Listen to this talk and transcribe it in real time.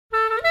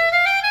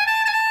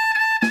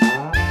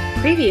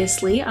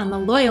Previously on the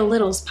Loyal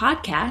Littles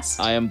podcast.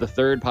 I am the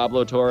third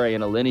Pablo Torre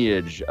in a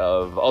lineage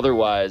of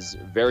otherwise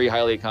very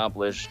highly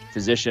accomplished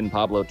physician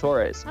Pablo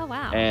Torres. Oh,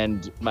 wow.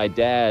 And my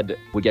dad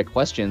would get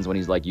questions when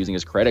he's like using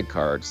his credit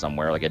card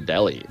somewhere, like a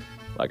deli.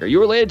 Like, are you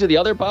related to the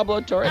other Pablo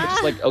Torres? I'm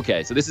just like,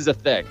 okay, so this is a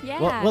thing.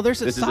 Yeah. Well,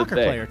 there's a This is a soccer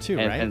thing. player too,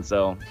 right? And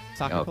so,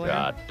 Soccer player?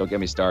 God, don't get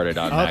me started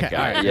on Okay, that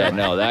guy. all right. Yeah,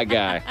 no, that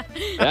guy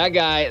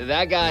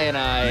and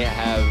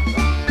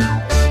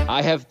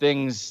I have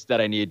things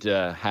that I need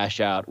to hash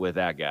out with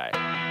that guy.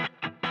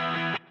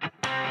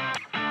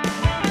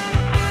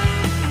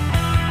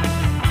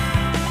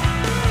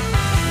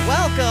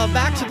 Welcome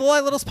back to the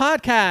Loyal Littles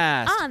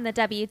podcast. On the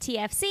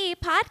WTFC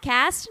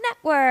Podcast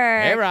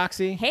Network. Hey,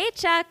 Roxy. Hey,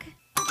 Chuck.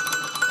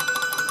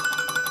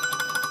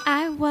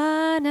 I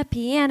want a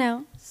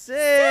piano.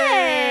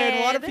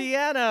 Sid, what a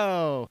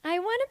piano. I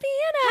want a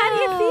piano. How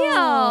do you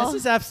feel?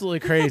 This is absolutely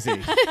crazy.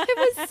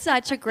 It was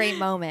such a great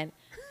moment.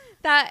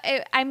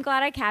 I'm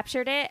glad I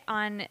captured it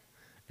on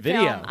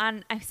Video.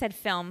 film. I said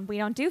film. We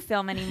don't do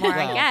film anymore,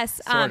 Well, I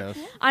guess. sort of.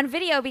 On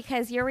video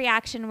because your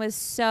reaction was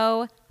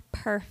so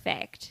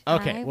perfect.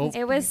 Okay, well,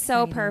 It was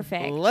so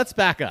perfect. let's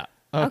back up.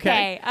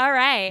 Okay. All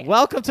right.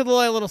 Welcome to the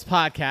Loyal Littles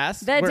podcast.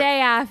 The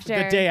day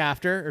after. The day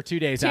after, or 2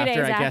 days 2 after,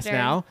 days I guess after.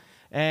 now.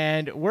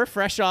 And we're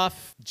fresh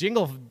off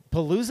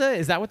Jinglepalooza.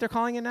 Is that what they're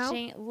calling it now?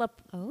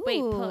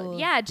 Ooh.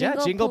 Yeah,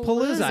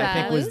 Jinglepalooza, I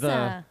think, was the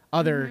Palooza.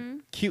 other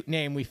cute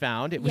name we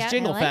found. It was Yeah, I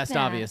Jingle like Fest, that.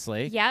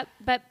 obviously. Yep,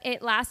 but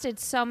it lasted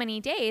so many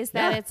days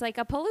that Yeah. it's like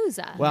a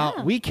palooza. Well,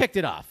 Yeah. we kicked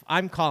it off.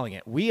 I'm calling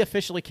it. We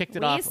officially kicked it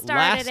We off started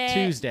last it.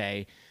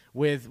 Tuesday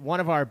with one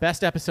of our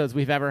best episodes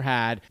we've ever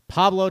had,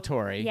 Pablo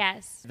Torre.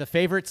 Yes. The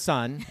favorite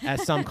son,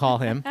 as some call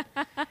him.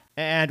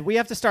 And we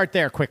have to start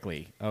there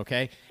quickly,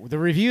 okay? The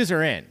reviews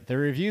are in. The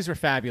reviews were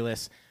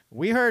fabulous.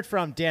 We heard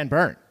from Dan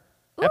Byrne,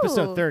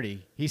 episode Ooh.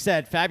 30. He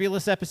said,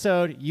 fabulous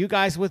episode. You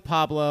guys with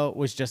Pablo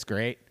was just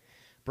great.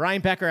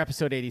 Brian Becker,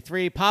 episode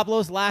 83.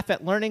 Pablo's laugh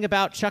at learning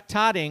about Chuck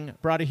Todding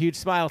brought a huge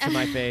smile to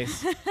my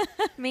face.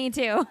 Me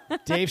too.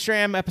 Dave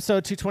Schramm,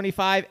 episode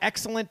 225.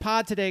 Excellent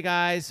pod today,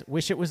 guys.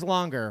 Wish it was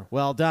longer.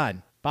 Well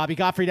done. Bobby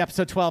Gottfried,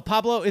 episode 12.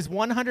 Pablo is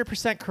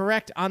 100%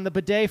 correct on the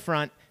bidet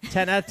front.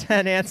 10 out of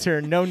 10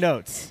 answer, no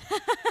notes.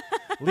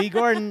 Lee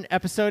Gordon,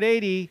 episode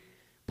 80.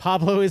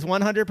 Pablo is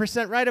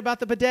 100% right about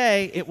the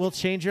bidet. It will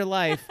change your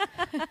life.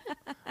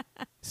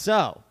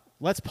 So,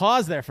 let's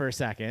pause there for a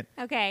second.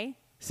 Okay.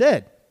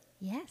 Sid,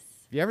 Yes. have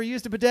you ever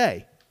used a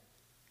bidet?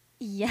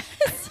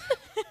 Yes.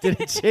 Did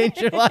it change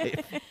your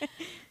life?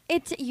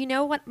 You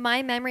know what?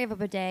 My memory of a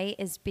bidet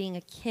is being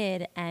a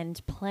kid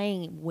and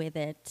playing with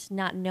it,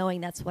 not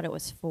knowing that's what it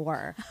was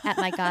for at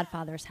my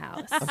godfather's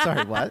house. I'm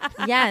sorry, what?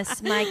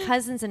 Yes, my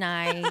cousins and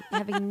I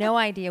having no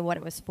idea what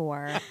it was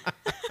for,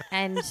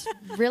 and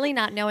really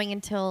not knowing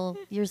until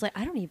years later.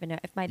 I don't even know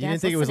if my dad's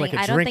didn't think it was like listening.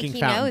 a I don't think drinking he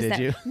fountain, knows did that.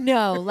 you?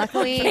 No,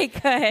 luckily,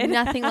 Okay, good.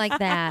 nothing like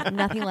that.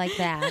 Nothing like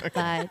that.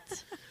 But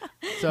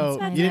So,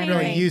 That's you didn't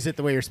really great. use it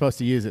the way you're supposed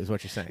to use it, is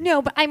what you're saying.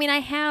 no, but I mean, I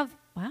have.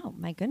 Wow,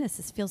 my goodness,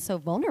 this feels so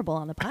vulnerable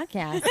on the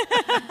podcast.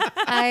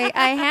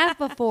 I have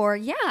before.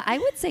 Yeah, I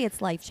would say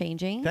it's life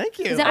changing. Thank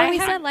you. Is that I what we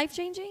have- said? Life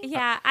changing?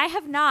 Yeah, I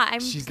have not. I'm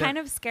She's kind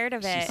not- of scared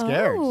of it. She's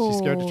scared. She's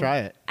scared to Oh. try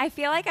it. I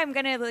feel like I'm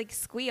gonna like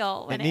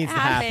squeal when It needs to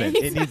happens.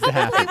 happen. It needs to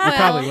happen. You will.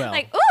 probably will.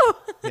 Like, ooh.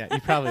 Yeah, you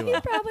probably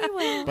will. Probably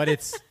will. But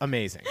it's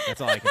amazing.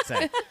 That's all I can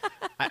say.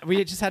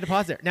 We just had to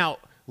pause there. Now,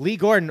 Lee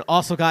Gordon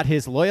also got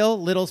his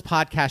Loyal Littles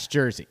podcast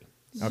jersey.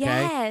 Okay.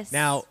 Yes.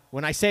 Now,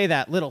 when I say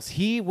that, Littles,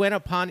 he went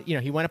upon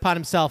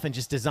himself and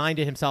just designed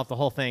it himself, the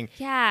whole thing.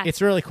 Yeah.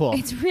 It's really cool.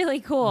 It's really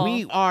cool.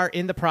 We are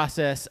in the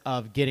process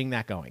of getting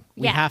that going.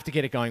 We Yeah. have to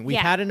get it going. We've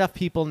Yeah. had enough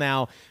people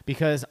now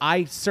because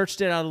I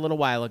searched it out a little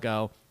while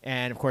ago.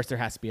 And, of course, there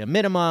has to be a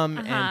minimum.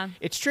 Uh-huh. And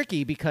it's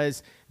tricky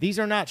because these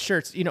are not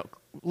shirts.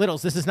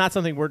 Littles, this is not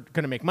something we're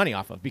going to make money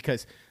off of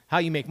because how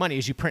you make money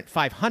is you print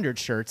 500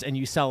 shirts and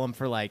you sell them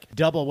for like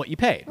double what you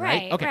paid,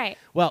 right? Right, Okay. right.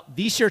 Well,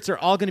 these shirts are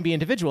all going to be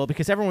individual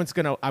because everyone's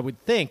going to, I would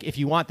think, if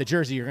you want the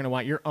jersey, you're going to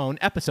want your own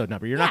episode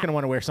number. You're not Yeah. going to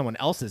want to wear someone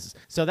else's.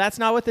 So that's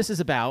not what this is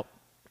about.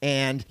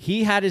 And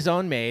he had his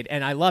own made,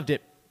 and I loved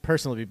it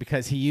personally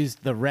because he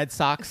used the Red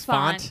Sox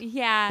font.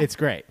 Yeah. It's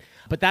great.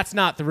 But that's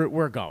not the route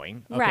we're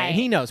going. Okay? Right. And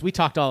he knows. We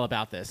talked all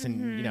about this,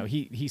 and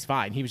he's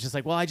fine. He was just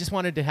like, well, I just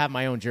wanted to have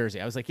my own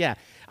jersey. I was like, yeah.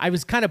 I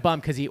was kind of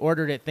bummed because he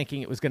ordered it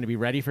thinking it was going to be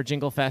ready for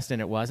Jingle Fest,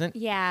 and it wasn't.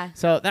 Yeah.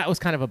 So that was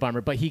kind of a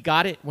bummer. But he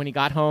got it when he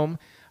got home.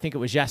 I think it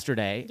was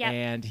yesterday, Yep.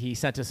 and he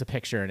sent us a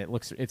picture, and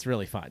it's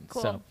really fun.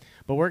 Cool. So,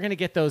 but we're gonna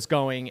get those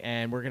going,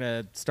 and we're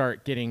gonna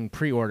start getting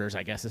pre-orders,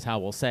 I guess is how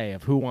we'll say,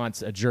 of who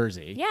wants a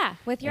jersey. Yeah,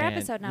 with your And-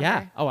 episode number.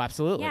 Yeah. Oh,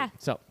 absolutely. Yeah.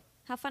 So.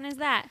 How fun is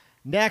that?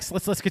 Next,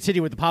 let's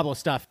continue with the Pablo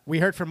stuff. We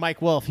heard from Mike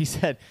Wolf. He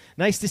said,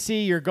 nice to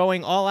see you're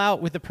going all out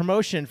with the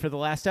promotion for the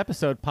last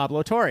episode,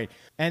 Pablo Torre.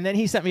 And then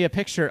he sent me a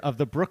picture of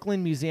the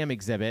Brooklyn Museum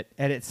exhibit,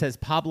 and it says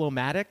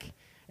Pablo-matic.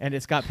 And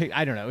it's got,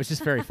 I don't know, it was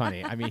just very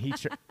funny. I mean,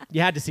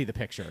 you had to see the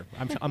picture.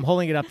 I'm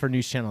holding it up for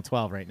News Channel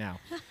 12 right now.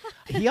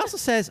 He also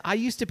says, I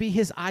used to be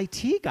his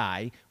IT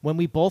guy when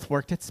we both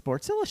worked at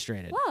Sports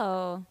Illustrated.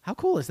 Whoa. How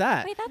cool is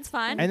that? Wait, that's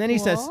fun. And then he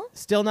says, Cool.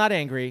 still not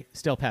angry,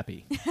 still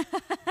peppy.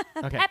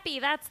 Okay. Peppy,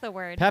 that's the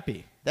word.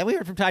 Peppy. Then we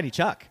heard from Tiny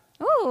Chuck.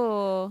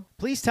 Ooh.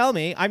 Please tell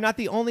me I'm not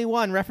the only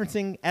one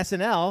referencing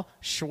SNL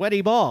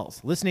sweaty balls,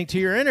 listening to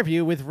your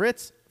interview with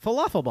Ritz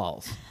falafel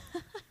balls.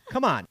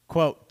 Come on.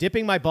 Quote,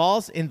 dipping my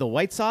balls in the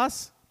white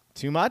sauce?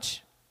 Too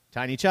much?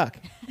 Tiny Chuck.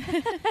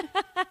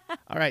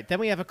 All right, then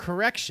we have a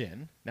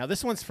correction. Now,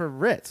 this one's for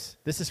Ritz.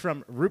 This is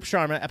from Roop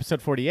Sharma,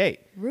 episode 48.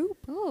 Roop.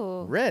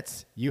 Ooh.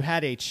 Ritz, you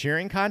had a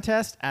cheering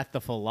contest at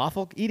the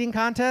falafel eating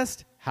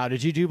contest? How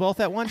did you do both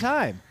at one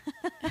time?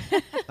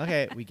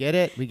 Okay, we get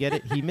it.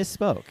 He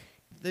misspoke.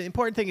 The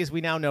important thing is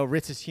we now know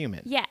Ritz is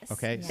human. Yes.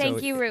 Okay. Yeah. Thank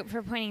so you, Root,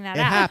 for pointing that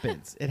It out.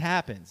 happens. It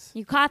happens.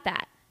 You caught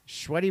that.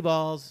 Sweaty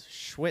balls,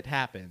 schwit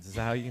happens. Is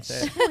that how you can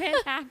say it?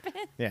 It happened.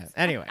 Yeah.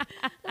 Anyway.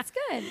 That's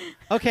good.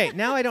 Okay,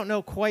 now I don't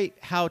know quite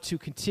how to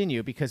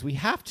continue because we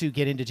have to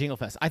get into Jingle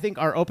Fest. I think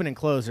our open and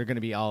close are going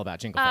to be all about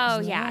Jingle Fest.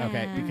 Oh, yeah.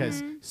 Okay,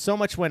 because so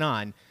much went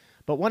on.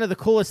 But one of the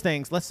coolest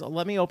things,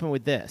 let me open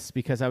with this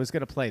because I was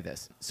going to play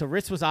this. So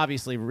Ritz was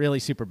obviously really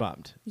super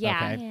bummed.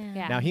 Yeah. Okay?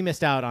 Yeah. Now he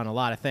missed out on a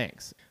lot of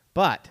things.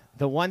 But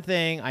the one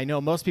thing, I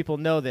know most people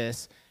know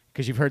this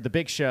because you've heard the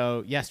big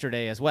show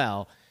yesterday as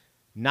well,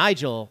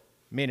 Nigel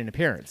made an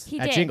appearance He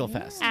at did. Jingle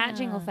Fest. At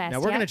Jingle Fest. Now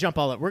we're yep. going to jump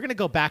all up. We're going to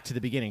go back to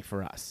the beginning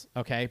for us,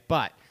 okay?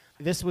 But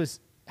this was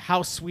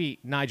how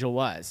sweet Nigel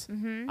was.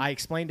 I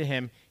explained to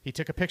him, he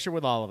took a picture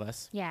with all of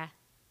us, Yeah.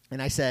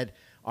 and I said,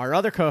 our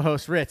other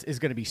co-host, Ritz, is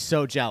going to be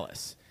so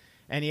jealous.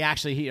 And he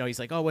actually, he's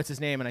like, oh, what's his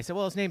name? And I said,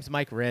 well, his name's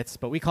Mike Ritz,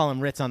 but we call him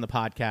Ritz on the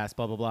podcast,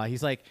 blah, blah, blah.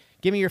 He's like,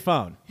 give me your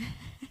phone.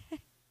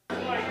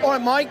 All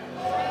right, Mike,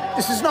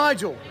 this is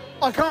Nigel.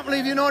 I can't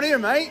believe you're not here,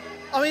 mate.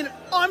 I mean,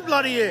 I'm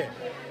bloody here.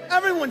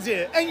 Everyone's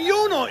here, and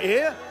you're not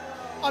here.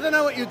 I don't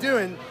know what you're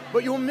doing,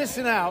 but you're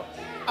missing out.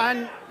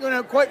 And,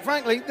 quite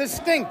frankly, this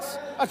stinks.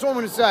 That's all I'm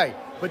going to say.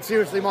 But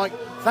seriously, Mike,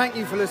 thank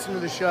you for listening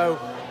to the show.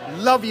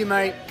 Love you,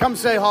 mate. Come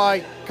say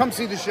hi. Come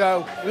see the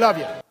show. Love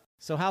you.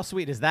 So how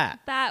sweet is that?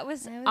 That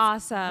was That was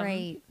awesome.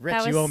 great. Ritz,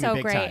 that was you owe me so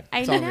big great. time. I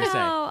That's all I'm know. gonna say.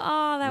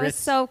 Oh, that Ritz,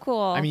 was so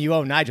cool. I mean, you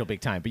owe Nigel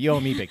big time, but you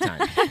owe me big time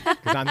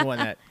because I'm the one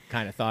that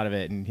kind of thought of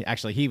it. And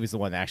he was the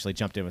one that actually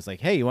jumped in and was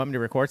like, hey, you want me to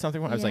record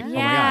something? I was like, oh, my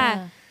God.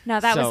 yeah. No,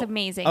 that was So,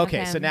 amazing. of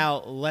Okay, so him.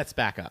 now let's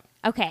back up.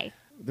 Okay.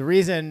 The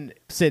reason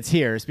Sid's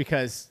here is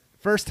because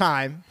first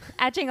time,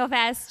 At Jingle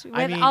Fest with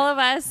I mean, all of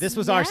us. this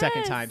was our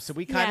second Yes. time, so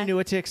we kind of Yeah. knew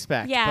what to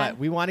expect. Yeah. But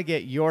we want to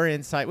get your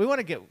insight. We're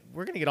going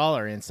to get all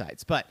our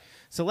insights. But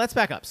so let's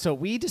back up. So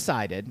we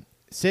decided,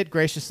 Sid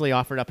graciously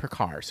offered up her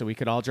car so we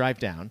could all drive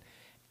down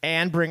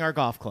and bring our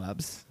golf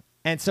clubs.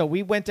 And so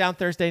we went down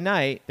Thursday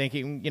night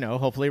thinking,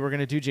 hopefully we're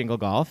going to do Jingle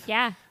Golf.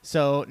 Yeah.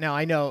 So now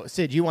I know,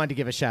 Sid, you wanted to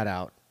give a shout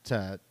out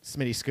to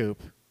Smitty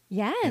Scoop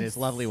Yes. and his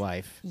lovely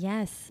wife,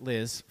 Yes.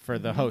 Liz, for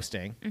the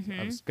hosting.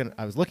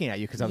 I was looking at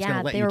you because I was going Yeah,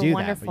 to let they you were do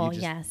wonderful. that. But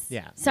you just,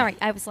 Yes. Yeah. Sorry,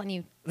 I was letting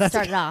you That's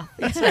start it off.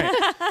 That's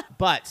right.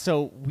 But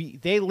so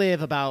they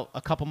live about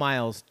a couple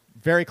miles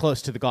very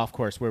close to the golf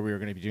course where we were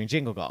going to be doing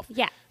Jingle Golf.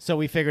 Yeah. So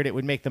we figured it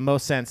would make the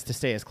most sense to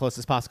stay as close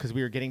as possible because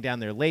we were getting down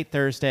there late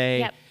Thursday.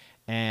 Yep.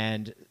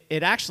 And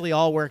it actually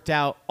all worked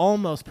out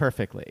almost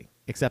perfectly,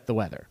 except the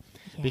weather.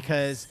 Yes.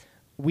 Because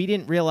we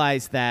didn't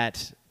realize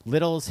that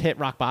Little's hit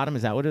rock bottom.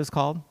 Is that what it was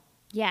called?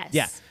 Yes.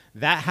 Yeah.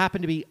 That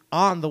happened to be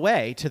on the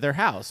way to their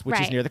house, which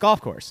is Right. near the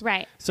golf course.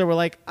 Right. So we're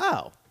like,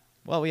 oh,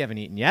 well, we haven't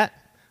eaten yet.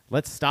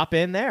 Let's stop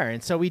in there.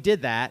 And so we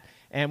did that.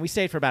 And we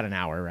stayed for about an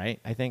hour, right?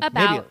 I think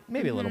About.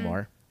 maybe a little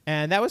more.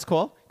 And that was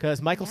cool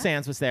because Michael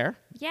Sands was there.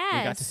 Yes.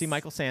 We got to see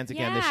Michael Sands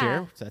again this Yeah.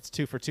 year. So that's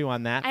 2 for 2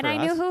 on that And for I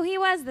us. knew who he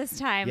was this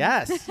time.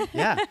 Yes.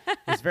 Yeah. It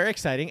was very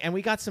exciting. And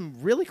we got some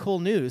really cool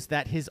news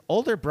that his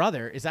older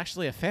brother is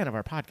actually a fan of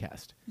our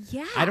podcast.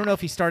 Yeah. I don't know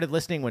if he started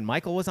listening when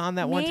Michael was on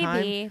that one Maybe.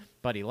 time,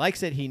 but he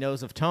likes it. He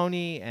knows of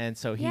Tony, and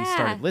so he Yeah.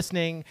 started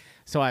listening.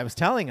 So I was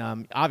telling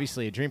him,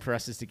 obviously, a dream for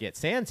us is to get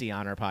Sandsy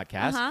on our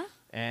podcast. Uh-huh.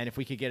 And if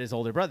we could get his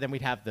older brother, then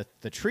we'd have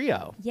the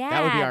trio. Yeah.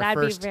 That would be our that'd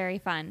first be very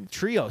fun.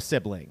 trio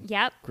sibling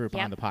Yep. group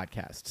Yep. on the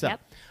podcast. So, Yep.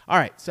 all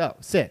right. So,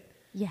 Sid,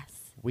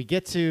 Yes. we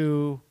get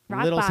to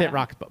Rock Little's hit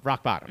bottom.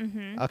 rock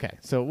bottom. Okay.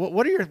 So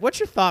what's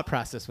your thought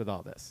process with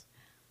all this?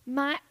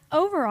 My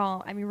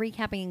overall,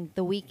 recapping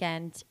the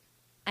weekend,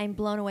 I'm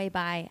blown away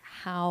by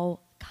how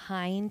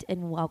kind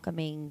and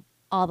welcoming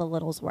all the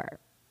littles were.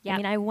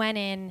 Yep. I went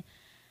in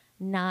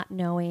not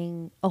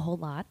knowing a whole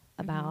lot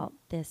about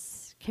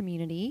this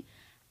community,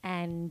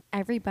 and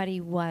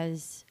everybody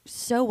was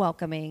so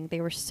welcoming.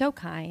 They were so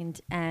kind,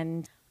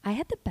 and I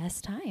had the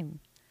best time.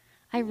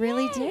 I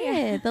really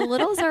did. The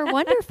littles are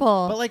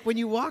wonderful. But like when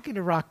you walk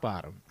into rock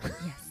bottom, Yes.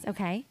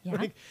 Okay. Yeah.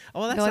 like,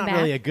 well, that's Going not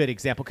really a back. good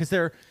example because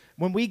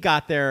when we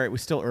got there, it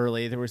was still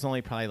early. There was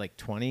only probably like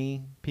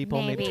 20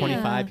 people, maybe Maybe.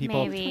 25 Yeah,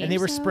 people. maybe. And they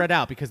were So- spread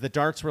out because the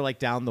darts were like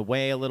down the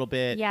way a little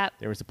bit. Yep.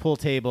 There was a pool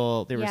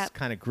table. There was Yep.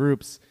 kind of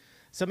groups.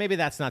 So maybe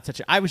that's not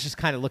I was just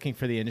kind of looking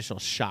for the initial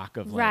shock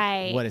of like,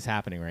 Right. what is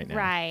happening right now.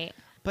 Right.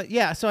 But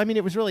yeah, so I mean,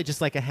 it was really just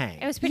like a hang.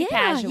 It was pretty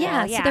yeah, casual.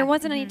 yeah. Yeah. So there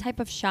wasn't any type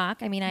of shock.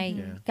 I mean, I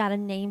Yeah. got a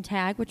name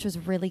tag, which was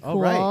really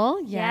cool. Oh,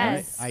 right.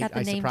 Yes, Right. got the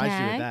I name surprised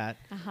tag. you with that.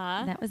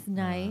 Uh-huh. That was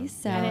nice.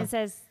 So And it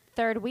says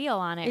third wheel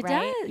on it, it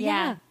right? does.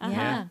 Yeah, Uh-huh.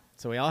 yeah.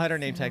 So we all had our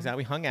name tags out.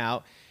 We hung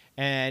out.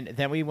 And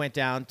then we went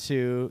down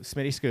to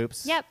Smitty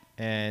Scoops. Yep.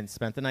 And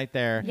spent the night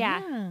there.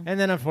 Yeah. And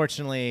then,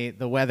 unfortunately,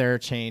 the weather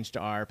changed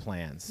our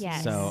plans.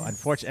 Yes. So,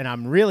 unfortunately, and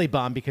I'm really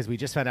bummed because we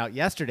just found out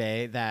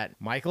yesterday that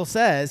Michael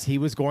says he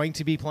was going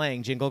to be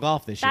playing Jingle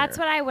Golf this year. That's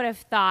what I would have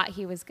thought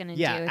he was going to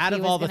do. Yeah, if out he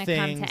of was all the gonna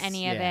things. come to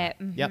any yeah. of it.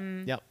 Yep,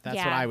 Mhm. yep. That's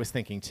Yeah. what I was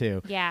thinking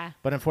too. Yeah.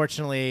 But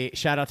unfortunately,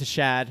 shout out to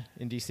Shad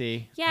in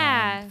DC.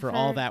 Yeah, for for-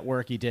 all that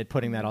work he did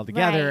putting that all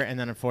together. Right. And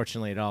then,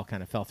 unfortunately, it all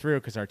kind of fell through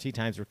because our tea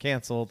times were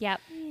canceled. Yep.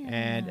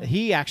 And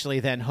he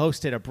actually then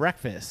hosted a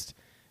breakfast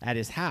at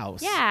his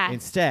house Yeah.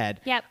 instead.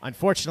 Yep.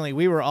 Unfortunately,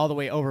 we were all the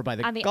way over by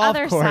the On the golf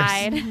other course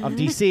side. of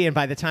DC, and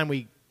by the time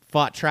we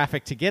fought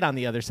traffic to get on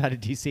the other side of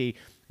DC,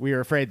 we were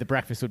afraid the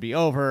breakfast would be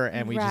over,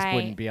 and we just Right.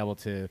 wouldn't be able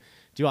to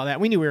do all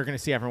that. We knew we were going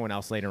to see everyone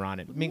else later on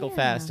at Mingle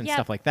Fest and Yep.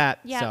 stuff like that.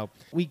 Yep. So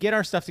we get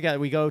our stuff together.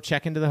 We go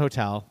check into the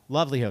hotel.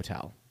 Lovely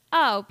hotel.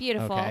 Oh,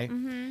 beautiful. Okay.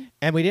 Mm-hmm.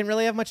 And we didn't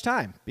really have much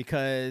time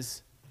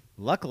because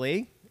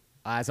luckily,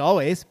 as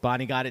always,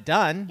 Bonnie got it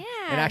done. Yeah.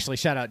 And actually,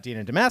 shout out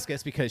Dina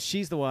Damascus because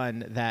she's the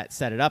one that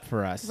set it up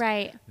for us.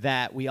 Right.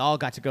 That we all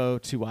got to go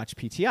to watch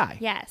PTI.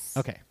 Yes.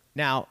 Okay.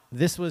 Now,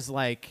 this was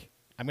like,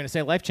 I'm going to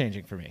say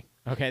life-changing for me.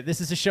 Okay. This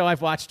is a show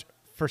I've watched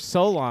for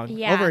so long,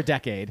 Yeah. over a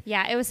decade.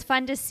 Yeah, it was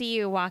fun to see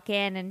you walk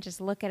in and just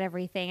look at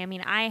everything. I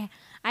mean, I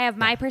have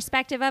my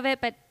perspective of it,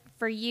 but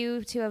for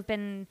you to have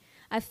been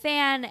a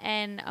fan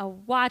and a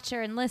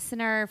watcher and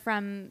listener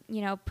from,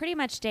 pretty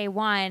much day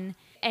one,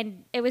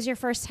 and it was your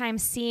first time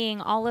seeing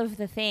all of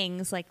the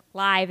things like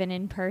live and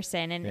in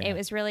person, and Yeah.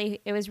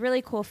 it was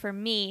really cool for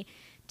me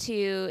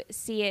to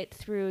see it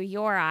through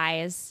your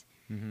eyes.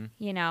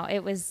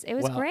 It was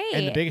Well, great.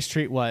 And the biggest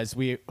treat was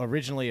we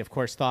originally, of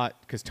course,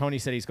 thought because Tony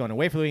said he's going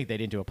away for the week, they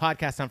didn't do a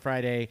podcast on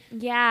Friday.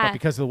 Yeah. But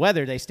because of the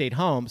weather, they stayed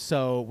home.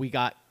 So we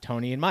got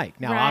Tony and Mike.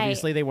 Now, Right.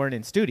 obviously, they weren't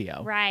in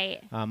studio. Right.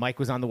 Mike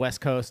was on the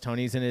West Coast.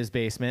 Tony's in his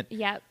basement.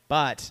 Yep.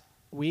 But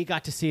we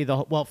got to see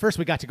first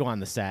we got to go on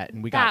the set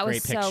and we That got was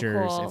great so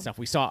pictures cool. and stuff.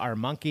 We saw our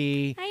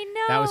monkey. I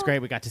That was know. great.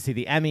 We got to see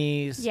the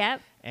Emmys.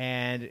 Yep.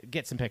 And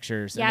get some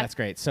pictures. Yep. And that's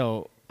great.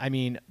 So, I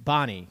mean,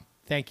 Bonnie,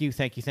 thank you.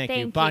 Thank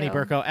Bonnie you.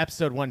 Burko,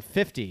 episode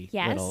 150,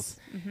 Yes. Littles.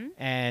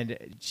 And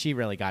she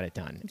really got it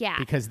done. Yeah.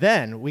 Because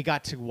then we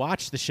got to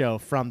watch the show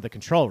from the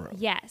control room.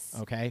 Yes.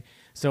 Okay.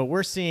 So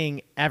we're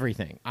seeing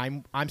everything.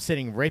 I'm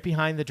sitting right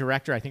behind the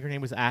director. I think her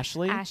name was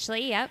Ashley.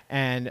 Ashley, yep.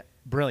 And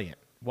brilliant.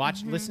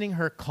 Listening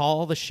her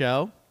call the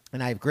show,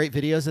 and I have great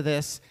videos of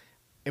this.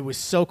 It was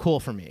so cool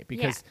for me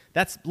because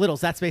that's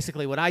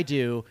basically what I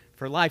do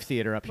for live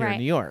theater up here in Right.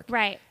 New York.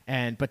 Right.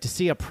 But to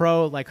see a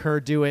pro like her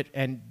do it,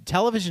 and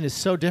television is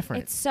so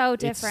different. It's so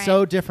It's different.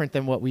 so different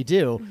than what we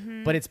do,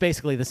 but it's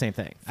basically the same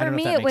thing. I For don't know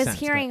me, if that it makes was sense,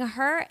 but- hearing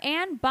her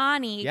and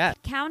Bonnie Yeah.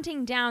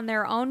 counting down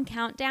their own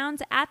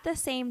countdowns at the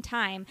same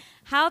time.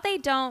 How they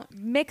don't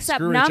mix up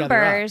Screw each other up,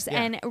 numbers yeah.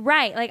 and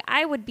right, like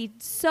I would be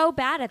so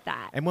bad at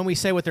that. And when we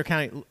say what they're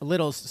counting,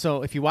 Littles,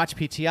 so if you watch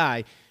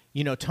PTI,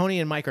 Tony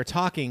and Mike are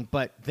talking,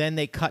 but then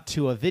they cut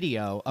to a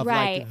video of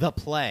Right. like the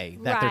play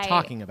that they're Right.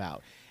 talking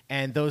about.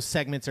 And those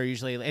segments are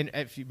usually, and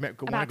if you want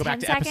to About go back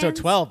 10 to episode seconds?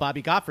 12,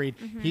 Bobby Gottfried,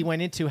 he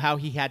went into how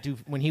he had to,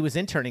 when he was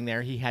interning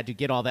there, he had to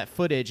get all that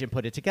footage and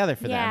put it together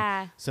for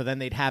Yeah. them. So then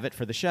they'd have it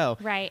for the show.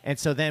 Right. And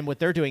so then what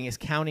they're doing is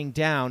counting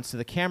down so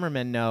the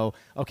cameramen know,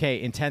 okay,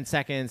 in 10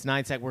 seconds,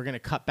 9 seconds, we're going to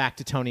cut back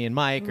to Tony and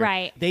Mike. or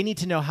Right. They need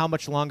to know how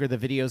much longer the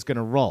video is going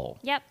to roll.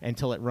 Yep.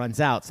 Until it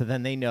runs out. So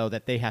then they know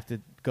that they have to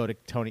go to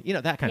Tony,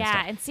 that kind of Yeah,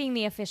 stuff. and seeing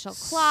the official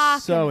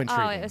clock. So and, Oh,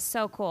 intriguing. it was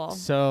so cool.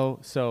 So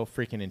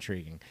freaking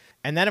intriguing.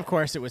 And then, of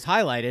course, it was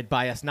highlighted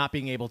by us not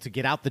being able to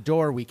get out the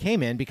door we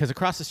came in because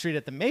across the street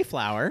at the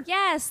Mayflower,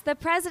 Yes, the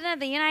president of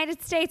the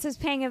United States was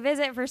paying a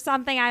visit for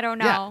something I don't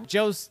know. yeah,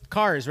 Joe's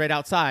car is right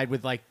outside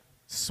with like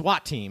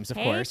SWAT teams, of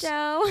Hey, course.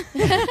 Joe.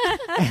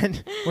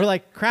 And we're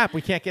like, crap,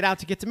 we can't get out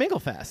to get to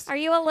Minglefest. Are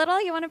you a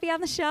little? You want to be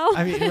on the show?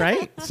 I mean,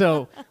 right?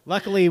 So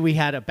luckily we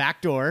had a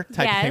back door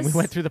type of thing. We Yes.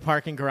 went through the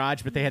parking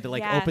garage, but they had to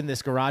like Yeah. open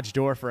this garage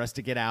door for us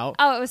to get out.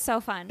 Oh, it was so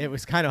fun. It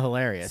was kind of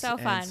hilarious. So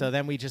fun. And so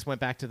then we just went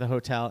back to the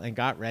hotel and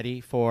got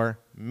ready for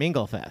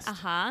Minglefest.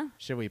 Uh-huh.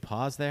 Should we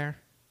pause there?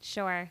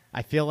 Sure.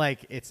 I feel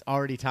like it's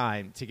already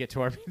time to get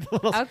to our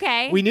little.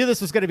 Okay. We knew this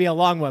was going to be a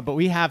long one, but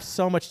we have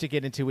so much to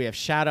get into. We have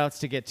shout outs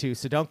to get to,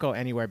 so don't go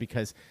anywhere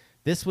because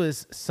this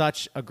was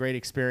such a great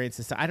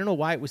experience. I don't know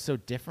why it was so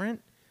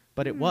different,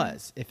 but it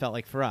was. It felt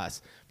like for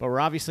us. But we're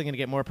obviously going to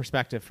get more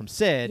perspective from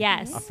Sid,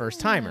 Yes. a first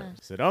timer.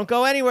 So don't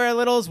go anywhere,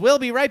 Littles. We'll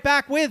be right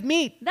back with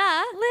Meet.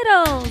 The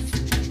Littles.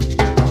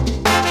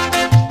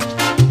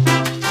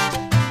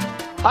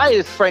 Hi,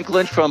 it's Frank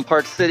Lynch from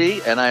Park City,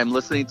 and I am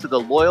listening to the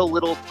Loyal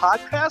Littles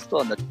podcast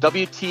on the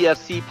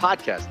WTFC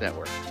Podcast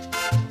Network.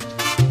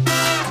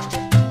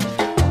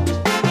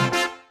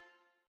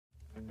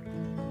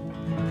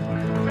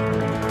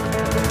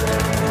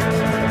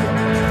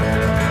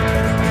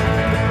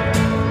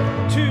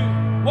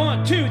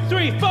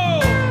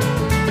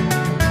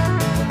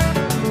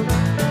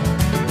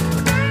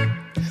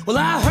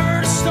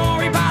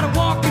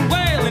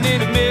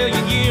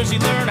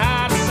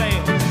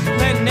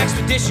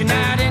 dishing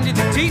out into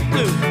the deep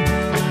blue.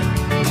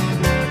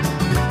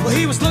 Well,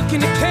 he was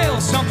looking to kill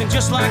something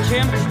just like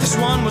him. This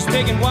one was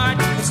big and white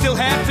and still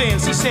had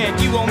fins. He said,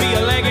 you owe me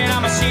a leg and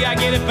I'ma see I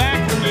get it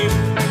back from you.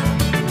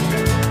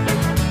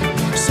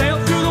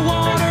 Sailed through the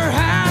water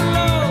high and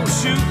low,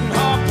 shooting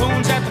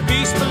harpoons at the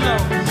beast below.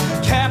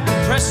 Captain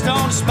pressed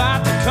on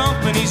despite the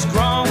company's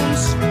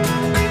groans.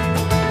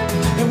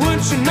 And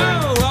wouldn't you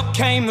know, up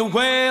came the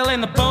whale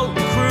and the boat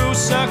and crew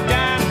sucked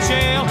down to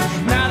jail.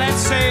 Now that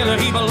sailor,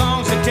 he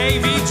belongs to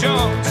Davy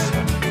Jones.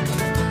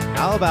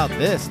 How about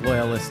this,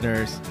 loyal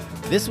listeners?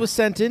 This was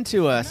sent in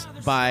to us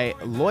by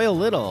Loyal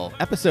Little,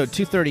 episode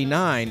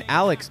 239,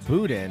 Alex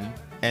Boudin.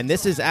 And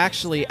this is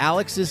actually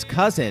Alex's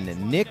cousin,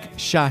 Nick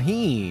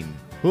Shaheen,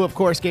 who, of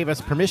course, gave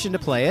us permission to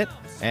play it.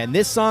 And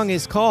this song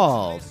is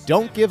called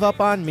Don't Give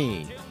Up on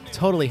Me.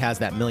 Totally has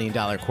that $1 Million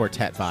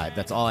Quartet vibe.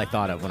 That's all I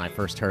thought of when I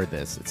first heard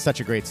this. It's such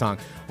a great song.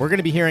 We're going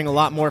to be hearing a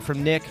lot more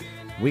from Nick.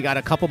 We got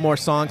a couple more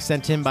songs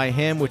sent in by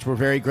him, which we're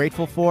very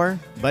grateful for.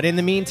 But in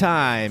the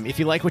meantime, if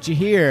you like what you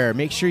hear,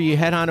 make sure you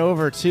head on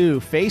over to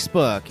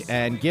Facebook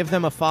and give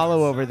them a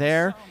follow over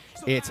there.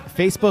 It's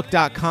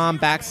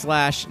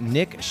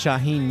facebook.com/Nick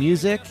Shaheen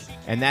Music,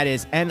 and that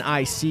is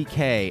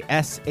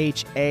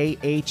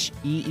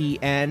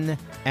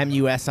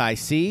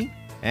NickShaheenMusic.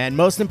 And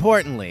most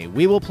importantly,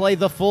 we will play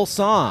the full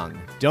song,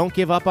 Don't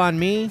Give Up on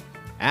Me,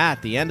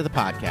 at the end of the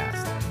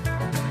podcast.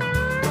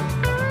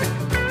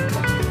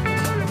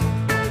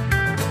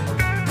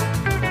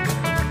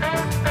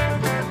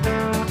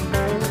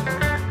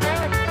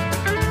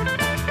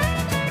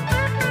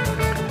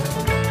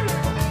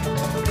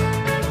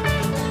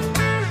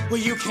 Well,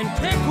 you can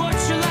pick what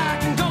you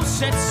like and go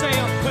set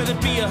sail, whether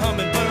it be a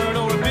hummingbird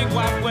or a big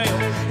white whale,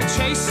 and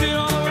chase it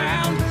all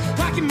around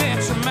like you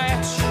meant your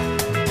match.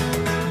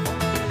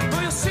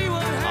 Well, you'll see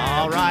what happens.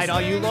 All right,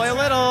 all you loyal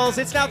littles,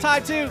 it's now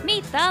time to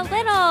Meet the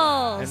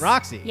Littles. And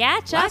Roxy. Yeah,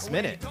 Chuck? Last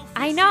minute.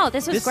 I know.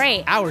 This was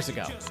great. Hours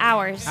ago.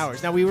 Hours.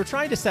 Now, we were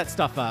trying to set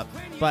stuff up,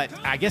 but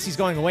I guess he's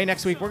going away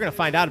next week. We're going to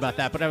find out about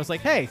that. But I was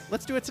like, hey,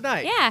 let's do it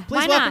tonight. Yeah,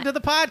 Please why welcome not? to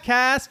the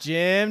podcast,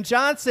 Jim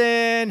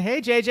Johnson.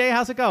 Hey, JJ,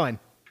 how's it going?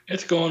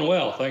 It's going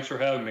well. Thanks for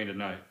having me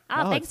tonight.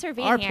 Oh, thanks it's for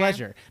being our here.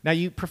 pleasure. Now,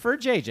 you prefer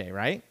JJ,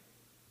 right?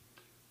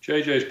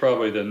 JJ's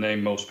probably the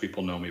name most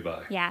people know me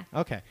by. Yeah.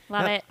 Okay.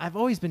 Love Now, it. I've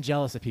always been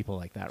jealous of people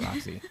like that,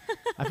 Roxy.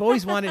 I've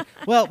always wanted.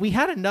 Well, we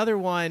had another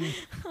one.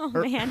 Oh,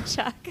 man,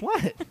 Chuck.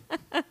 What?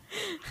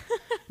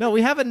 No,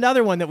 we have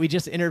another one that we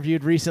just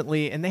interviewed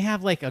recently, and they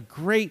have like a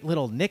great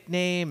little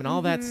nickname and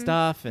all that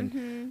stuff.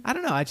 And I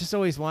don't know. I just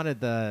always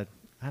wanted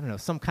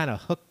some kind of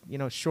hook,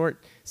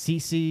 short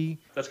CC.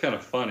 That's kind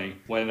of funny.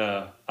 When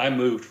I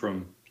moved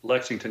from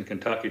Lexington,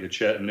 Kentucky to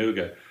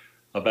Chattanooga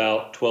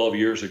about 12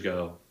 years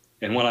ago,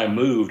 and when I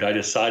moved, I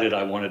decided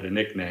I wanted a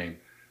nickname.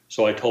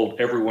 So I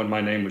told everyone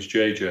my name was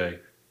JJ,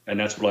 and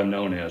that's what I'm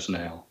known as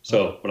now.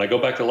 So when I go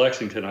back to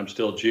Lexington, I'm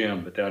still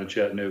Jim, but down in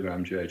Chattanooga,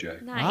 I'm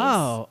JJ. Nice.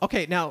 Oh,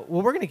 okay. Now,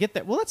 we're going to get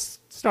there. Well, let's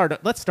start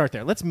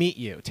there. Let's meet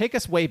you. Take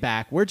us way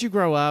back. Where'd you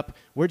grow up?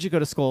 Where'd you go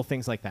to school?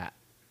 Things like that.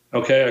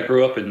 Okay, I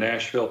grew up in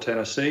Nashville,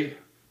 Tennessee.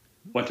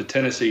 Went to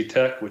Tennessee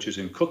Tech, which is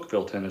in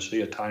Cookeville,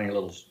 Tennessee, a tiny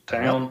little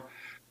town.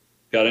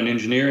 Got an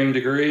engineering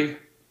degree.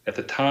 At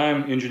the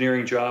time,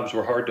 engineering jobs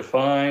were hard to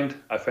find.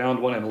 I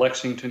found one in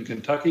Lexington,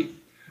 Kentucky,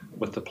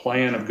 with the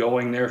plan of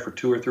going there for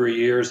 2 or 3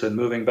 years, then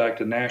moving back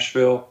to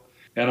Nashville.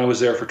 And I was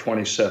there for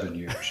 27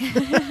 years.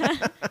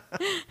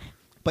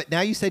 But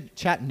now you said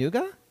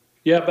Chattanooga?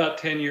 Yeah, about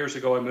 10 years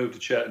ago, I moved to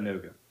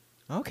Chattanooga.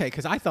 Okay,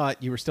 because I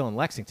thought you were still in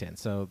Lexington.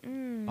 So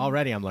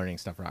already I'm learning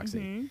stuff,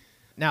 Roxy.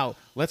 Now,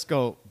 let's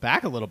go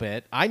back a little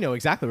bit. I know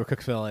exactly where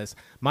Cookeville is.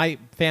 My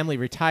family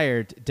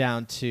retired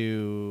down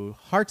to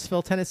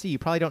Hartsville, Tennessee. You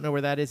probably don't know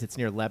where that is. It's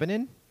near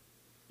Lebanon.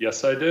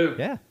 Yes, I do.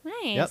 Yeah.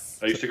 Nice. Yep.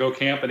 I used to go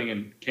camping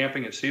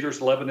at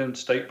Cedars Lebanon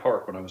State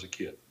Park when I was a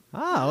kid.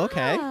 Oh,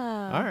 okay. Oh.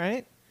 All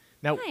right.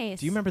 Now,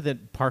 Nice. do you remember the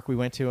park we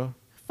went to?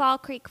 Fall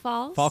Creek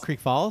Falls. Fall Creek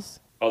Falls?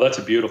 Oh, that's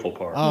a beautiful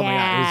park. Oh, my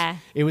Yeah.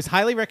 God. It was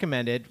highly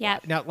recommended.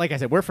 Yep. Now, like I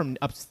said, we're from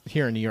up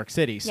here in New York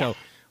City, so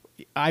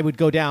I would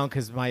go down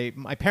because my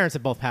parents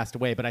have both passed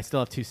away, but I still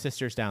have 2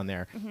 sisters down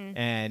there.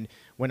 And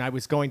when I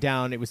was going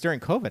down, it was during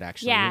COVID,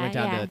 actually. Yeah, we went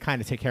down yeah. to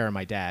kind of take care of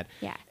my dad.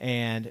 Yeah.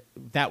 And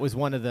that was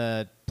one of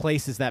the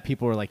places that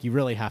people were like, you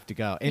really have to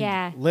go. And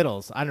Yeah.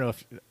 Littles, I don't know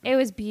if... It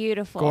was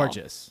beautiful.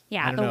 Gorgeous. I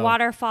Yeah, don't the know.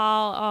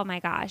 waterfall. Oh, my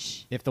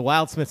gosh. If the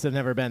Wildsmiths have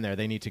never been there,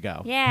 they need to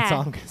go. Yeah. That's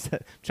all I'm going to say.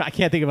 I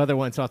can't think of other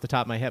ones off the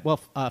top of my head.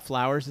 Well,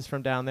 Flowers is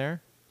from down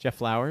there. Jeff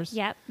Flowers.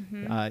 Yep.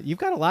 You've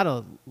got a lot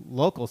of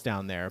locals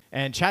down there.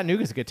 And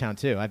Chattanooga's a good town,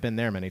 too. I've been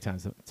there many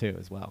times, too,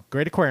 as well.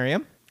 Great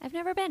aquarium. I've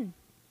never been.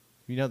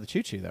 You know the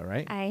choo-choo, though,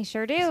 right? I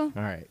sure do.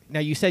 All right. Now,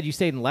 you said you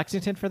stayed in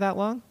Lexington for that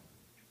long?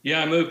 Yeah,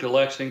 I moved to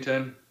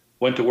Lexington,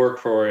 went to work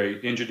for an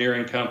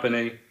engineering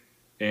company,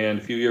 and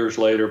a few years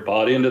later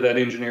bought into that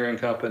engineering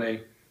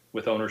company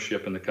with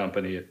ownership in the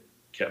company. It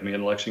kept me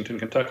in Lexington,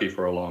 Kentucky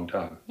for a long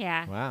time.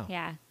 Yeah. Wow.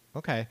 Yeah.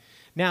 Okay.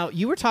 Now,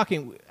 you were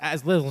talking,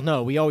 as littles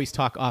know, we always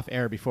talk off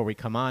air before we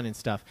come on and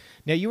stuff.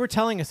 Now, you were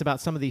telling us about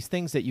some of these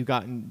things that you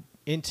got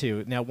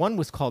into. Now, one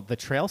was called the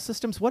Trail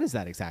Systems. What is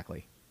that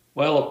exactly?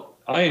 Well,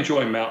 I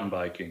enjoy mountain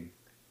biking.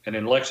 And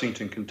in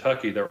Lexington,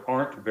 Kentucky, there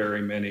aren't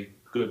very many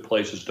good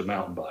places to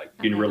mountain bike.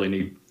 You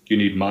really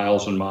need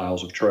miles and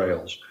miles of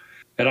trails.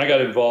 And I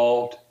got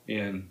involved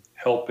in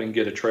helping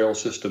get a trail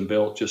system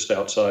built just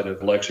outside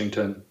of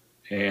Lexington.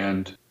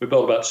 And we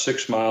built about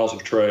 6 miles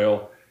of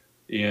trail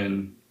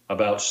in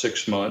about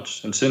 6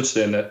 months. And since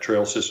then, that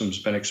trail system's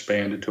been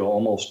expanded to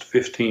almost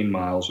 15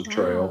 miles of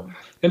trail. Wow.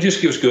 And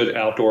just gives good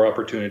outdoor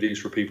opportunities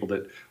for people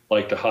that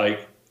like to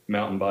hike,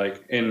 mountain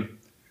bike. And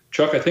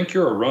Chuck, I think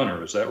you're a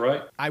runner. Is that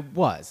right? I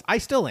was. I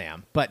still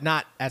am, but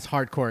not as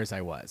hardcore as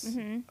I was.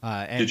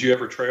 And Did you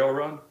ever trail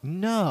run?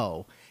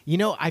 No. You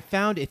know, I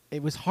found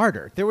it was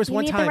harder. There was You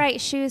one need time. the right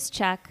shoes,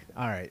 Chuck.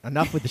 All right,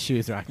 enough with the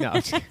shoes, Rock. No,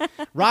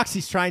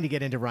 Roxy's trying to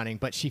get into running,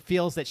 but she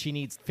feels that she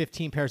needs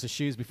 15 pairs of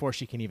shoes before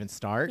she can even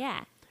start.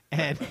 Yeah.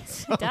 And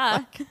so,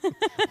 Duh.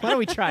 why don't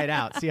we try it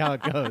out, see how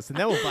it goes, and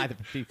then we'll buy the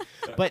 15.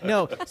 But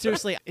no,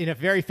 seriously, in a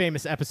very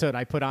famous episode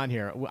I put on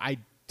here, I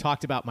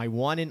talked about my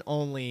one and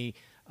only,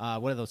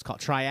 what are those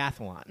called?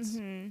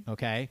 Triathlons.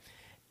 Okay.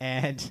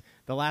 And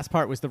the last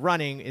part was the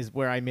running is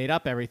where I made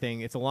up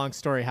everything. It's a long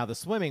story how the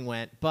swimming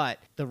went, but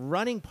the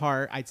running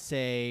part, I'd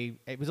say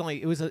it was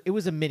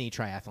a mini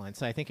triathlon.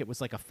 So I think it was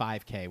like a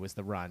 5K was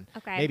the run,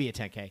 Okay. maybe a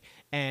 10K,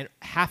 and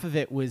half of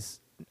it was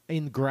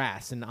in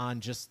grass and on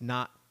just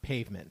not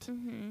pavement.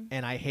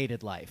 And I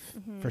hated life.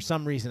 For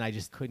some reason, I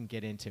just couldn't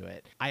get into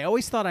it. I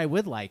always thought I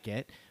would like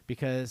it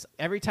because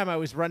every time I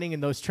was running in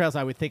those trails,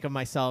 I would think of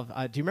myself.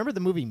 Do you remember the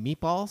movie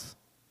Meatballs?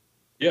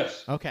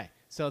 Yes. Okay.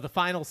 So the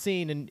final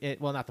scene,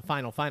 well, not the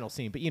final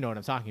scene, but you know what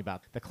I'm talking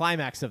about. The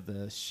climax of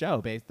the show,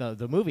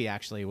 the movie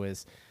actually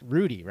was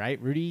Rudy, right?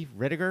 Rudy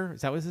Rittiger,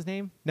 is that was his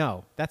name?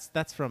 No,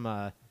 that's from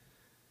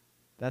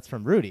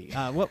Rudy.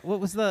 What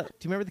was do you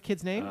remember the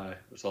kid's name? It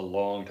was a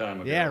long time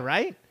ago. Yeah,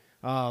 right?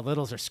 Oh,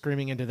 Littles are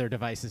screaming into their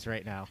devices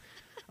right now.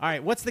 All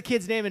right, what's the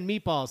kid's name in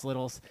Meatballs,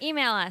 Littles?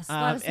 Email us.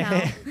 Let us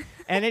know.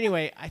 And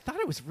anyway, I thought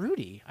it was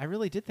Rudy. I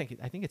really did think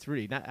I think it's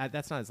Rudy.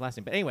 That's not his last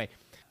name. But anyway,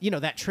 you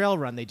know, that trail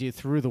run they do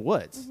through the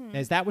woods.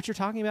 Is that what you're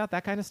talking about,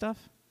 that kind of stuff?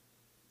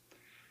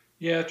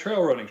 Yeah,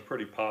 trail running's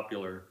pretty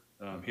popular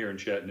here in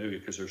Chattanooga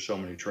because there's so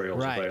many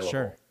trails available.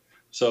 Sure.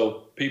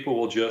 So people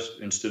will just,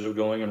 instead of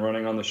going and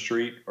running on the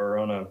street or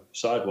on a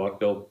sidewalk,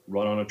 they'll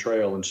run on a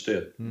trail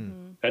instead.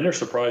 And they're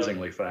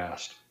surprisingly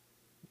fast.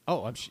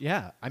 Oh,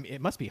 yeah. I mean,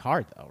 it must be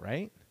hard, though,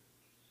 right?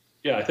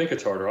 Yeah, I think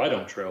it's harder. I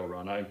don't trail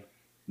run. I'm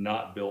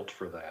not built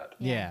for that.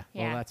 Yeah.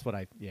 Well, Yeah. that's what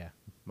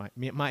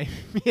me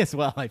as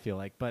well, I feel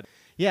like. But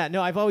yeah,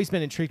 no, I've always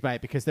been intrigued by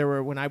it because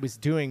when I was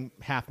doing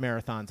half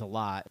marathons a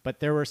lot, but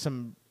there were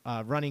some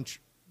running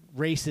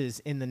races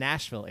in the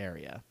Nashville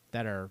area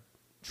that are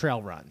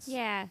trail runs.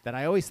 Yeah. That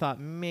I always thought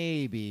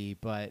maybe,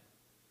 but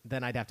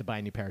then I'd have to buy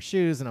a new pair of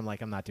shoes, and I'm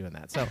like, I'm not doing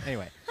that. So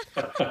anyway.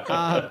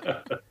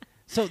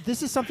 So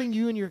this is something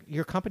you and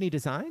your company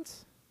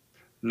designs?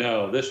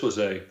 No, this was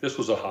a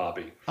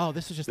hobby. Oh,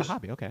 this was just a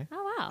hobby. Okay.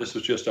 Oh, wow. This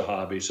was just a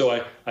hobby. So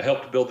I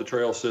helped build the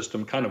trail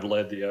system, kind of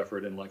led the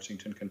effort in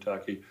Lexington,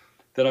 Kentucky.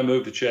 Then I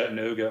moved to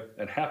Chattanooga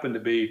and happened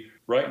to be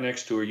right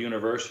next to a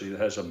university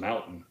that has a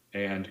mountain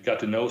and got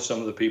to know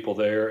some of the people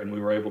there, and we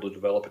were able to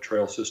develop a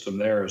trail system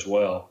there as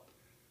well.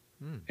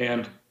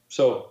 And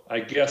so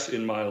I guess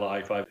in my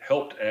life, I've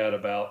helped add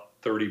about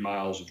 30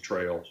 miles of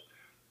trails,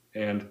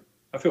 and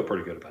I feel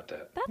pretty good about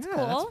that. That's Yeah,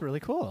 cool. that's really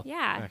cool.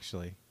 Yeah.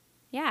 Actually.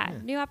 Yeah.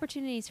 New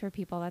opportunities for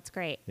people. That's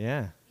great.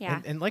 Yeah.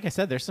 Yeah. And like I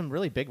said, there's some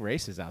really big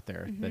races out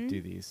there that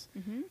do these.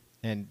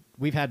 And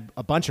we've had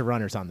a bunch of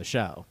runners on the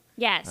show,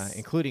 Yes.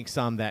 including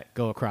some that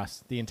go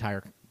across the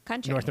entire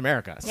Country. North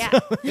America. Yeah.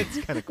 So it's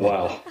kind of cool.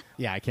 Wow.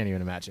 Yeah, I can't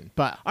even imagine.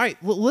 But all right,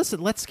 well,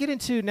 listen, let's get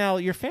into now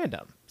your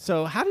fandom.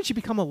 So how did you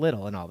become a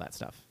Little and all that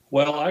stuff?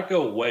 Well, I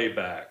go way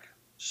back,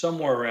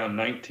 somewhere around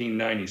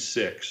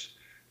 1996.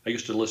 I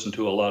used to listen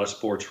to a lot of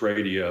sports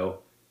radio,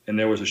 and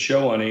there was a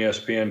show on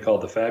ESPN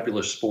called The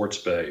Fabulous Sports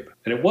Babe.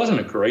 And it wasn't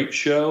a great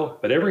show,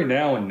 but every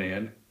now and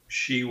then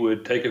she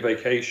would take a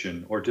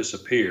vacation or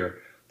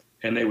disappear,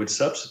 and they would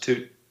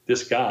substitute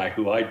this guy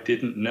who I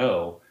didn't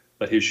know,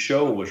 but his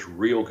show was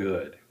real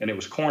good, and it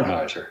was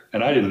Kornheiser,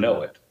 and I didn't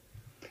know it.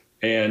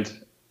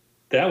 And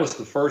that was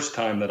the first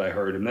time that I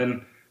heard him.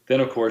 Then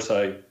of course,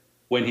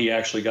 when he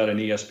actually got an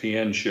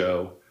ESPN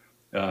show,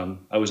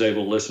 I was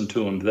able to listen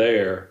to him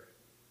there.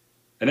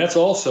 And that's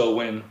also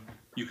when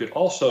you could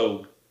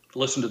also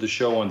listen to the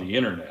show on the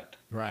internet.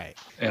 Right.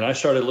 And I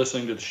started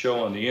listening to the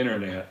show on the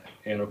internet.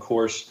 And of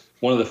course,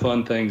 one of the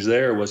fun things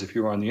there was if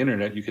you were on the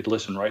internet, you could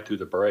listen right through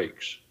the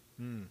breaks.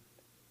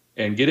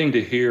 And getting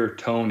to hear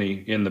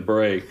Tony in the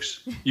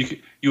breaks,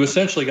 you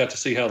essentially got to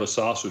see how the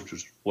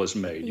sausage was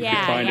made. You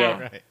could find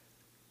out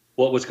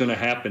what was going to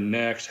happen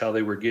next, how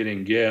they were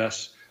getting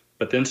guests.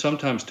 But then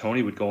sometimes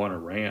Tony would go on a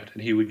rant,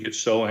 and he would get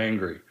so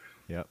angry.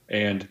 Yep.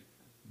 And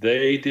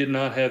they did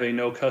not have a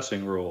no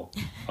cussing rule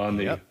on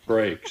the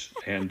breaks,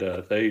 and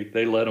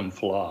they let them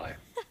fly.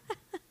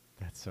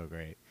 That's so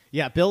great.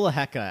 Yeah, Bill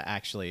LaHecca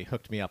actually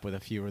hooked me up with a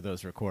few of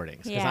those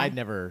recordings because Yeah. I'd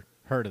never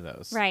heard of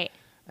those. Right.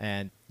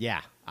 And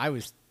yeah, I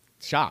was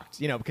shocked,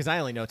 because I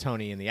only know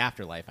Tony in the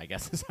afterlife, I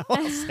guess is how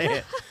I'll say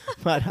it.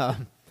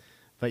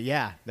 But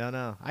yeah,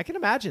 no. I can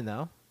imagine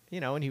though,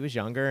 when he was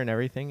younger and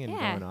everything and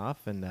going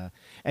off and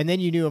then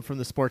you knew him from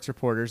the sports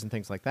reporters and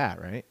things like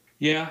that, right?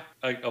 Yeah,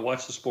 I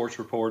watched the sports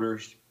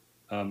reporters.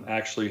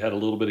 Actually had a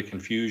little bit of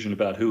confusion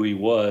about who he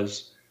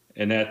was,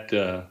 and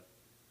that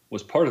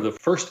was part of the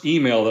first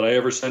email that I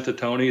ever sent to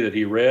Tony that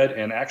he read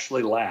and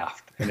actually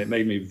laughed, and it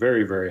made me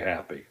very, very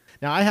happy.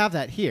 Now, I have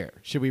that here.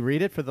 Should we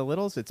read it for the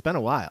littles? It's been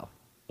a while.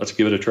 Let's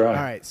give it a try.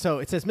 All right. So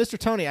it says, Mr.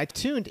 Tony, I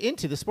tuned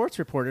into the sports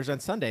reporters on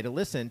Sunday to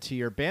listen to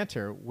your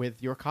banter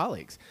with your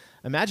colleagues.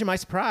 Imagine my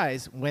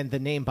surprise when the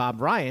name Bob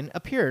Ryan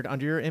appeared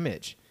under your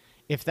image.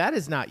 If that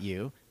is not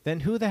you, then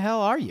who the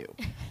hell are you?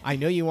 I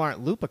know you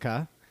aren't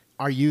Lupica.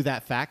 Are you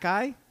that fat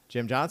guy?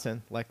 Jim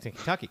Johnson, Lexington,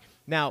 Kentucky.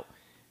 Now,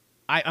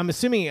 I'm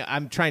assuming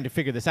I'm trying to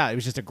figure this out. It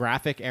was just a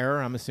graphic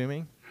error, I'm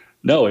assuming?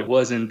 No, it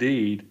was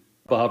indeed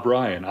Bob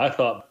Ryan. I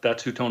thought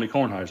that's who Tony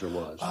Kornheiser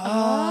was.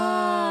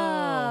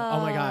 Oh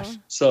my gosh.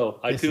 So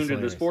I tuned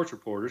into the sports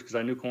reporters because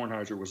I knew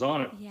Kornheiser was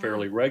on it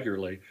fairly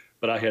regularly,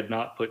 but I had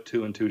not put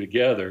two and two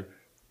together,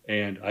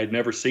 and I'd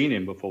never seen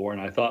him before,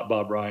 and I thought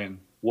Bob Ryan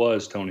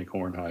was Tony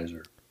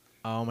Kornheiser.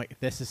 Oh my,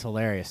 this is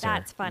hilarious, sir.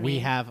 That's funny. We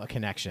have a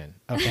connection,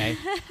 okay?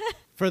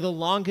 For the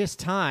longest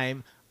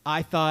time,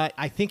 I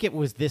think it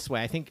was this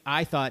way.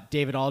 I thought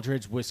David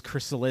Aldridge was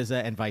Chris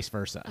Cillizza and vice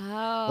versa.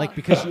 Oh. Like,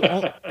 because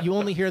you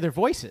only hear their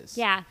voices.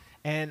 Yeah.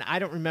 And I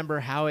don't remember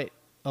how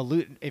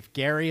if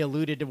Gary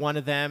alluded to one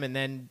of them and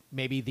then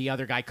maybe the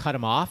other guy cut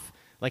him off.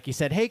 Like he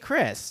said, hey,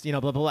 Chris, blah,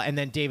 blah, blah. And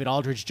then David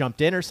Aldridge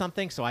jumped in or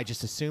something. So I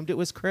just assumed it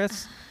was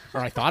Chris or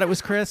I thought it was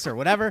Chris or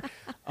whatever.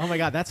 Oh, my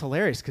God, that's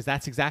hilarious because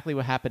that's exactly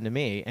what happened to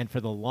me. And for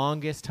the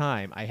longest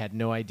time, I had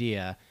no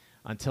idea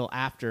until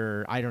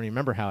after, I don't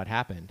remember how it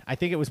happened. I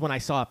think it was when I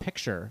saw a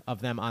picture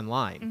of them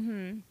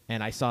online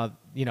and I saw,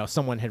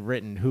 someone had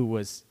written who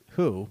was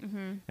who,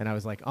 and I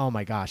was like, oh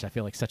my gosh, I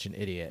feel like such an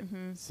idiot.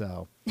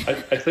 So I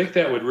think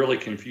that would really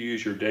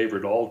confuse your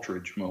David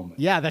Aldridge moment.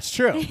 yeah, that's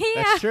true.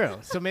 That's true.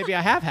 So maybe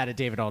I have had a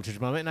David Aldridge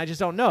moment and I just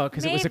don't know it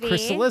because it was a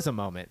Chris Maybe. Cillizza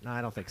moment. No,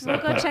 I don't think so.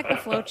 We'll go check the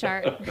flow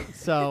chart.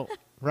 So,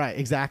 right,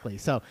 exactly.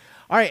 So,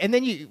 all right, and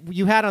then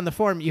you had on the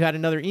form, you had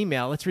another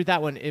email. Let's read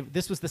that one.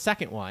 This was the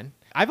second one.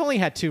 I've only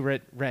had two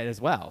read as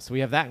well, so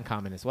we have that in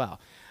common as well.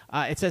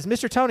 It says,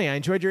 Mr. Tony, I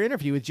enjoyed your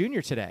interview with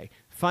Junior today.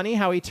 Funny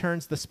how he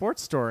turns the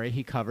sports story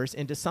he covers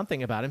into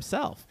something about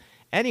himself.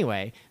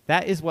 Anyway,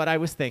 that is what I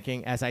was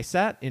thinking as I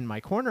sat in my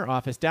corner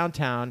office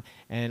downtown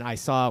and I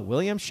saw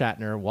William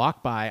Shatner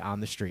walk by on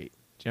the street.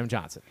 Jim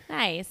Johnson.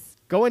 Nice.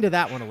 Go into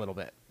that one a little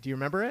bit. Do you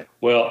remember it?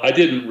 Well, I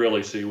didn't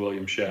really see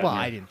William Shatner. Well,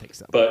 I didn't think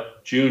so.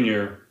 But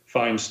Junior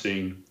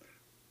Feinstein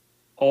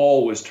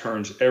always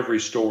turns every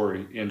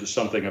story into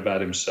something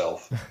about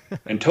himself.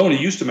 And Tony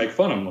used to make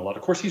fun of him a lot.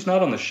 Of course, he's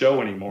not on the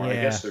show anymore. Yeah. I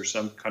guess there's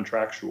some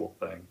contractual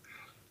thing.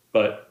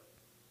 But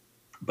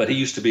he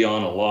used to be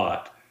on a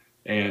lot.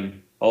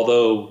 And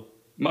although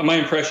my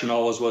impression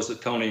always was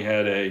that Tony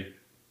had a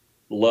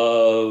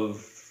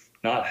love,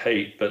 not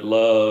hate, but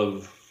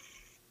love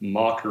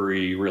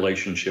mockery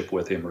relationship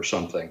with him or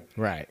something.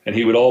 Right. And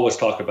he would always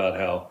talk about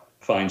how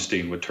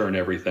Feinstein would turn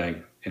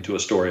everything into a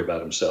story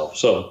about himself.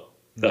 So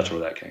that's where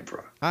that came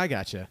from. I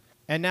gotcha.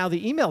 And now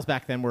the emails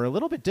back then were a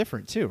little bit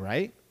different too,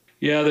 right?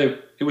 Yeah,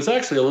 it was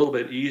actually a little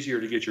bit easier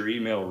to get your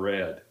email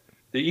read.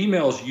 The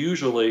emails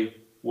usually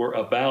were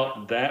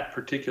about that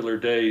particular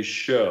day's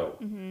show.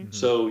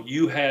 So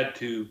you had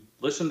to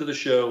listen to the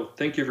show,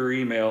 think of your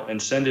email,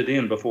 and send it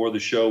in before the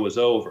show was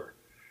over.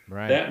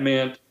 Right. That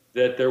meant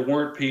that there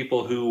weren't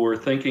people who were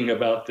thinking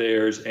about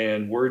theirs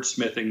and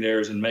wordsmithing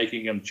theirs and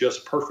making them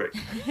just perfect.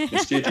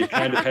 Instead, you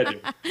kind of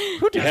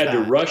had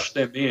to rush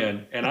them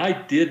in, and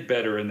I did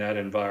better in that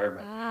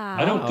environment.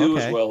 I don't do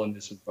as well in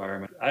this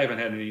environment. I haven't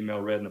had an email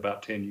read in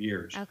about 10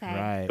 years. Okay.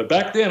 Right. But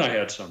back then, I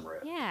had some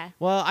read. Yeah.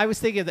 Well, I was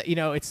thinking that,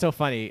 it's so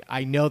funny.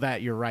 I know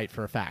that you're right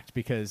for a fact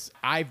because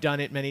I've done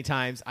it many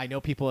times. I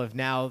know people have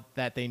now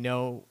that they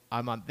know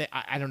I'm on.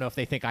 I don't know if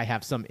they think I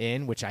have some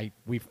in, which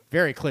we've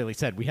very clearly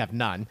said we have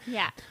none.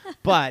 Yeah.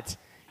 But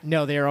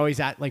no, they're always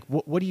at like,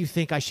 what do you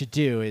think I should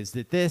do? Is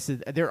that this?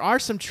 There are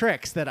some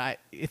tricks that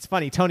it's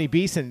funny. Tony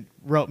Beeson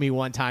wrote me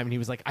one time and he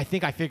was like, I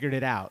think I figured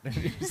it out. And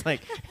he was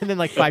like, and then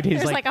like 5 days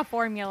There's like a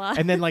formula.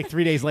 and then like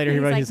 3 days later he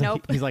wrote,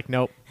 nope. he's like,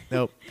 nope.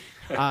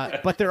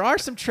 But there are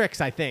some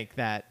tricks I think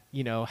that,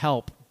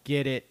 help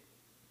get it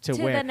to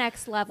where the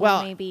next level,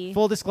 well, maybe.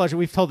 Full disclosure,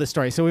 we've told this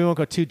story, so we won't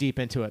go too deep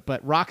into it.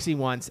 But Roxy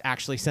once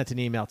actually sent an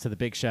email to the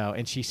Big Show,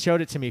 and she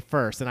showed it to me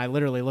first. And I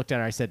literally looked at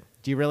her. I said,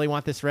 "Do you really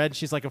want this read?"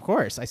 She's like, "Of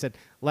course." I said,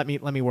 "Let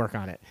me work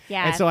on it."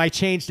 Yeah. And so I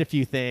changed a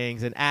few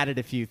things and added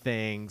a few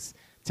things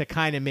to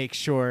kind of make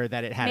sure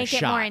that it had a shot.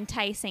 Make it more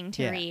enticing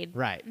to read.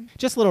 Right.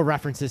 Just little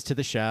references to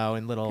the show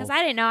and little. Because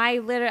I didn't know.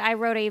 I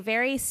wrote a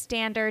very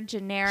standard,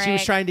 generic. She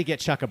was trying to get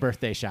Chuck a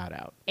birthday shout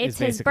out. It's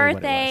his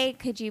birthday.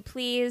 Could you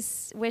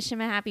please wish him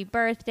a happy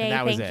birthday?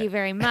 Thank you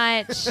very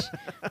much.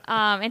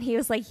 And he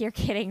was like, "You're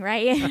kidding,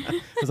 right?"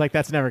 I was like,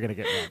 "That's never going to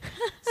get read."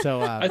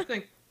 So I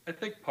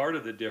think part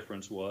of the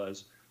difference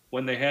was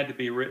when they had to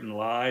be written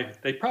live,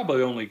 they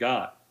probably only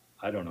got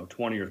I don't know,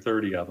 20 or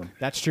 30 of them.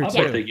 That's true, I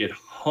too. bet they get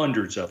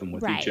hundreds of them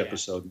with Right. each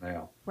episode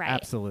now. Right.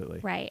 Absolutely.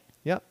 Right.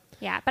 Yep.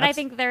 Yeah, but I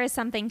think there is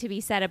something to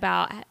be said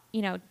about,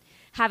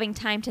 having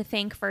time to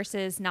think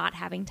versus not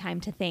having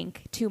time to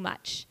think too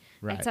much.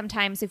 Right. And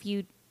sometimes if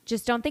you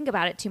just don't think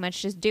about it too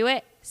much, just do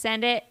it,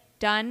 send it,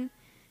 done.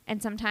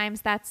 And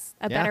sometimes that's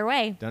a better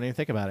way. Don't even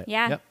think about it.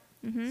 Yeah.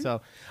 Yep.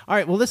 So, all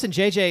right. Well, listen,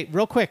 JJ,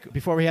 real quick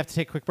before we have to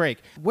take a quick break.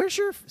 Where's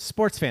your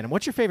sports fandom?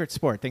 What's your favorite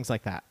sport? Things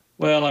like that.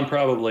 Well, I'm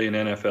probably an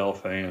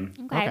NFL fan.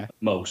 Okay.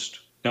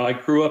 Most. Now, I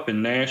grew up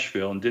in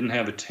Nashville and didn't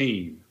have a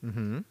team.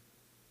 Mm-hmm.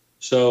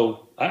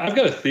 So I've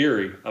got a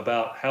theory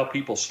about how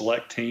people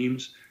select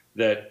teams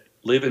that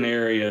live in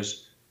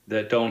areas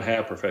that don't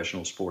have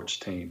professional sports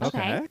teams.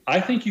 Okay.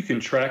 I think you can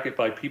track it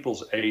by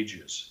people's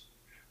ages.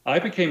 I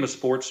became a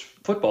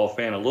football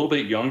fan a little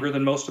bit younger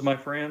than most of my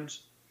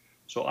friends.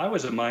 So I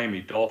was a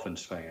Miami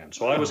Dolphins fan.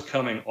 So I was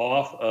coming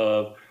off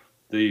of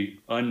the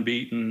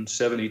unbeaten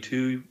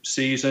 72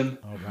 season.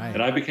 All right.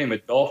 And I became a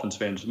Dolphins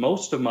fan.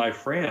 Most of my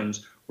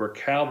friends were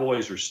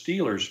Cowboys or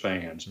Steelers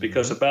fans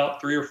because about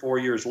 3 or 4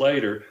 years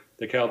later,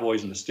 the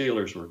Cowboys and the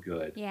Steelers were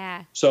good.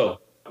 Yeah. So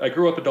I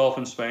grew up a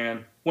Dolphins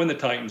fan. When the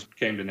Titans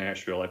came to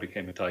Nashville, I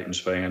became a Titans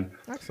fan.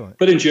 Excellent.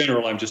 But in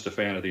general, I'm just a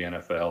fan of the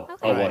NFL.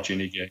 Okay. I'll watch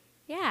any game.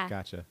 Yeah.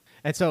 Gotcha.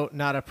 And so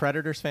not a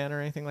Predators fan or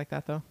anything like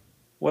that, though?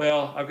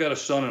 Well, I've got a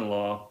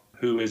son-in-law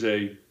who is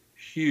a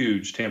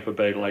huge Tampa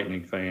Bay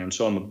Lightning fan,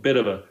 so I'm a bit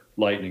of a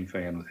Lightning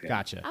fan with him.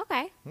 Gotcha.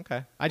 Okay.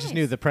 Okay. I just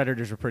knew the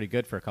Predators were pretty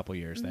good for a couple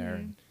years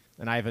there.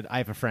 And I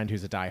have a friend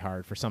who's a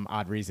diehard for some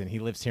odd reason. He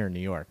lives here in New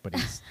York, but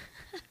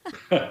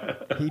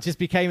he just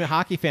became a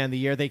hockey fan the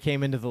year they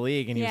came into the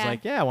league, and he was Yeah.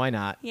 like, yeah, why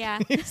not? Yeah.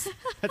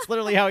 That's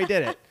literally how he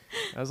did it.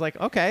 I was like,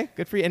 okay,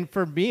 good for you. And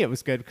for me, it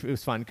was good. It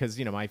was fun because,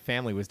 my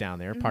family was down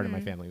there. Part of my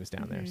family was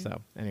down there.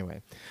 So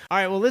anyway. All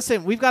right. Well,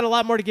 listen, we've got a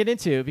lot more to get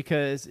into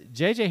because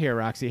JJ here,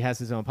 Roxy, has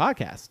his own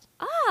podcast.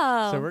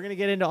 Oh. So we're going to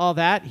get into all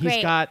that. He's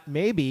Great. got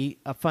maybe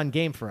a fun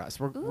game for us.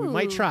 We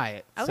might Ooh. try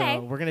it. Okay.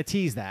 So we're going to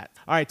tease that.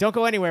 All right. Don't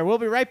go anywhere. We'll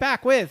be right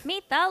back with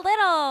Meet the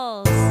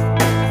Littles.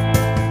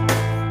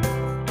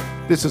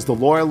 This is the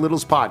Loyal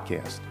Littles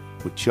Podcast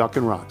with Chuck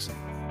and Roxy.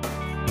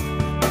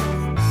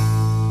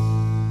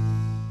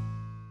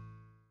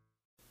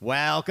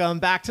 Welcome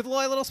back to the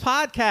Loyal Littles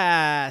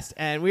Podcast.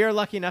 And we are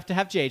lucky enough to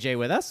have JJ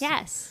with us.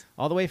 Yes.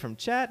 All the way from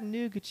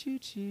Chattanooga.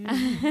 Choo-choo.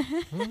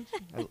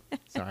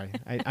 Sorry.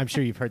 I'm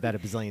sure you've heard that a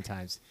bazillion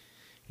times.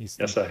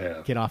 Yes, I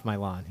have. Get off my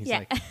lawn. He's Yeah.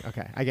 like,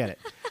 okay, I get it.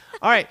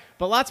 All right,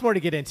 but lots more to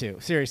get into.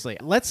 Seriously.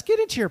 Let's get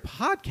into your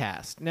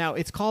podcast. Now,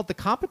 it's called The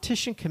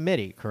Competition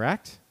Committee,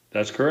 correct?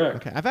 That's correct.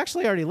 Okay. I've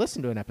actually already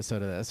listened to an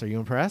episode of this. Are you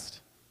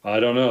impressed? I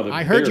don't know. The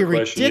I heard bigger your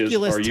question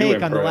ridiculous is, are you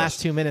take on the impressed?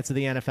 last 2 minutes of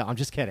the NFL. I'm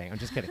just kidding.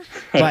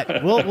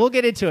 But we'll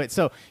get into it.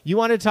 So you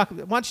wanted to talk.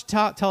 Why don't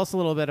you tell us a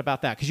little bit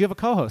about that? Because you have a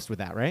co-host with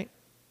that, right?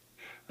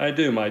 I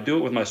do. I do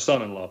it with my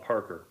son-in-law,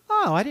 Parker.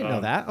 Oh, I didn't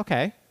know that.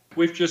 Okay.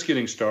 We're just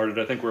getting started.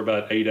 I think we're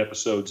about 8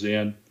 episodes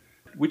in.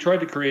 We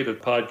tried to create a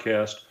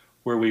podcast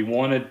where we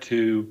wanted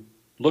to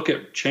look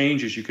at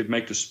changes you could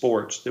make to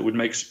sports that would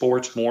make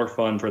sports more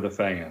fun for the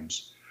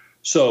fans.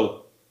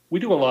 So we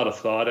do a lot of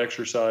thought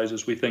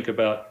exercises. We think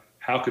about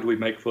how could we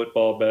make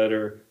football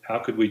better? How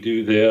could we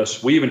do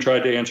this? We even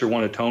tried to answer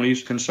one of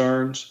Tony's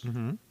concerns.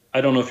 Mm-hmm.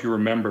 I don't know if you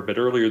remember, but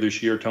earlier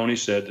this year, Tony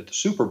said that the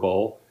Super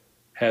Bowl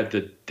had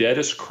the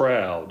deadest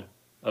crowd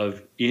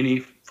of any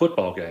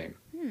football game.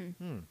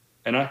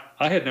 And I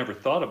had never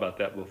thought about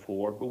that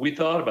before, but we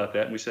thought about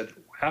that and we said,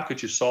 how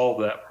could you solve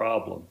that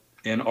problem?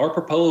 And our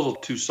proposal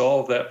to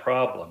solve that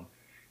problem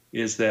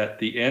is that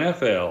the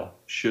NFL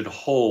should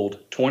hold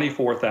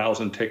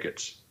 24,000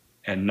 tickets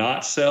and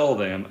not sell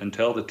them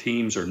until the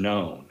teams are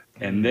known,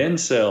 and then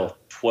sell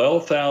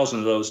 12,000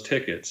 of those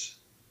tickets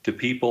to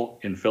people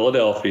in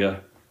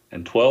Philadelphia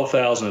and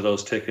 12,000 of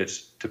those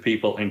tickets to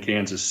people in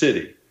Kansas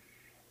City.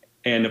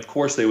 And of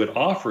course, they would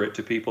offer it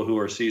to people who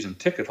are season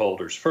ticket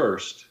holders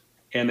first.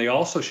 And they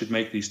also should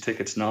make these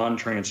tickets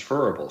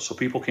non-transferable so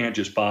people can't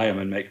just buy them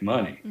and make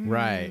money.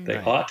 Right. They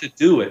ought to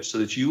do it so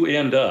that you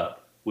end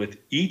up with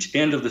each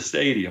end of the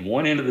stadium.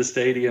 One end of the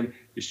stadium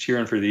is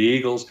cheering for the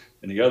Eagles,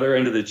 and the other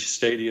end of the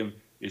stadium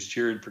is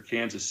cheering for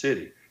Kansas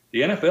City.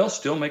 The NFL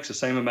still makes the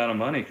same amount of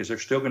money because they're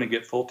still going to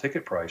get full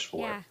ticket price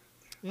for it.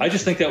 I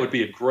just think that would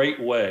be a great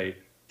way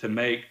to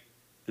make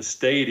the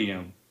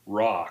stadium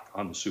rock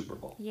on the Super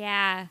Bowl.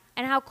 Yeah.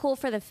 And how cool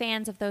for the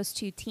fans of those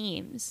two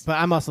teams. But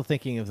I'm also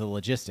thinking of the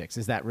logistics.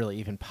 Is that really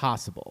even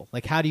possible?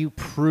 Like, how do you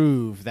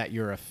prove that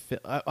you're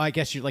I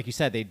guess, like you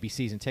said, they'd be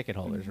season ticket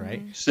holders,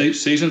 right?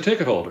 Season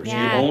ticket holders.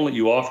 Yeah.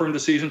 You offer them to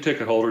season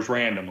ticket holders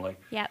randomly.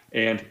 Yep.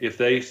 And if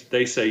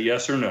they say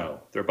yes or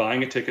no, they're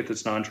buying a ticket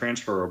that's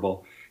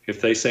non-transferable. If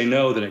they say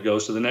no, then it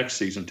goes to the next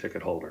season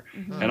ticket holder.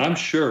 And I'm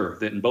sure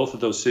that in both of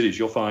those cities,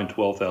 you'll find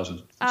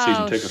 12,000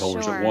 season ticket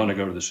holders that want to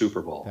go to the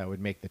Super Bowl. That would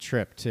make the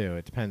trip, too.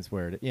 It depends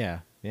where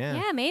Yeah.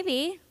 Yeah,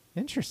 maybe.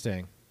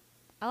 Interesting.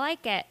 I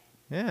like it.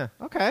 Yeah.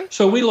 Okay.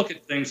 So we look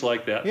at things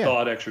like that, Yeah.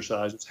 thought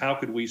exercises. How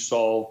could we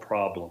solve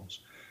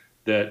problems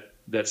that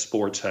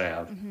sports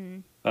have?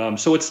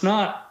 So it's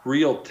not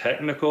real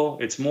technical.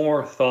 It's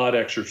more thought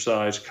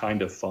exercise,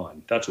 kind of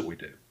fun. That's what we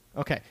do.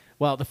 Okay.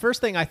 Well, the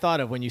first thing I thought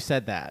of when you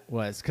said that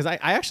was, because I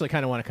actually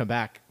kind of want to come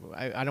back.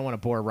 I don't want to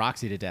bore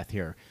Roxy to death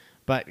here,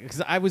 but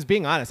because I was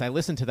being honest, I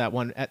listened to that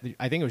one.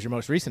 I think it was your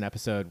most recent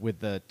episode with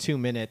the 2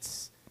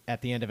 minutes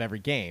at the end of every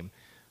game.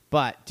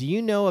 But do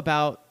you know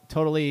about,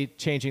 totally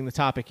changing the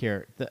topic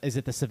here, is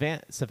it the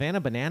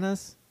Savannah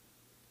Bananas?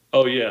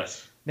 Oh,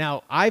 yes.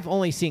 Now, I've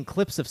only seen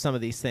clips of some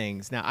of these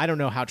things. Now, I don't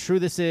know how true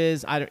this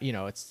is.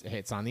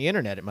 It's on the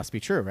internet. It must be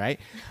true, right?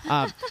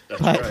 That's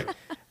right.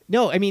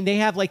 No, I mean, they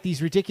have like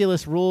these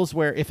ridiculous rules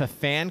where if a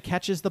fan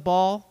catches the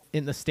ball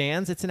in the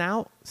stands, it's an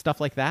out,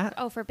 stuff like that.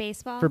 Oh, for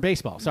baseball? For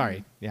baseball,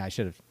 sorry. Yeah, I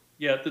should have.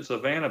 Yeah, the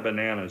Savannah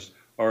Bananas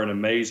are an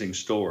amazing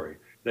story.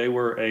 They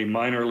were a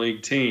minor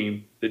league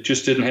team that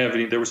just didn't have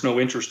there was no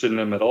interest in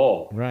them at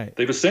all. Right.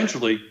 They've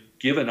essentially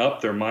given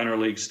up their minor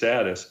league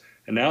status,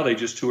 and now they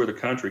just tour the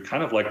country,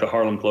 kind of like the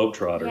Harlem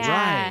Globetrotters.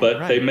 Yeah. Right.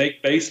 But they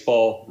make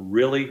baseball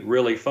really,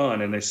 really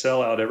fun, and they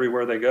sell out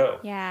everywhere they go.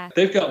 Yeah.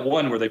 They've got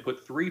one where they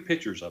put 3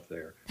 pitchers up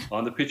there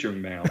on the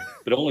pitching mound,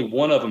 but only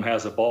one of them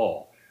has a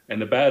ball,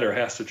 and the batter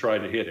has to try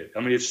to hit it. I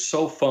mean, it's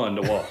so fun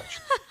to watch.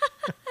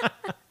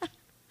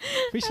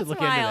 We should That's look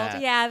wild. into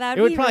that. Yeah, that would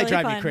It would be probably really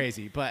drive fun. me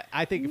crazy, but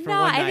I think for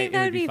No, one night I think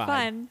that it would be fun.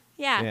 fun.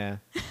 Yeah.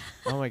 Yeah.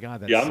 Oh my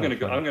God, that's Yeah, so I'm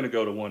funny. gonna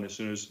go to one as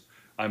soon as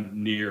I'm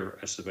near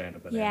a Savannah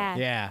Banana. Yeah.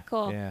 Yeah.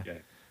 Cool. Yeah. Okay.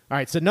 All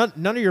right. So none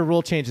of your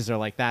rule changes are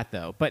like that,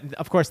 though. But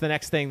of course, the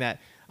next thing that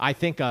I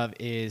think of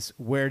is,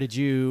 where did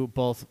you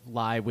both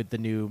lie with the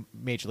new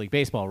Major League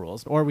Baseball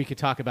rules? Or we could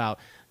talk about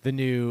the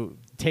new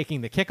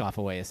taking the kickoff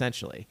away,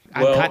 essentially.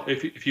 Well,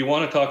 if you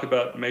want to talk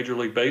about Major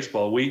League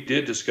Baseball, we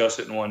did discuss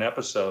it in one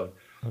episode,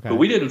 Okay. but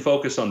we didn't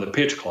focus on the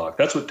pitch clock.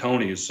 That's what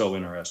Tony is so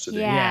interested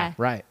in. Yeah.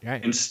 Right.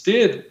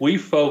 Instead, we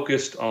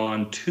focused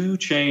on 2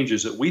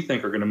 changes that we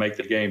think are going to make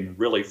the game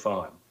really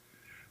fun.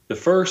 The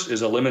first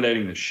is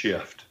eliminating the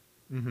shift.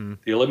 Mm-hmm.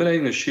 The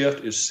eliminating the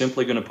shift is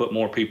simply going to put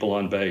more people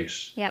on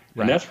base. Yep.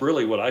 And that's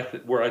really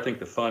what where I think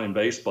the fun in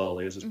baseball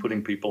is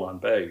putting people on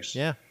base.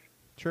 Yeah.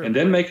 True. And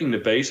then making the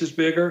bases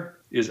bigger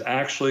is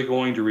actually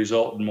going to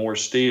result in more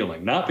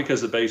stealing, not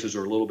because the bases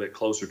are a little bit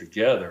closer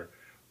together,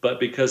 but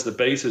because the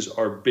bases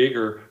are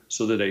bigger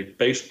so that a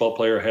baseball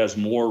player has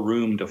more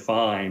room to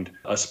find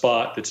a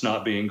spot that's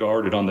not being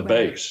guarded on the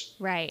base.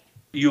 Right.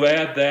 You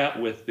add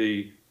that with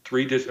the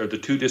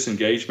 2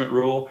 disengagement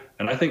rule,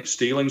 and I think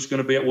stealing's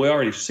going to be, we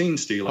already seen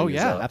stealing. Oh,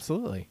 yeah, up.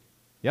 absolutely.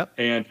 Yep.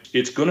 And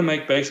it's going to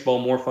make baseball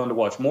more fun to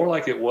watch, more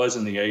like it was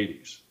in the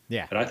 80s.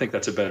 Yeah. And I think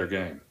that's a better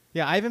game.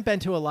 Yeah, I haven't been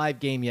to a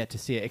live game yet to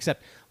see it,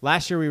 except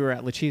last year we were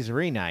at La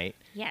Cheeserie night.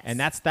 Yes. And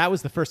that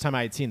was the first time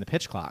I had seen the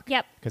pitch clock.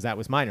 Yep. Because that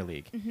was minor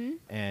league. Mm-hmm.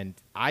 And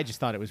I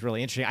just thought it was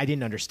really interesting. I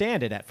didn't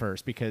understand it at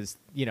first because,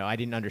 I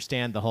didn't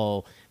understand the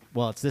whole,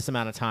 well, it's this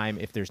amount of time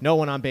if there's no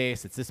one on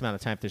base. It's this amount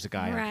of time if there's a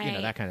guy on,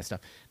 Right. that kind of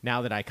stuff.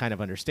 Now that I kind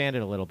of understand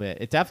it a little bit,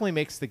 it definitely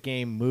makes the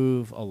game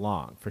move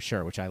along for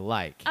sure, which I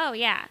like. Oh,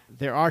 yeah.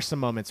 There are some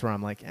moments where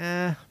I'm like,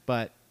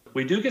 but.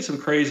 We do get some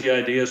crazy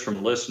ideas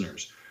from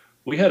listeners.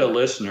 We had a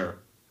listener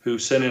who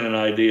sent in an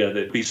idea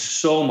that'd be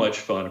so much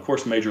fun. Of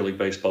course, Major League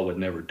Baseball would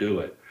never do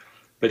it.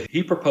 But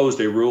he proposed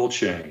a rule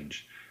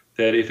change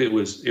that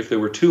if there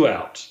were 2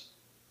 outs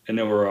and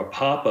there were a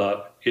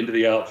pop-up into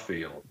the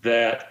outfield,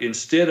 that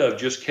instead of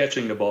just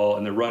catching the ball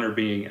and the runner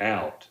being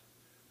out,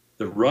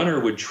 the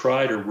runner would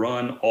try to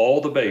run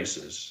all the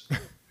bases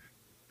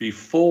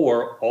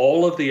before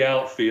all of the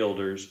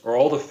outfielders or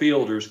all the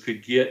fielders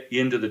could get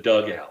into the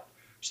dugout.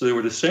 So there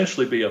would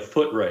essentially be a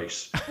foot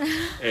race.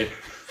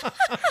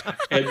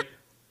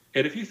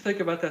 And if you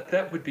think about that,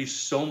 that would be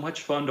so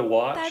much fun to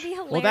watch. That'd be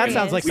hilarious. Well, that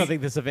sounds like something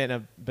the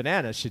Savannah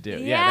Bananas should do.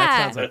 Yeah. That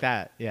sounds like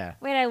that. Yeah.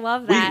 Wait, I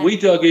love that. We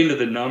dug into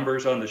the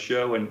numbers on the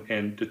show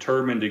and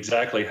determined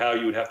exactly how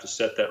you would have to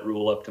set that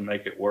rule up to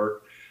make it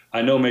work.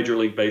 I know Major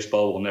League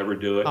Baseball will never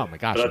do it. Oh my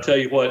gosh! But I'll tell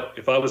you what,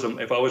 if I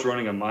was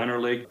running a minor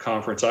league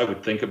conference, I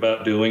would think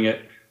about doing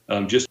it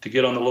just to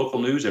get on the local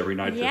news every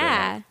night.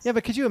 Yeah. Yeah,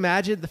 but could you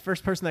imagine the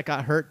first person that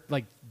got hurt,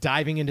 like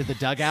diving into the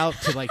dugout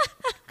to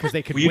because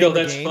they could Well, win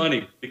the that's game?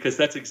 funny because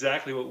that's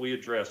exactly what we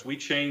addressed. We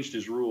changed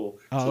his rule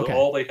so okay. that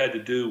all they had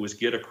to do was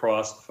get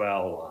across the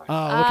foul line.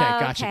 Oh, okay. Oh,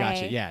 Gotcha.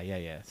 okay.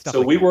 Yeah. Stuff So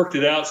like we that. worked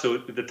it out so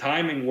the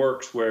timing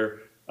works where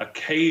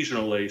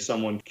occasionally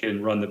someone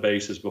can run the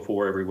bases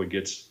before everyone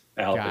gets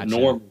out, Gotcha. but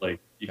normally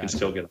you can Gotcha.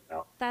 still get them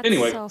out. That's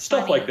Anyway, so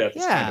stuff funny. like that.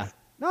 is kind Yeah. of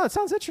No, it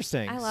sounds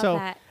interesting. I love so,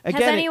 that.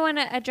 Again, Has anyone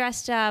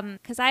addressed,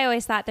 because I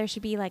always thought there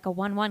should be like a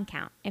 1-1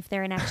 count if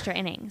they're in extra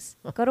innings.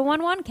 Go to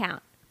 1-1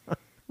 count.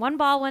 1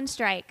 ball, 1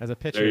 strike. as a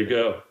pitcher? There you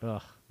go.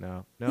 Ugh,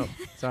 no,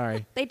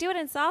 sorry. They do it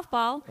in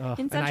softball Ugh,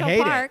 in and I Central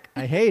hate Park. it.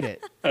 I hate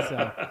it.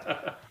 So.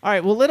 All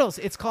right, well, Littles,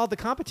 it's called the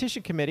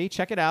Competition Committee.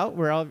 Check it out.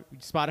 We're all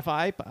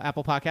Spotify,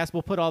 Apple Podcasts.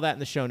 We'll put all that in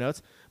the show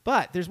notes.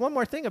 But there's one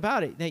more thing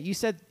about it. Now, you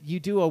said you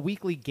do a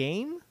weekly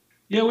game?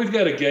 Yeah, we've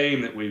got a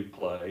game that we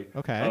play.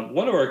 Okay.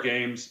 One of our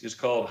games is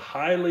called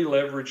Highly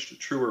Leveraged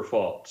True or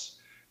False.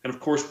 And of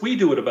course, we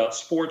do it about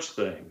sports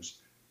things.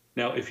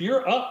 Now, if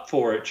you're up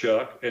for it,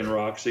 Chuck and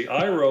Roxy,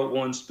 I wrote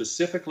one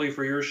specifically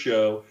for your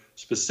show.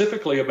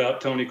 specifically about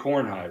Tony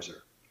Kornheiser.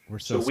 We're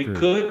so we screwed.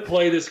 could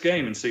play this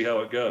game and see how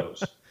it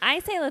goes. I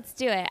say let's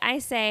do it. I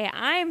say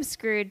I'm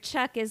screwed.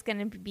 Chuck is going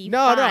to be No,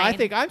 fine. no, I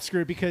think I'm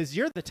screwed because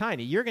you're the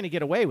tiny. You're going to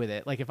get away with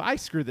it. Like, if I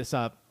screw this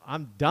up,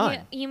 I'm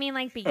done. You mean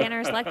like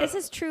beginner's luck? This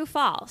is true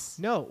false.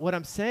 No, what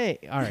I'm saying.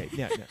 All right,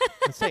 yeah, no,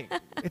 I'm saying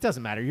it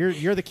doesn't matter.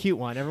 You're the cute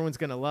one. Everyone's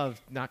going to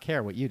not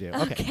care what you do.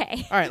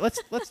 Okay. All right,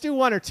 let's do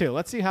 1 or 2.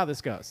 Let's see how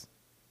this goes.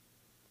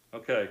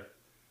 Okay.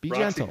 Be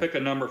Roxy, gentle. pick a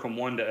number from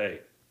 1 to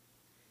 8.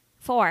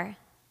 4.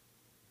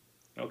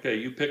 Okay,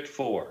 you picked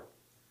 4.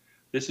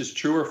 This is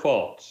true or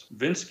false.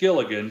 Vince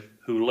Gilligan,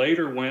 who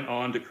later went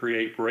on to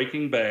create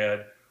Breaking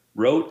Bad,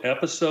 wrote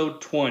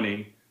episode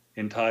 20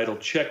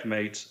 entitled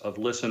Checkmates of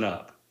Listen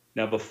Up.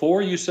 Now,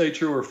 before you say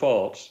true or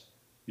false,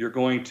 you're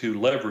going to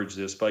leverage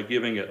this by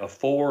giving it a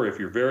 4 if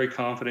you're very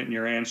confident in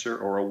your answer,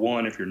 or a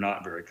 1 if you're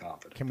not very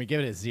confident. Can we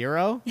give it a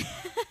 0?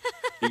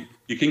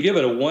 You can give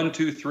it a 1,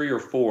 2, 3, or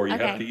 4. You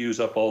Okay. have to use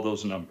up all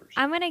those numbers.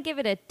 I'm going to give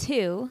it a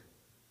 2.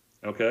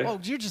 Okay? Oh,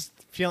 you're just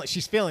feeling.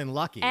 She's feeling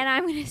lucky. And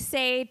I'm going to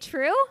say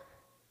true.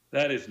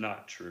 That is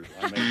not true.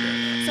 I made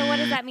that up. So what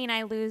does that mean?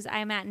 I lose.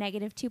 I'm at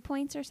negative 2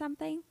 points or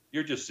something?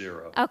 You're just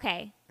 0.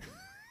 Okay.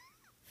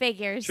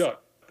 Figures.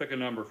 Chuck, pick a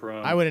number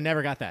from... I would have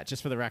never got that,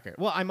 just for the record.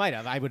 Well, I might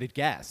have. I would have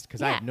guessed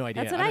because I Yeah, have no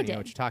idea. that's what I I don't even know did.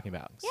 what you're talking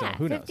about. Yeah, so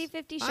who knows?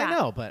 50-50 shot. I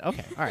know, but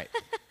okay. All right.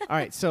 All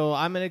right. So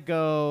I'm gonna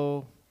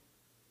go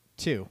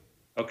 2.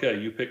 Okay,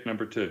 you pick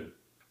number 2.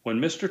 When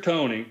Mr.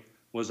 Tony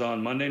was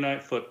on Monday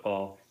Night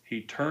Football,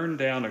 he turned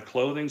down a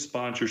clothing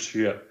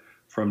sponsorship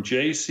from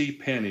J.C.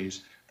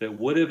 Penney's that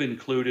would have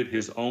included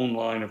his own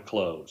line of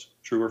clothes.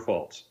 True or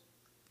false?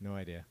 No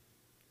idea.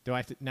 Do I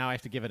have to now? I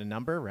have to give it a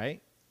number,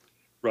 right?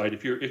 Right.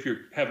 If you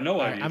have no All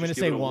right, idea, I'm gonna just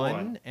say give it a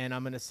 1, and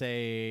I'm gonna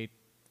say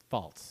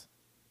false.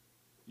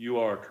 You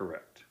are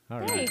correct. All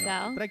There right. you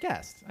go. But I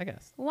guessed.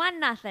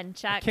 1-0,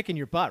 Chuck. Kicking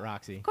your butt,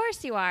 Roxy. Of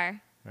course you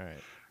are. All right.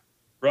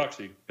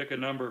 Roxy, pick a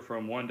number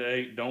from 1 to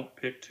 8. Don't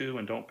pick 2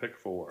 and don't pick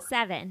 4.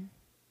 7.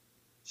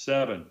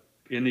 7.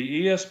 In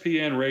the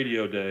ESPN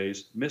radio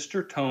days,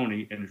 Mr.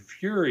 Tony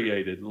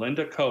infuriated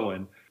Linda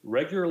Cohen,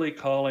 regularly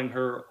calling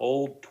her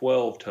old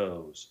 12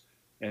 toes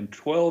and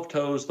 12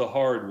 toes the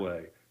hard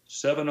way,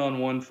 7 on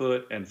one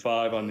foot and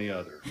 5 on the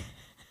other.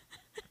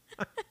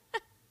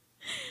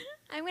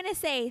 I'm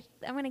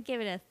going to give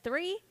it a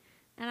 3,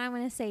 and I'm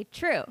going to say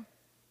true.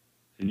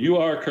 And you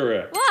are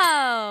correct.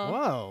 Whoa.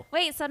 Whoa.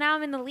 Wait, so now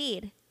I'm in the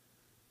lead.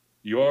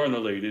 You are in the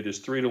lead. It is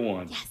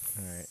 3-1. Yes.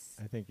 All right.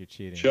 I think you're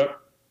cheating.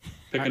 Chuck,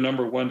 pick a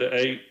number 1 to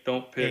 8.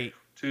 Don't pick 8.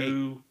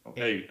 2.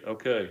 8.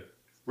 Okay.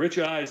 Rich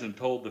Eisen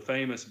told the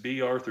famous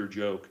B. Arthur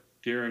joke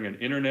during an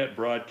internet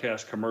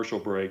broadcast commercial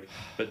break,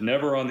 but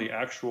never on the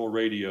actual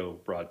radio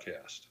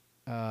broadcast.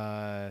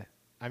 I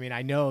mean,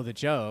 I know the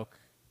joke.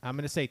 I'm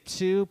going to say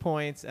 2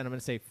 points, and I'm going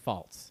to say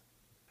false.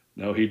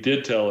 No, he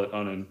did tell it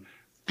on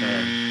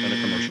a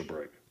commercial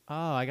break.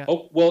 Oh, I got.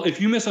 Oh, well,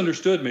 if you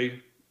misunderstood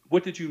me,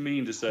 what did you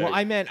mean to say? Well,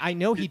 I meant I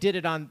know he did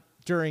it on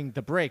during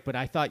the break, but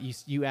I thought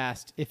you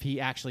asked if he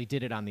actually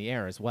did it on the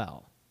air as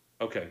well.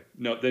 Okay.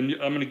 No, then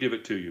I'm going to give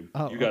it to you.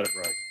 Oh, you got it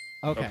right.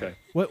 Okay. Okay.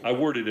 What? I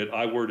worded it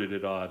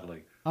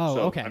oddly. Oh,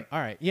 So okay. All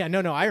right. Yeah.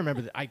 No. I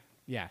remember that.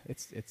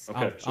 It's.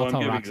 Okay. I'll I'm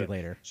tell giving Roxy it.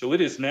 later. So it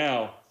is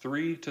now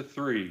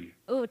 3-3.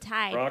 Ooh,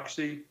 tied.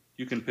 Roxy,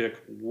 you can pick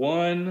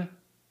 1,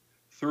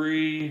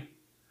 3,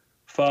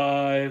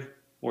 5,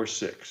 or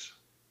 6.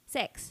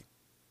 6.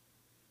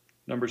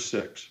 Number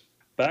 6.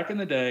 Back in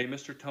the day,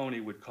 Mr. Tony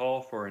would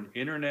call for an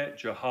internet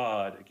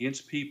jihad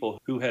against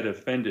people who had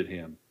offended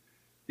him.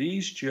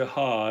 These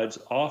jihads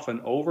often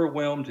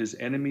overwhelmed his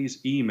enemies'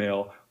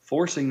 email,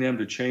 forcing them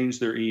to change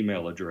their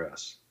email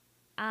address.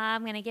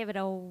 I'm going to give it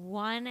a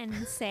 1 and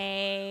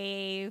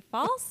say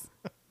false.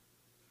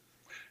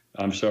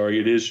 I'm sorry,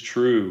 it is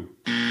true.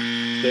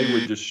 They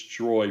would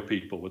destroy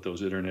people with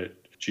those internet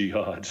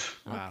jihads.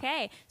 Wow.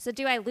 Okay. So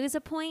do I lose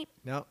a point?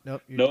 Nope.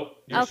 Nope.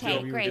 Okay,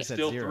 Still, great. It's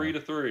still Zero.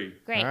 3-3.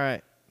 Great. All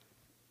right.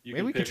 You Maybe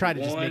can we could pick try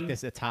to just make 1.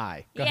 this a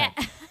tie. Go Yeah.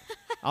 ahead.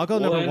 I'll go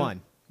number 1.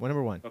 1.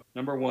 Number 1.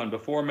 Number 1,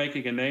 before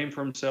making a name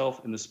for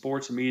himself in the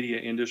sports media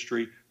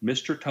industry,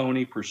 Mr.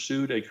 Tony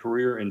pursued a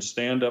career in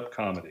stand-up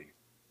comedy.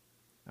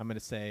 I'm going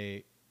to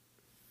say.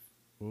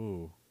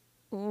 Ooh.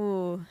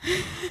 Ooh.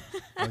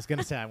 I was going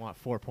to say I want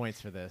 4 points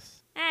for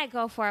this.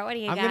 Go for it. What do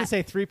you I'm got? going to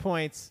say 3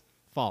 points.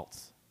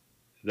 False.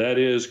 That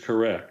is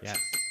correct. Yes.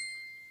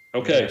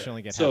 Okay. I should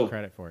only get so, half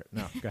credit for it.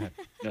 No, go ahead.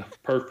 Yeah,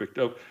 perfect.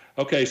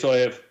 Okay, so I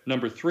have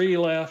number 3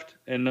 left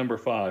and number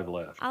 5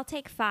 left. I'll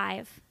take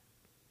 5.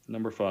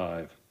 Number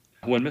 5.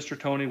 When Mr.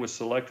 Tony was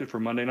selected for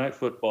Monday Night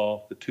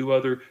Football, the 2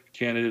 other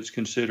candidates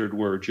considered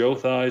were Joe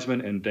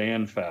Theismann and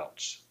Dan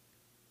Fouts.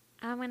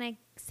 I'm going to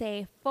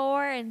say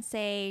 4 and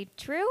say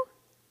true.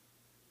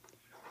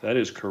 That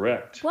is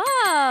correct. Whoa.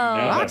 Now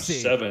I have Roxy.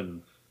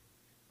 7.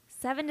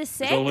 7 to 6.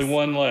 There's only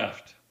 1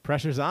 left.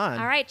 Pressure's on.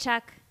 All right,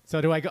 Chuck.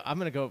 So do I go? I'm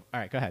going to go. All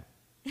right, go ahead.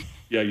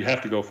 Yeah, you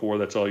have to go 4.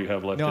 That's all you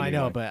have left. No, I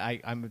anyway. know, but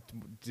I'm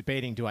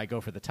debating, do I go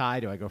for the tie?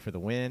 Do I go for the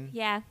win?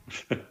 Yeah.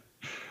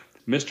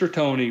 Mr.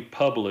 Tony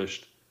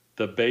published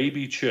The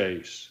Baby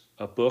Chase,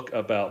 a book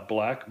about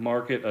black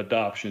market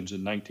adoptions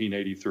in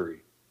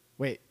 1983.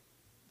 Wait,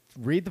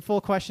 read the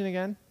full question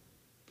again.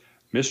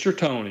 Mr.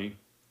 Tony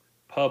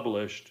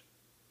published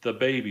The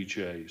Baby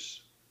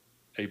Chase,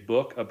 a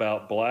book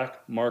about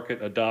black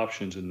market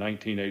adoptions in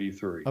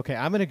 1983. Okay,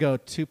 I'm going to go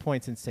 2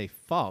 points and say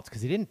false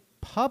because he didn't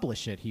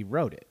publish it, he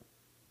wrote it.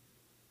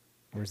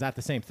 Or is that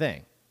the same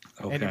thing?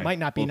 Okay. And it might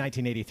not be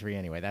 1983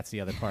 anyway. That's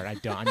the other part.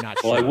 I'm not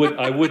sure. Well,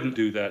 I wouldn't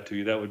do that to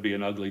you. That would be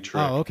an ugly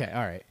trick. Oh, okay.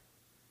 All right.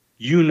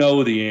 You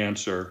know the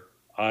answer.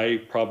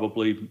 I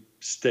probably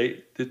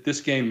state that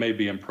this game may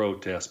be in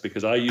protest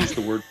because I used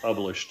the word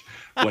published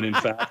when in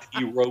fact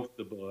he wrote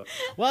the book.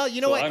 Well,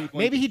 you know what?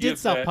 Maybe he did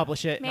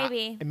self-publish it.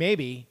 Maybe.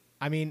 Maybe.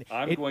 I mean,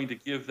 I'm going to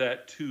give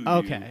that to you.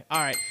 Okay. All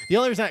right. The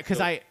only reason,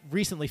 because I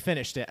recently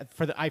finished it.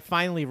 I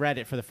finally read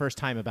it for the first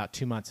time about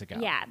 2 months ago.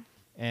 Yeah.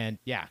 And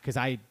yeah, because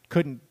I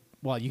couldn't.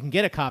 Well, you can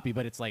get a copy,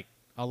 but it's like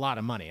a lot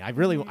of money.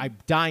 I'm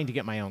dying to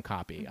get my own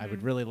copy. I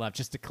would really love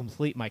just to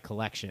complete my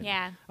collection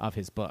of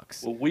his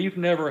books. Well, we've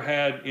never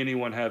had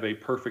anyone have a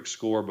perfect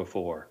score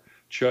before.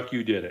 Chuck,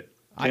 you did it.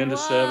 10 to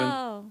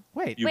 7.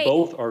 Wait. You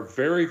both are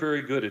very,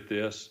 very good at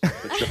this.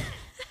 But Chuck,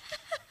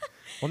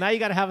 well, now you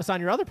got to have us on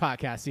your other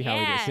podcast. See how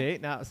we do. See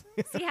now.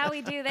 See how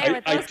we do there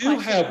with I those do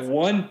questions. have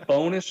one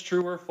bonus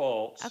true or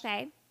false.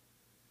 Okay.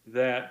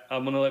 That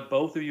I'm going to let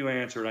both of you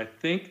answer. And I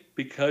think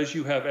because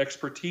you have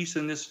expertise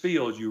in this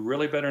field, you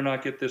really better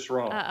not get this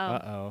wrong.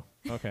 Uh-oh.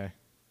 Okay.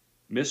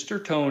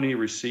 Mr. Tony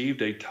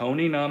received a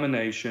Tony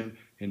nomination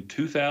in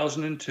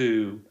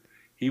 2002.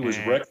 He was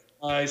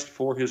recognized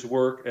for his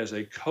work as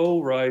a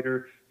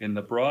co-writer in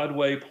the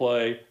Broadway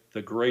play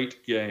The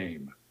Great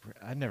Game.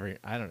 I don't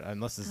know,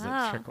 unless this is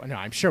a trick. No,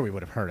 I'm sure we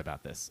would have heard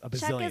about this a bazillion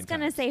Chuck is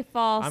going to times. say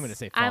false. I'm going to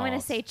say false. I'm going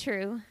to say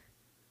true.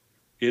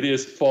 It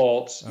is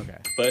false. Okay.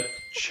 But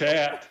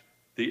Chat,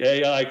 the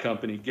AI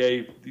company,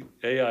 the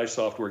AI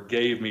software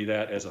gave me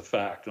that as a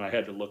fact, and I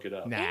had to look it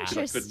up. Nah. because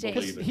I couldn't Interesting.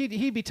 believe it.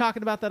 He'd be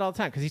talking about that all the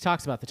time because he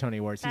talks about the Tony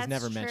Awards. He's That's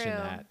never mentioned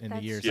true. that in the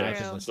That's years true. I've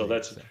been Yes, listening. so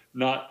that's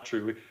not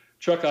true.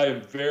 Chuck, I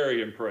am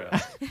very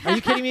impressed. Are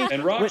you kidding me?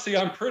 And Roxy,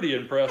 I'm pretty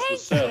impressed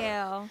with Thank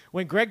 7. you.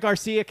 When Greg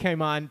Garcia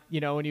came on,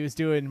 when he was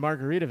doing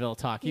Margaritaville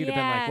talk, he'd have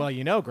been like,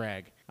 "Well,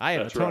 Greg, I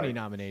have That's a Tony right.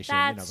 nomination."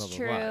 That's blah, blah,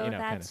 true. blah, kind of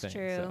That's thing.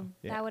 true. So,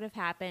 yeah. That would have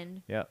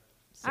happened. Yep.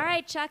 So. All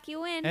right, Chuck,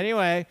 you win.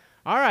 Anyway,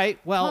 all right.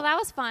 Well, that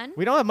was fun.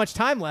 We don't have much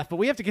time left, but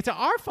we have to get to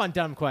our fun,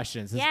 dumb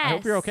questions. I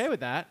hope you're okay with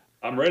that.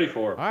 I'm ready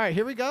for it. All right,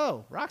 here we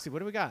go. Roxy, what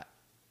do we got?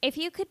 If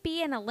you could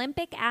be an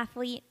Olympic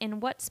athlete, in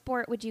what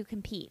sport would you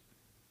compete?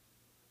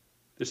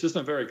 This isn't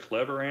a very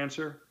clever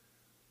answer,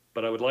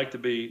 but I would like to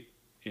be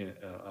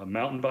a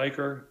mountain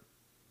biker,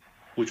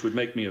 which would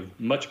make me a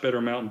much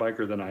better mountain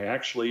biker than I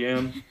actually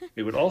am.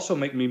 It would also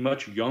make me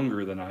much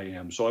younger than I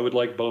am. So I would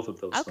like both of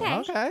those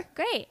things. Okay.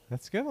 Great.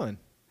 That's a good one.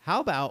 How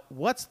about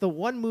what's the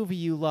one movie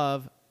you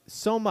love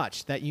so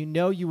much that you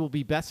know you will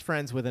be best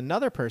friends with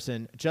another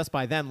person just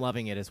by them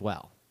loving it as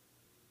well?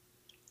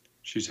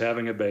 She's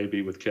having a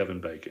baby with Kevin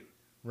Bacon.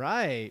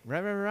 Right.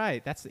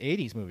 That's the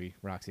 80s movie,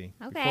 Roxy.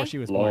 Okay. Before she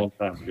was Long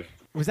born. time ago.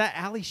 Was that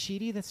Ali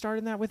Sheedy that starred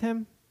in that with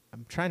him?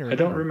 I'm trying to I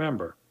remember. don't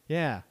remember.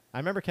 Yeah. I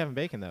remember Kevin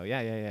Bacon, though.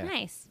 Yeah.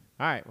 Nice.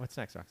 All right. What's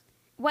next, Roxy?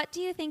 What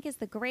do you think is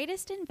the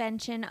greatest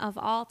invention of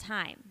all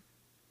time?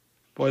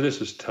 Boy,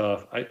 this is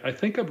tough. I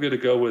think I'm going to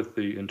go with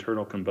the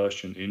internal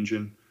combustion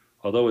engine.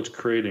 Although it's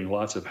creating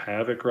lots of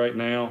havoc right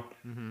now,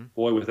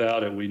 boy,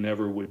 without it, we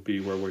never would be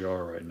where we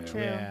are right now.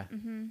 True. Yeah.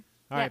 Mm-hmm.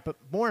 All right. But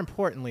more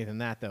importantly than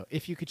that, though,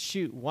 if you could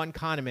shoot one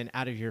condiment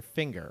out of your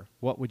finger,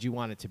 what would you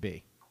want it to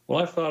be? Well,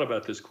 I've thought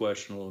about this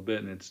question a little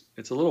bit, and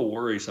it's a little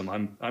worrisome.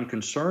 I'm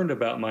concerned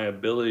about my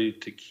ability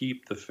to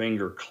keep the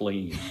finger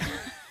clean.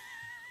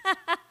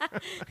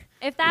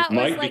 If that It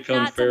might was like become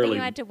not something fairly-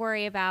 you had to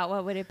worry about,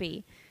 what would it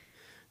be?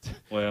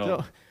 Well,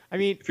 So, I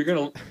mean, if you're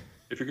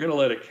gonna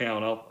let it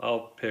count,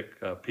 I'll pick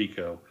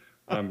Pico.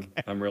 I'm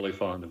really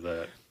fond of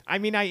that. I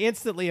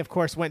instantly, of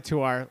course, went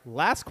to our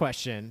last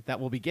question that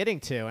we'll be getting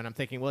to, and I'm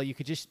thinking, well, you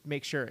could just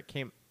make sure it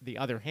came the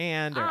other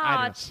hand, or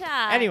I don't know.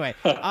 Chuck. Anyway,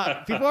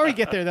 before we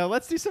get there, though,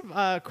 let's do some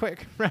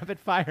quick rapid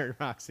fire,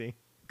 Roxy.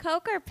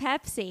 Coke or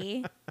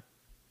Pepsi?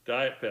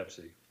 Diet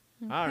Pepsi,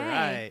 All Okay.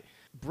 right.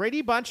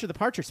 Brady Bunch or the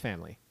Partridge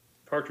Family?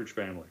 Partridge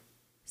Family.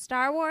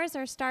 Star Wars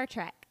or Star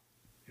Trek?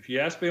 If you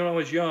asked me when I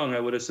was young, I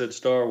would have said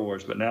Star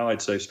Wars, but now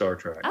I'd say Star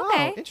Trek. Okay.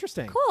 Oh,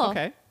 interesting. Cool.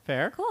 Okay,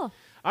 fair. Cool.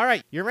 All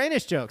right,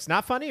 Uranus jokes,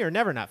 not funny or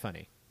never not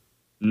funny?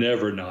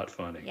 Never not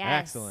funny.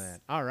 Yes.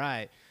 Excellent. All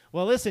right.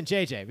 Well, listen,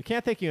 JJ, we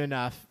can't thank you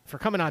enough for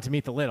coming on to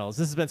Meet the Littles.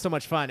 This has been so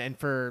much fun, and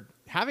for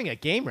having a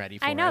game ready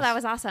for us. I know, that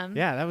was awesome.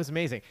 Yeah, that was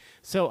amazing.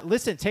 So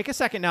listen, take a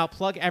second now,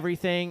 plug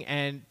everything,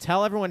 and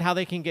tell everyone how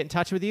they can get in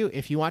touch with you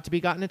if you want to be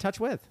gotten in touch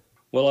with.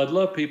 Well, I'd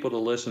love people to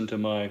listen to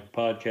my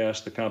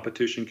podcast, The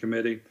Competition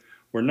Committee.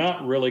 We're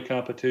not really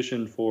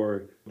competition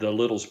for the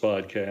Littles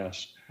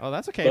podcast. Oh,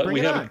 that's okay. But Bring we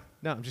it have on.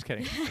 No, I'm just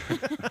kidding.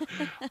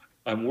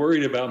 I'm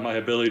worried about my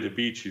ability to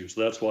beat you,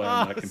 so that's why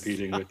I'm not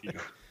competing with you.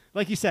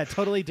 Like you said,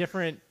 totally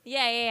different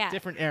Yeah.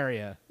 different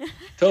area.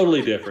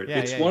 Totally different. Yeah,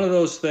 It's yeah, one yeah. of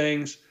those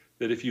things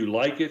that if you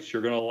like it,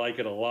 you're going to like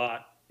it a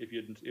lot.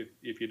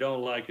 If you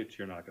don't like it,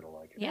 you're not going to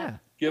like it. Yeah.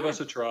 Give us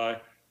a try.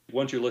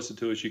 Once you listen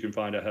to us, you can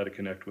find out how to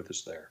connect with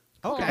us there.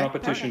 Okay.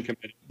 Competition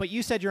committee. But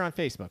you said you're on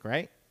Facebook,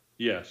 right?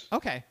 Yes.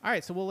 Okay. All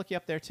right. So we'll look you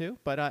up there too.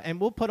 But and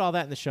we'll put all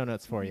that in the show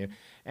notes for you.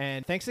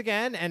 And thanks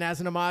again. And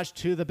as an homage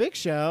to the big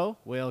show,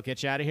 we'll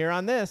get you out of here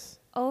on this.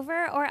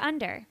 Over or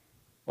under?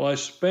 Well, I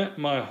spent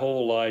my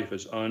whole life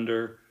as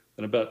under.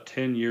 And about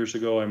 10 years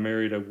ago, I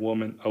married a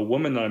woman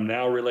that I'm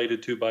now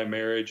related to by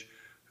marriage,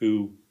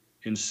 who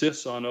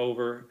insists on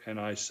over, and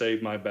I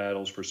save my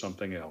battles for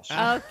something else.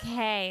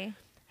 Okay.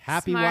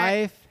 Happy Smart.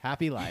 wife,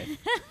 happy life.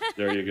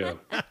 There you go.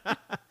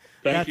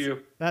 Thank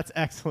you. That's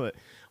excellent.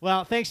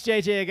 Well, thanks,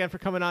 JJ, again for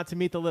coming on to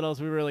Meet the Littles.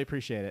 We really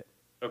appreciate it.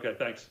 Okay,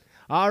 thanks.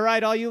 All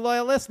right, all you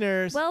loyal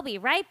listeners. We'll be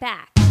right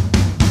back.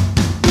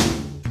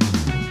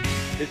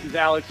 This is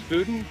Alex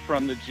Fuden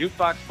from the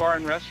Jukebox Bar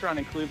and Restaurant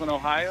in Cleveland,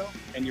 Ohio,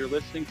 and you're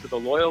listening to the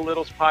Loyal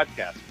Littles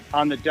podcast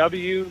on the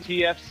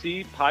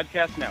WTFC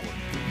Podcast Network.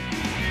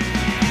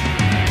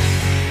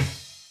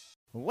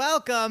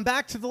 Welcome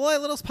back to the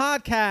Loyal Littles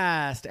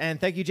podcast. And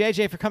thank you,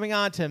 JJ, for coming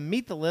on to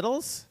Meet the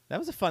Littles. That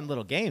was a fun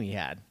little game he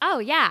had. Oh,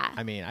 yeah.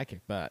 I mean, I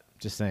kicked butt.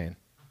 Just saying.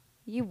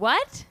 You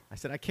what? I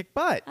said I kicked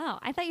butt. Oh,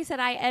 I thought you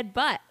said I ed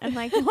butt. I'm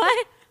like,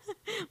 what?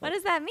 What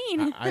does that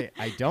mean?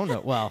 I don't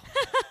know. Well,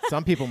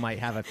 some people might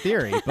have a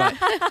theory, but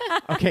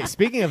okay.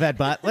 Speaking of Ed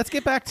Butt, let's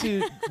get back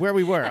to where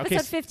we were.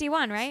 Episode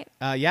 51, right?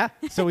 Yeah.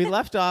 So we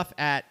left off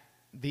at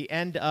the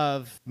end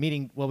of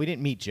meeting. Well, we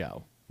didn't meet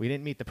Joe. We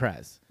didn't meet the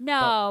Prez.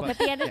 No, but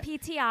the end of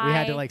PTI. We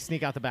had to like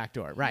sneak out the back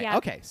door. Right. Yep.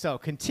 Okay. So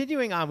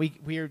continuing on,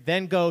 we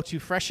then go to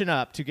freshen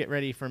up to get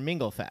ready for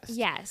Mingle Fest.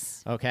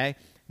 Yes. Okay.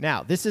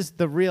 Now, this is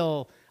the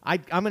real,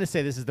 I'm going to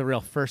say this is the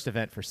real first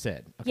event for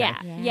Sid. Okay?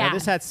 Yeah. Now,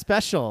 this had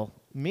special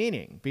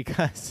meaning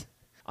because,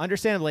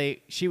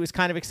 understandably, she was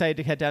kind of excited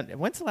to head down.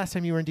 When's the last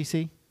time you were in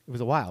D.C.? It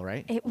was a while,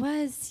 right? It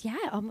was,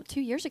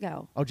 2 years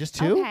ago. Oh, just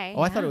 2? Okay.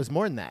 Oh, I thought it was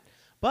more than that.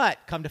 But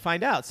come to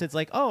find out, Sid's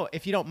like, oh,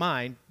 if you don't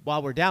mind,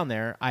 while we're down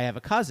there, I have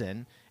a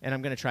cousin, and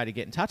I'm going to try to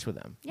get in touch with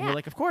him. Yeah. And we're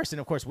like, of course. And,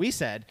 of course, we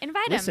said,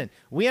 invite him. Listen,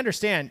 we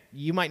understand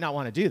you might not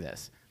want to do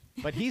this,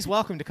 but he's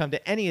welcome to come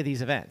to any of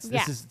these events.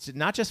 Yeah. This is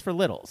not just for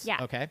littles. Yeah.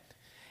 Okay?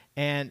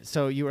 And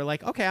so you were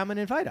like, okay, I'm going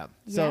to invite him.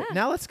 So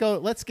now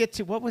let's get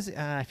to, what was it?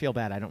 I feel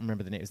bad. I don't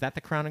remember the name. Is that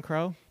the Crown and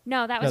Crow?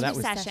 No, that was that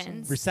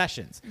Recessions.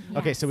 Recessions. Yes.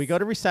 Okay, so we go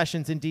to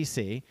Recessions in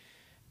D.C.,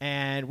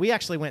 and we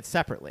actually went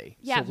separately.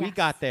 Yeah. So we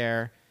got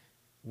there.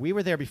 We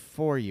were there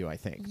before you, I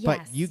think. Yes.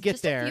 But you get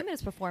just there. a few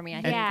minutes before me,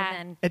 I think. Yeah.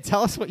 And then And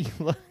tell us what you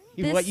look,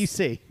 what you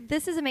see.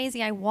 This is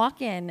amazing. I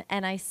walk in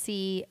and I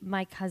see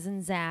my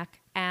cousin Zach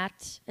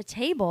at a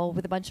table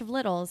with a bunch of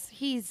littles.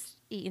 He's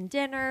eating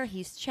dinner.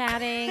 He's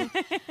chatting.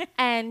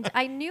 And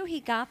I knew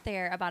he got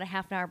there about a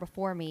half an hour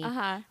before me.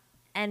 Uh-huh.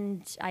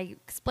 And I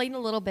explained a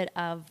little bit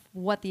of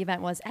what the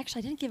event was. Actually,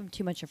 I didn't give him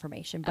too much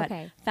information, but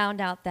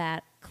found out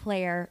that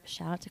Claire,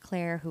 shout out to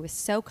Claire, who was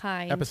so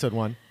kind. Episode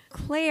 1.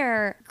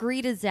 Claire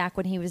greeted Zach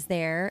when he was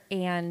there,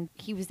 and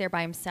he was there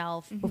by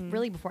himself,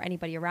 really before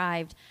anybody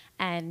arrived,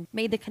 and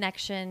made the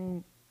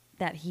connection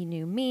that he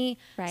knew me.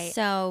 Right.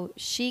 So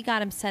she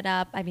got him set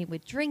up,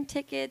 with drink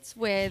tickets,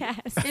 with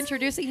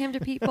introducing him to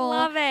people.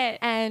 Love it.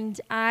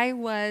 And I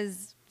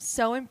was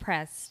so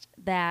impressed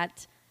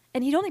that,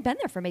 and he'd only been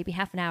there for maybe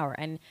half an hour,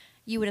 and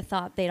you would have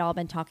thought they'd all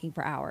been talking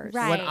for hours.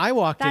 Right. When I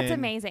walked in. That's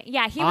amazing.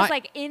 Yeah, he was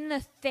like in the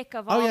thick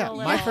of all the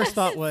littles. My first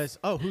thought was,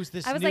 oh, who's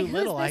this I was new like, who's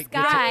little? this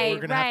guy? We're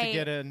going to have to Right.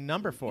 get a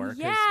number for because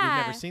Yeah.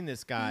 we've never seen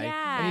this guy.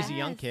 Yeah. And he's a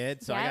young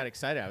kid, so I Yep. got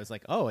excited. I was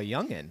like, oh, a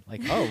youngin'.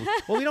 Like,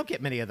 oh, well, we don't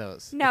get many of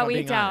those. No, if I'm we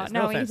being don't. honest.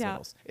 No, No we offense, don't.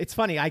 littles. It's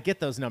funny. I get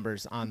those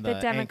numbers on The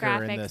the Anchor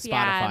and the demographics,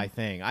 Spotify yeah.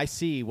 thing. I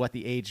see what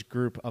the age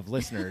group of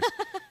listeners,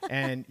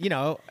 and,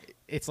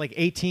 it's like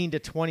 18 to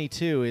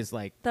 22 is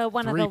like The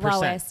one of the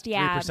 3%, lowest,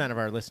 yeah. 3% of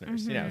our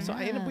listeners, So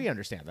and we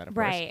understand that, of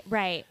course. Right,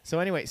 right. So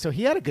anyway, so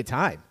he had a good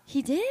time.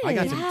 He did. I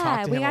got to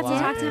talk to we him got a to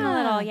lot. talk to him a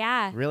little,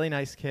 yeah. Really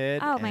nice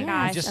kid. Oh, my and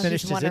gosh. He just Oh,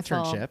 finished he's his wonderful.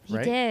 internship,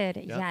 right? He did,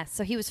 Yep. yes.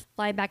 So he was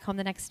flying back home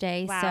the next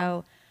day. Wow.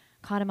 So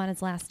caught him on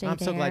his last day I'm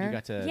there. so glad you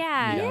got to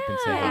Yeah. meet up and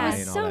say Yeah. hi It and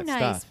was all so that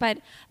nice. stuff. But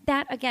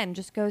that, again,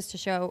 just goes to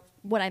show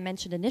what I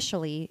mentioned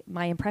initially,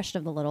 my impression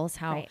of the Littles,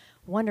 how Right.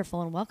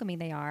 wonderful and welcoming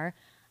they are,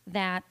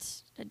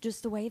 that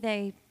just the way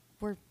they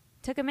were.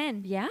 Took him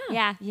in. Yeah.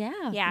 Yeah. Yeah.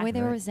 Yeah. The way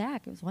they were Right. with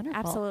Zach. It was wonderful.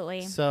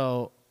 Absolutely.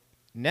 So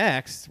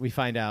next, we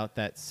find out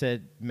that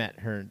Sid met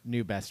her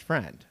new best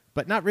friend.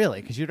 But not really,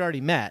 because you'd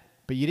already met,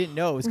 but you didn't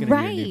know it was going to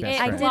be your new Right.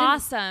 best It friend.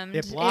 blossomed.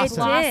 It blossomed.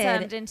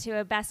 blossomed into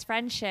a best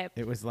friendship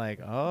It was like,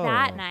 oh.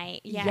 that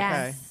night. Yes.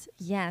 Yes.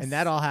 Yes. And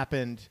that all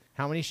happened,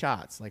 how many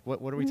shots? Like,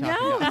 what are we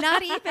talking No, about?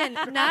 not even.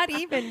 Not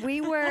even.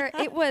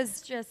 It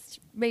was just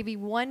maybe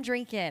one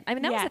drink in.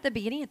 That was Yeah. at the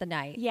beginning of the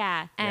night.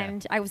 Yeah.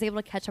 And I was able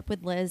to catch up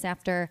with Liz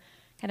after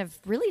kind of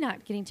really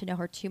not getting to know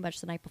her too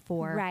much the night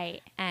before.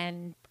 Right.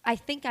 And I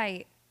think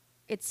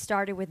it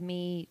started with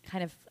me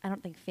kind of, I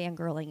don't think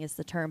fangirling is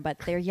the term, but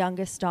their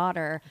youngest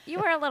daughter. You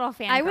were a little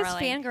fangirling. I was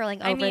fangirling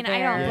over I mean, I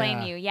their don't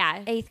blame you.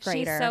 Yeah. 8th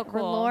grader. She's so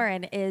cool.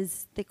 Lauren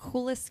is the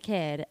coolest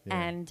kid,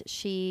 and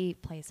she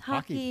plays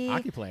hockey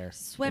player,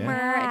 swimmer,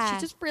 and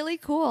she's just really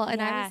cool.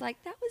 And I was like,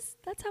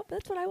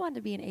 that's what I wanted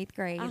to be in 8th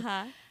grade.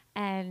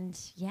 And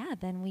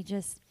then we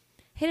just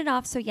hit it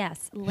off. So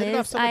yes, Liz, hit it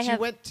off so much you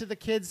went to the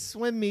kids'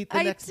 swim meet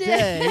the next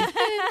day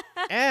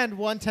and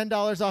won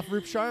 $10 off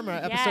Roop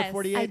Sharma episode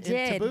 48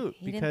 to boot.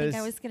 He didn't think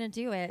I was going to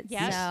do it.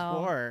 Yes.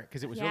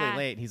 Because it was really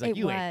late. And he's like,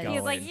 you ain't going.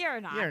 He's like,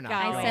 you're not going.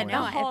 I said,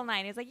 no, the whole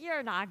night. He's like,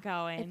 you're not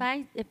going.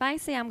 If I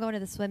say I'm going to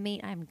the swim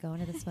meet, I'm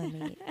going to the swim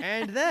meet.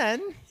 And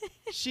then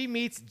she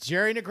meets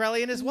Jerry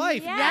Negrelli and his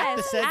wife at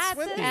the said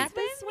swim meet. At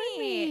the swim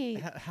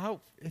meet.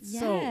 How it's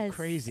so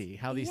crazy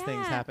how these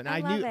things happen.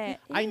 I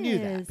knew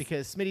that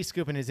because Smitty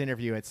Scoop in his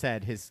interview had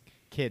said his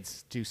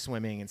kids do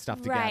swimming and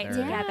stuff together.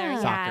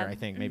 Soccer, I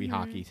think, maybe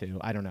hockey too.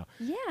 I don't know.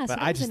 Yeah, but so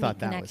I just thought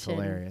that was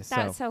hilarious.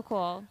 That's so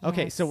cool.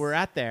 Okay, so we're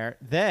at there.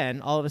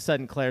 Then all of a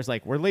sudden, Claire's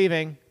like, "We're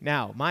leaving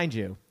now." Mind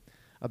you,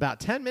 about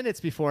 10 minutes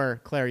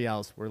before Claire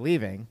yells, "We're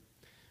leaving,"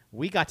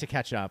 we got to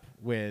catch up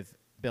with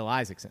Bill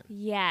Isaacson.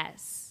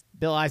 Yes.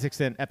 Bill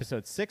Isaacson,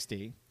 episode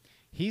 60.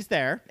 He's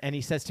there, and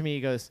he says to me,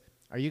 he goes,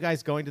 "Are you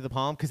guys going to the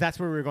Palm?" Because that's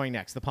where we were going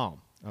next, the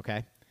Palm.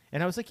 Okay.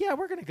 And I was like, "Yeah,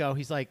 we're gonna go."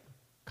 He's like,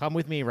 "Come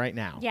with me right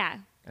now." Yeah.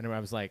 And I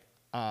was like,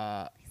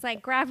 He's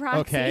like, grab Roxy.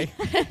 Okay.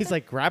 He's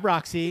like, grab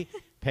Roxy,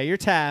 pay your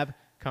tab,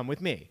 come with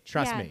me.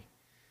 Trust me.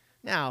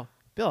 Now,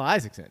 Bill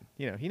Isaacson,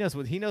 he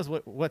knows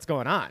what's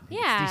going on.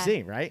 Yeah. It's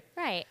DC, right?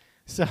 Right.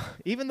 So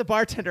even the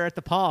bartender at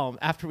the Palm,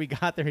 after we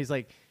got there, he's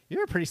like,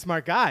 "You're a pretty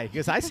smart guy." He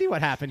goes, "I see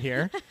what happened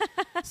here."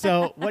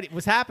 So what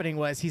was happening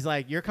was he's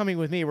like, "You're coming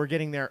with me. We're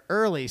getting there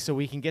early so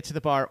we can get to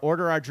the bar,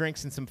 order our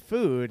drinks and some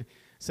food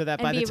so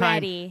that by the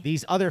time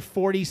these other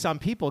 40-some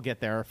people get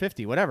there, or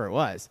 50, whatever it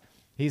was,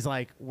 he's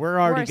like, we're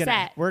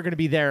gonna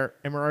be there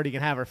and we're already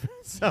gonna have our food."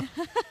 So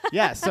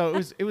yeah,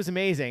 so it was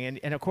amazing,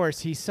 and of course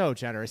he's so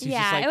generous. He's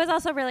just like, it was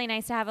also really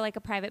nice to have a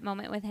private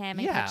moment with him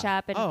and catch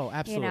up. And,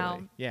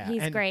 absolutely.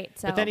 He's great.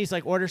 So. But then he's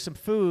like, order some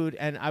food,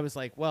 and I was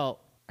like, well,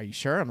 are you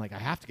sure? I'm like, I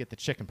have to get the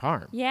chicken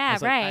parm. Yeah,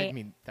 right. I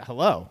mean,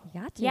 hello.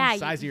 Got to. Yeah,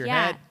 size of your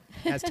head,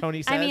 as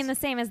Tony says. I mean, the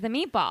same as the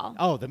meatball.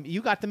 Oh,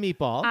 you got the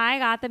meatball. I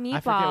got the meatball. I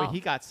forget what he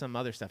got. Some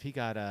other stuff. He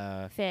got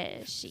kind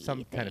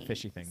of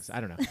fishy things.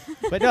 I don't know.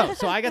 But no,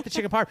 so I got the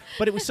chicken parm.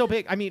 But it was so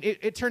big. I mean,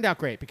 it turned out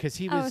great because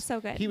he was so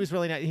good. He was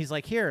really nice. He's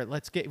like, here,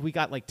 we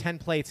got like 10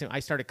 plates, and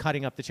I started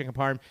cutting up the chicken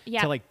parm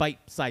to like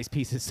bite-sized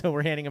pieces. So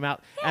we're handing them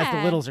out as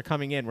the littles are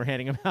coming in. We're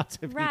handing them out to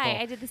people.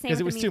 Right, I did the same with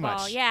the meatball. Because it was too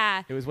much.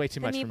 Yeah, it was way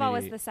too much for me. The meatball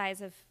was the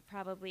size of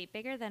probably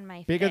bigger than my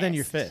fist. Bigger than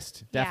your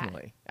fist,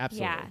 definitely. Yeah.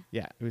 Absolutely.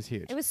 Yeah, it was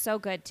huge. It was so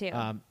good, too.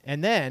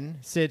 And then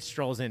Sid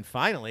strolls in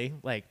finally,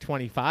 like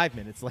 25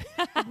 minutes later.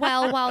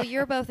 Well, while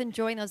you're both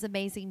enjoying those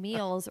amazing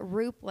meals,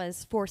 Roop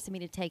was forcing me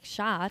to take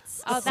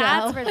shots. Oh,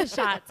 that's where the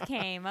shots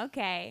came.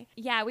 Okay.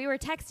 Yeah, we were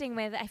texting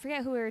with, I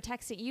forget who we were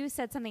texting. You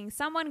said something,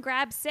 someone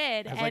grab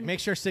Sid. I was like,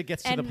 make sure Sid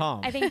gets to the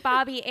Palm. I think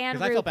Bobby and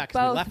Roop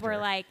both were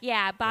like,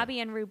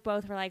 Bobby and Roop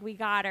both were like, we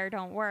got her,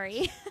 don't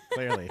worry.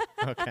 Clearly.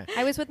 Okay.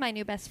 I was with my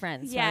new best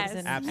friend. So yes.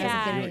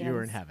 Absolutely. You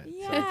were in heaven.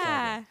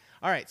 Yeah. So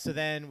all right. So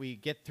then we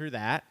get through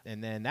that,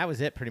 and then that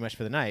was it pretty much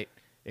for the night,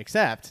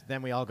 except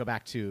then we all go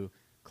back to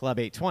Club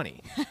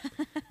 820.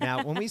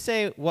 Now, when we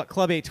say what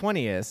Club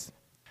 820 is,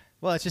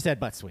 well, it's just Ed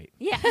Butt Suite.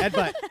 Yeah. Ed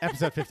Butt,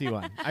 episode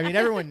 51. I mean,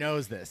 everyone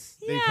knows this.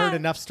 They've heard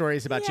enough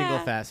stories about Jingle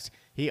Fest.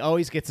 He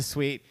always gets a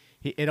suite.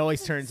 It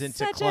always turns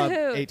into Club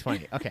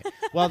 820. Okay.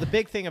 Well, the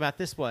big thing about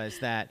this was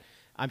that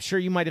I'm sure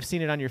you might have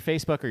seen it on your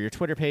Facebook or your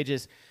Twitter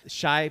pages.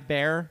 Shy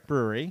Bear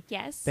Brewery.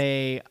 Yes.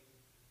 They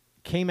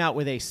came out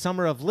with a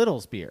Summer of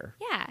Littles beer.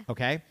 Yeah.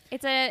 Okay.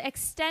 It's an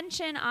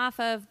extension off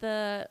of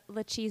the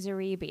La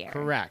Cheeserie beer.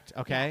 Correct.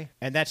 Okay.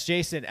 Yeah. And that's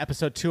Jason,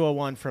 episode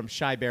 201 from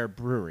Shy Bear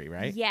Brewery,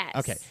 right? Yes.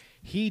 Okay.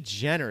 He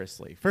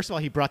generously, first of all,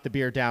 he brought the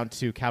beer down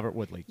to Calvert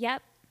Woodley.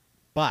 Yep.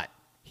 But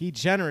he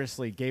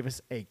generously gave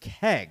us a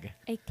keg.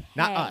 A keg.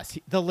 Not us,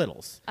 the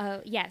Littles. Oh,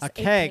 yes. A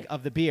keg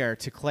of the beer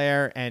to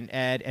Claire and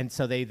Ed, and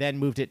so they then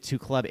moved it to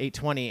Club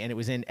 820, and it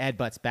was in Ed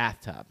Butt's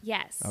bathtub.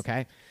 Yes.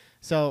 Okay?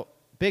 So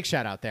big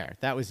shout out there.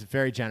 That was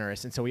very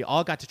generous. And so we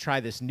all got to try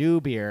this new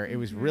beer. It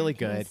was really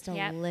good. It was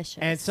delicious.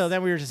 And so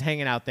then we were just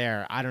hanging out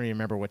there. I don't even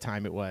remember what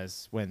time it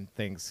was when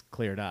things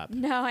cleared up.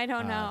 No, I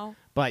don't know.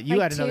 But you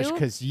like had another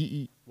because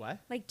what?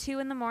 Like 2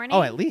 in the morning?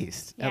 Oh, at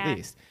least. Yeah. At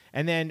least.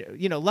 And then,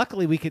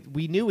 luckily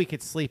we knew we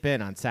could sleep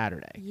in on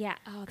Saturday. Yeah.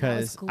 Oh, that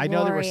was because I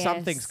know there were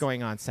some things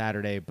going on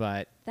Saturday,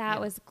 but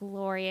that was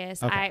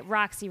glorious. Okay.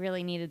 Roxy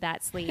really needed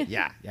that sleep.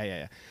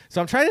 Yeah.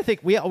 So I'm trying to think.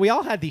 We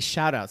all had these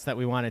shout outs that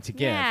we wanted to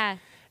give. Yeah.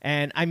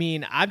 And I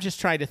mean, I'm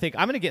just trying to think.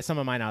 I'm going to get some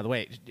of mine out of the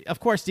way. Of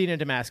course, Dina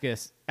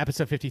Damascus,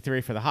 episode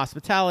 53 for the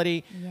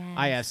hospitality. Yes.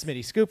 I have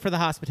Smitty Scoop for the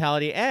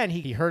hospitality. And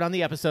he heard on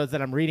the episodes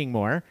that I'm reading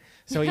more.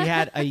 So he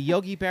had a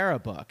Yogi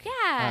Berra book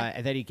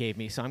that he gave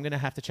me. So I'm going to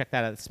have to check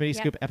that out. Smitty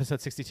Scoop, episode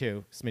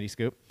 62, Smitty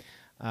Scoop.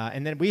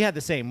 And then we had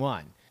the same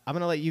one. I'm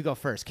going to let you go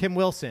first. Kim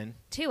Wilson.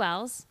 2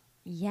 L's.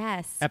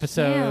 Yes.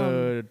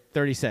 Episode Kim.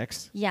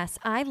 36. Yes,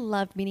 I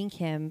loved meeting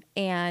Kim,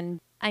 and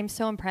I'm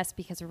so impressed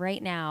because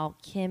right now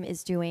Kim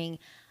is doing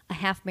a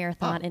half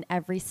marathon in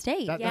every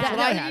state. That's Yeah. what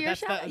I Your had. That's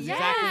shout- exactly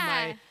Yeah.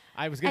 my.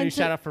 I was going to And do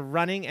so- shout out for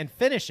running and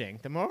finishing.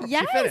 The more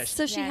Yes. she finished.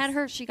 So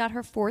she got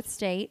her 4th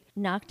state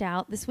knocked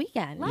out this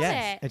weekend. Love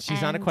Yes, it. and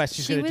she's on a And quest.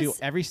 She's she going to do was-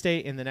 every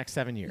state in the next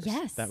 7 years.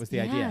 Yes. That was the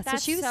yeah. idea.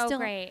 That's she was so still,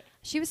 great.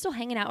 She was still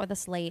hanging out with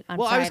us late on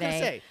Well, Friday. I was going to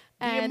say,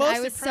 the and most I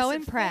was so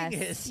impressive impressed.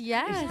 thing is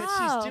Yes.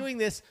 that she's doing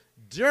this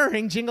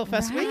during Jingle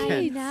Fest Right.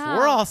 weekend. I know.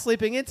 We're all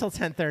sleeping in till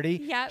 10:30.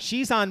 Yep.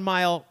 She's on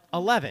mile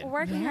 11.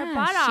 Working her Yeah,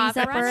 butt off. she's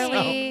up running.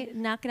 early,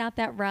 knocking out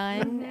that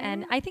run,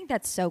 and I think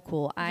that's so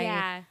cool.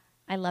 Yeah.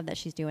 I love that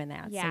she's doing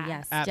that. Yeah. So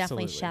yes, Absolutely.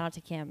 definitely shout out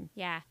to Kim.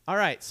 Yeah. All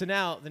right, so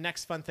now the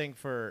next fun thing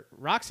for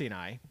Roxy and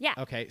I. Yeah.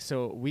 Okay,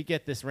 so we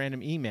get this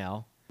random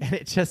email, and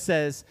it just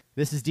says,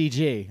 "This is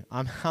DG.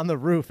 I'm on the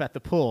roof at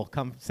the pool.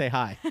 Come say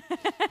hi."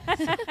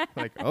 So,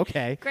 like,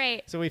 okay.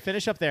 Great. So we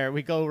finish up there.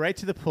 We go right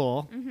to the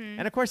pool,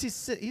 and of course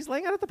he's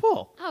laying out at the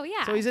pool. Oh,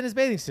 yeah. So he's in his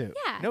bathing suit.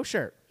 Yeah. No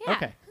shirt. Yeah.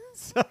 Okay.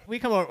 So we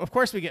come over. Of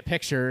course, we get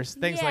pictures,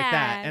 things like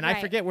that. Yeah, And I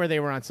right. forget where they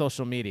were on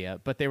social media,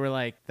 but they were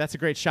like, "That's a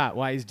great shot.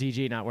 Why is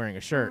DG not wearing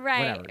a shirt?"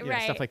 Right, Whatever.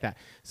 right. Stuff like that.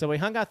 So we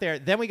hung out there.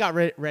 Then we got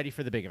ready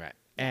for the big event.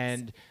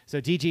 And so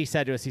DG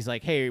said to us, he's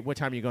like, "Hey, what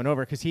time are you going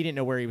over?" Because he didn't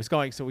know where he was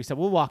going. So we said,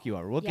 "We'll walk you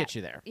over. We'll Yep. get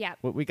you there. Yep.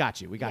 We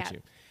got you. We got Yep.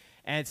 you."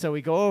 And so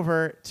we go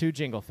over to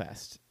Jingle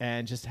Fest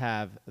and just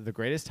have the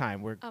greatest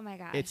time. Oh, my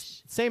gosh.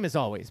 It's same as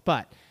always,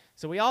 but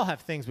so we all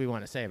have things we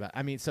want to say about.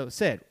 I mean, so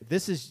Sid,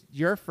 this is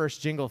your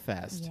first Jingle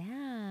Fest.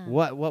 Yeah.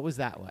 What was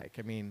that like?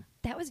 I mean,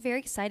 That was very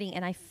exciting,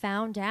 and I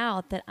found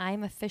out that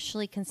I'm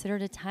officially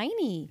considered a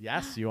tiny.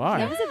 yes, you are.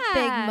 That was a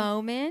big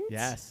moment.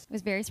 Yes. I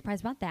was very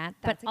surprised about that.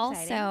 That's but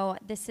exciting. also,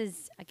 this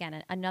is,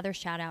 again, another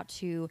shout out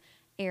to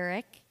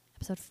Eric,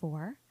 episode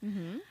 4.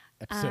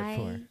 Episode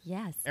 4.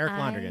 Yes. Eric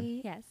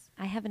Londrigan. Yes.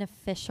 I have an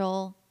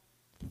official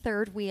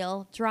third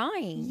wheel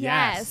drawing.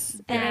 Yes.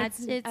 And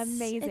It's It's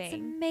amazing.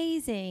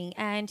 amazing.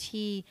 And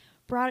he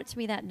brought it to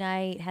me that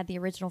night, had the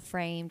original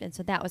framed, and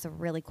so that was a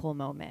really cool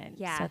moment.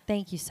 Yeah. So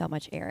thank you so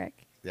much,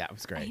 Eric. Yeah, it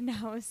was great. I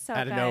know. It was so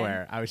Out good. of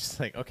nowhere, I was just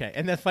like, okay.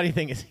 And the funny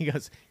thing is, he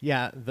goes,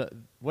 "Yeah,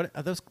 what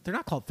are those? They're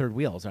not called third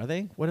wheels, are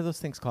they? What are those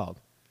things called?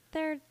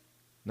 They're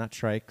Not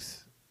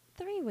trikes,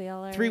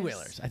 three-wheelers.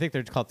 three-wheelers. I think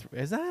they're called.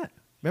 Is that?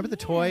 Remember the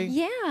toy?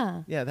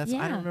 Yeah. Yeah, that's.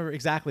 I don't remember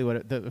exactly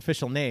what the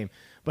official name,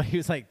 but he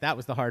was like, "That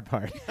was the hard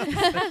part."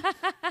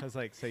 I was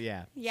like, "So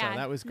yeah, Yeah. so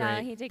that was No,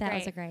 great." he did That great.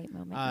 was a great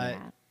moment. Uh,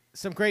 yeah.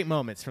 Some great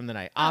moments from the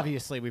night.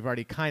 Obviously, we've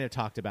already kind of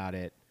talked about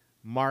it.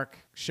 Mark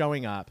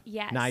showing up,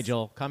 Yes.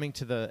 Nigel coming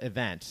to the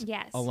event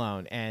Yes.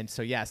 alone. And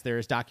so, yes, there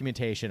is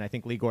documentation. I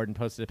think Lee Gordon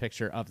posted a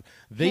picture of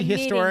the Him meeting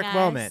historic us,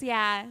 moment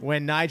yeah.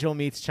 when Nigel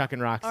meets Chuck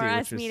and Roxy. Or which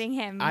us was, meeting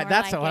him.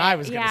 that's what I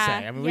was going to Yeah,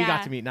 say. I mean, we got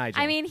yeah. to meet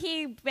Nigel. I mean,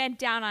 he bent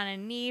down on a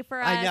knee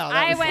for us. I know,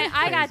 that was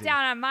I got crazy.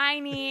 down on my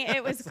knee.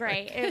 It was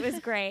great. It was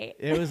great.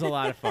 It was a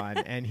lot of fun,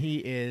 and he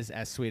is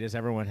as sweet as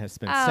everyone has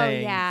been Oh,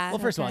 saying. yeah. Well,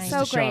 first of all, So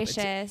just to show up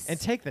gracious. and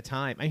take the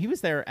time. I mean, he was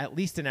there at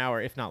least an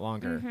hour, if not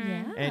longer. Mm-hmm.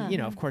 Yeah.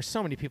 And of course,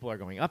 so many people are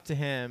going up to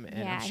him, and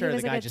Yeah, I'm he sure the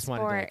was a guy good just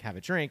wanted to like sport. have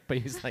a drink, but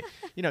he's like,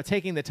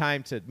 taking the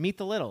time to meet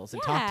the littles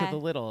and talk to Yeah. the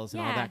littles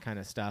and all Yeah. that kind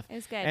of stuff. It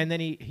was good. And then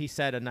he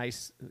said a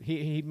nice.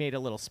 He made a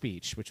little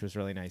speech, which was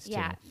really nice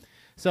Yeah. too.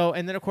 So,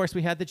 and then of course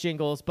we had the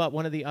jingles, but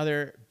one of the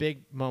other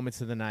big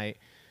moments of the night,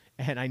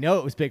 and I know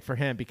it was big for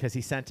him because he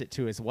sent it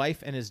to his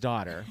wife and his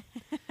daughter.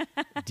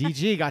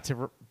 DG got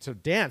to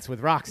dance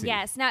with Roxy.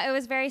 Yes. No, it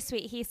was very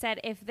sweet. He said,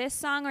 "If this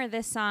song or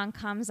this song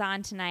comes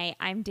on tonight,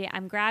 I'm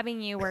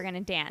grabbing you. We're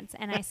gonna dance."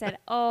 And I said,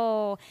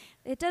 "Oh,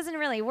 it doesn't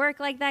really work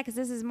like that because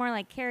this is more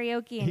like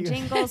karaoke and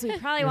jingles. We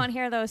probably won't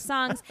hear those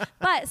songs."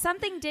 But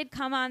something did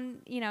come on.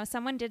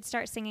 Someone did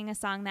start singing a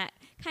song that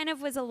kind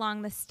of was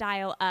along the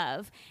style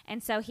of.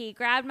 And so he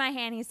grabbed my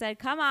hand. He said,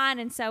 "Come on!"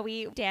 And so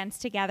we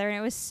danced together, and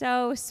it was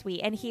so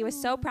sweet. And he was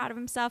so proud of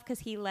himself because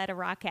he led a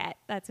rockette.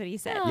 That's what he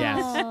said.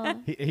 Yes.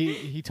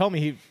 he told me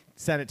he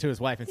sent it to his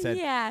wife and said,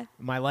 Yeah.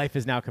 "My life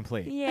is now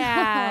complete."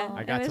 Yeah.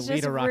 I got it to was lead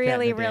just a rockette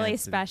really, and a really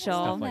dance and special.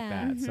 stuff like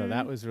that. So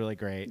that was really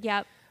great.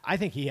 Yep. I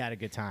think he had a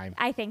good time.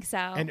 I think so.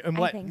 And I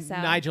what think so.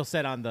 Nigel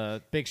said on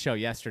the big show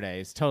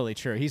yesterday is totally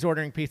true. He's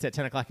ordering pizza at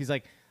 10 o'clock. He's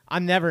like,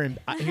 I'm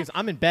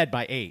in bed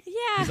by 8. Yeah.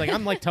 He's like,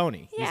 I'm like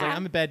Tony. He's like, Yeah.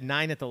 I'm in bed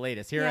 9 at the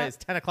latest. Here Yep. it is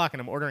 10 o'clock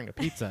and I'm ordering a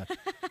pizza.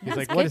 He's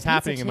like, good what is pizza,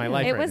 happening in my too.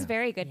 life It right was now?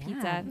 very good Yeah,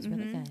 pizza. it was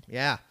really Mhm. good.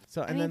 Yeah.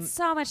 So, I and mean, then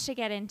so much to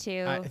get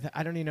into.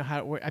 I don't even know how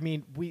it worked. I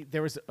mean,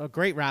 there was a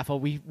great raffle.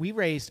 We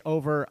raised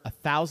over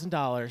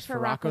 $1,000 for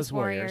Rocco's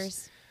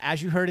Warriors.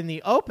 As you heard in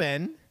the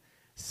open,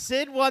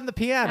 Sid won the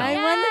piano. I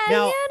won the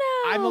Now, piano.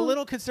 I'm a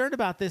little concerned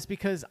about this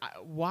because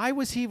why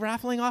was he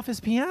raffling off his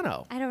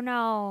piano? I don't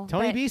know.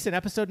 Tony but, Beeson,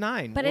 episode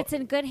 9. But it's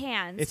in good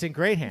hands. It's in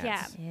great hands.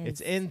 Yeah. It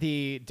It's is. in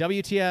the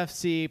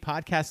WTFC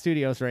podcast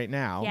studios right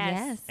now. Yes.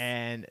 Yes.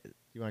 And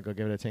you want to go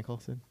give it a tinkle,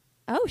 Sid?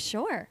 Oh,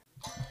 sure.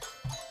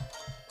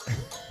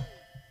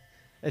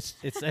 It's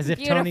as if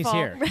Beautiful. Tony's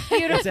here.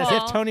 Beautiful. It's as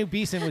if Tony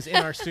Beeson was in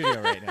our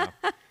studio right now.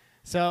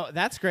 So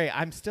that's great.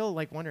 I'm still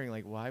like wondering,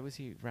 like, why was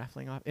he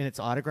raffling off? And it's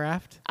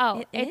autographed. Oh,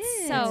 It it's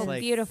is. so It's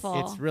like- beautiful.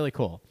 It's really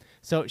cool.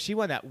 So she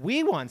won that.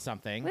 We won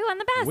something. We won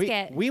the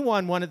basket. We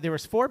won one. There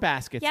was 4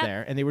 baskets Yep.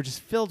 there, and they were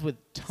just filled with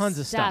tons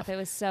of stuff. It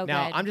was so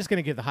now, good. I'm just going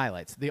to give the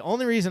highlights. The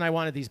only reason I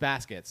wanted these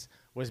baskets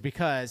was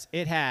because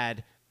it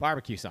had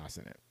barbecue sauce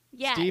in it.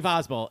 Yes. Steve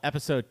Oswald,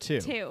 episode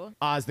 2. 2.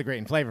 Oz the Great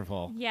and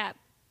Flavorful. Yep.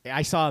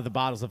 I saw the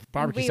bottles of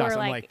barbecue We sauce. were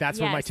I'm like, like, that's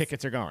where my yes.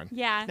 tickets are going.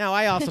 Yeah. Now,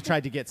 I also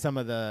tried to get some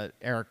of the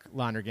Eric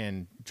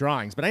Lonergan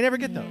drawings, but I never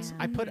get those.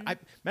 Matter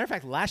of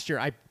fact, last year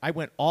I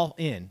went all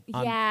in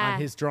on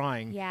his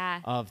drawing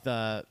of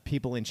the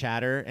people in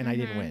chatter, and I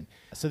didn't win.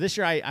 So this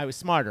year I was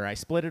smarter. I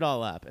split it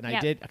all up, and I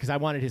did because I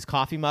wanted his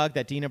coffee mug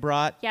that Dina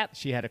brought. Yep.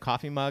 She had a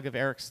coffee mug of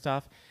Eric's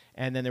stuff,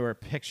 and then there were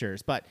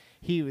pictures. But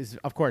he was,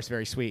 of course,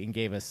 very sweet and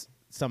gave us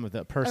some of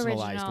the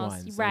personalized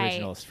ones,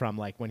 originals from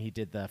like when he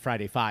did the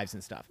Friday Fives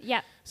and stuff.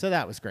 Yep. So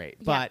that was great.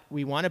 But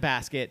we won a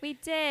basket. We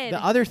did.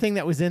 The other thing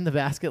that was in the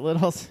basket,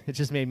 Littles, it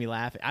just made me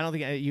laugh. I don't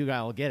think you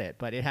guys will get it,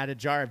 but it had a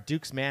jar of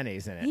Duke's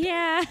mayonnaise in it.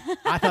 Yeah.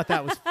 I thought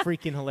that was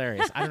freaking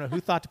hilarious. I don't know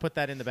who thought to put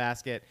that in the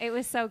basket. It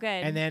was so good.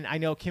 And then I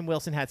know Kim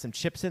Wilson had some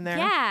chips in there.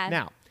 Yeah.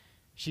 Now,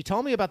 she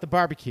told me about the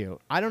barbecue.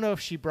 I don't know if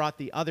she brought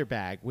the other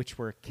bag, which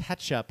were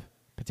ketchup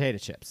potato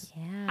chips.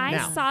 Yeah. I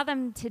Now- saw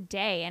them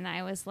today, and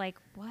I was like,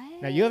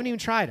 what? Now, you haven't even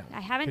tried them.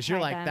 I haven't Because you're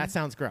tried like, them. that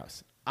sounds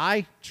gross.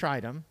 I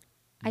tried them.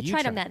 I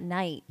tried them that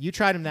night. You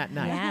tried them that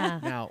night. Yeah.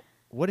 Now,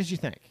 what did you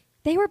think?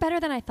 They were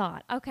better than I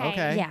thought. Okay.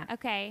 Okay. Yeah.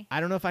 Okay.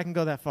 I don't know if I can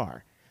go that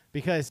far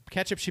because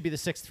ketchup should be the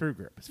 6th food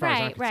group as far as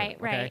I'm Right,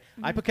 concerned. right, okay? right.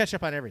 I put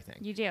ketchup on everything.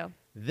 You do.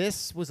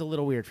 This was a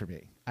little weird for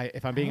me,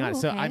 if I'm being Oh,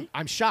 honest. So okay.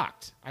 I'm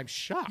shocked. I'm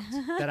shocked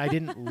that I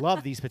didn't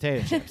love these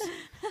potato chips.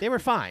 They were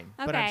fine,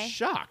 but I'm Okay.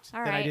 shocked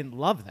All that I right. didn't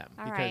love them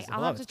All because right. of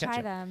I'll love have is to try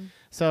ketchup. them.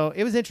 So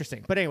it was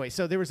interesting. But anyway,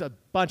 so there was a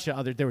bunch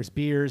of there was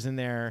beers in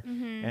there,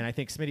 Mm-hmm. and I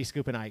think Smitty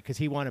Scoop and I, because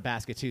he won a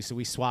basket too, so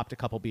we swapped a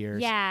couple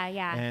beers. Yeah,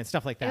 yeah. And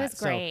stuff like that. It was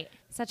So great.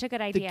 Such a good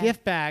the idea.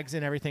 gift bags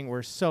and everything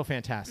were so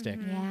fantastic.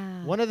 Mm-hmm.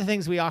 Yeah. One of the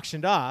things we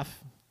auctioned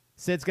off,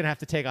 Sid's going to have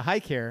to take a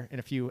hike here in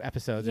a few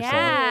episodes or so.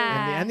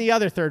 Yeah. And the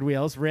other third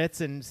wheels, Ritz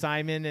and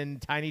Simon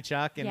and Tiny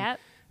Chuck and Yep.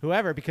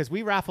 whoever, because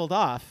we raffled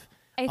off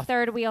a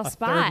third wheel a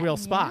spot. third wheel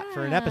spot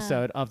for an Yeah.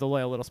 episode of the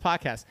Loyal Littles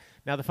podcast.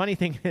 Now, the funny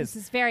thing This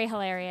is, is very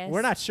hilarious.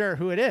 we're not sure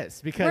who it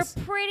is because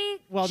We're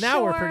pretty well, sure.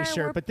 now we're pretty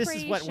sure, We're but this is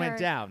pretty what went sure.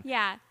 down.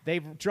 Yeah. They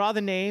draw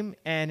the name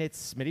and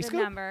it's Smitty The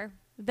Scoop. number.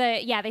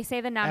 They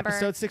say the number.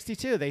 Episode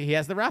 62. He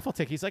has the raffle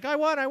ticket. He's like, I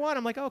won.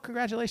 I'm like, oh,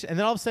 congratulations. And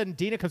then all of a sudden,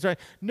 Dina comes right.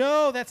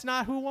 No, that's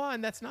not who won.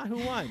 That's not who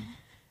won.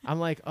 I'm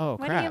like, oh,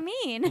 What crap. do you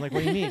mean? I'm like,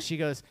 what do you mean? She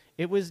goes,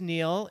 it was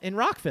Neil in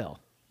Rockville.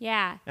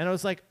 Yeah. And I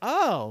was like,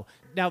 oh.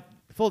 Now,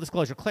 full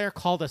disclosure, Claire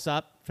called us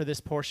up for this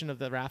portion of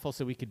the raffle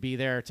so we could be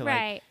there to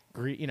Right.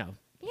 like,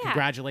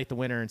 congratulate the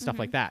winner and stuff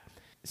like that.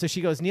 So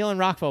she goes, Neil and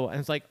Rockville. And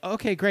it's like,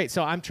 okay, great.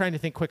 So I'm trying to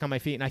think quick on my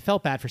feet. And I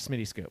felt bad for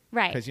Smitty Scoop.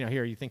 Right. Because,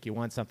 here you think you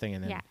won something.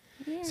 And then.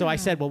 Yeah. So I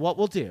said, well, what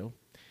we'll do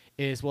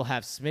is we'll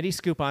have Smitty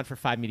Scoop on for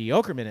 5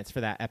 mediocre minutes for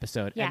that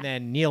episode. Yeah. And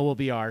then Neil will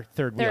be our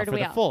third wheel for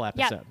the full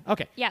episode.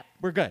 Okay. Yep.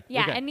 We're good.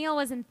 Yeah, We're good. and Neil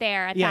wasn't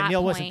there at that Yeah, Neil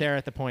point. wasn't there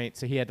at the point,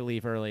 so he had to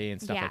leave early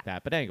and stuff Yeah. like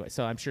that. But anyway,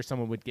 so I'm sure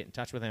someone would get in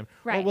touch with him.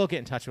 Or Right. we'll get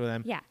in touch with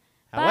him. Yeah.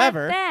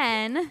 However,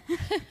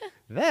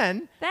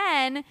 But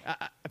then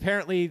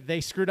apparently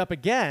they screwed up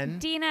again.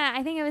 Dina,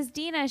 I think it was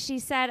Dina, she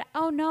said,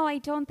 oh, no, I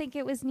don't think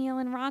it was Neil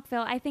in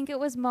Rockville. I think it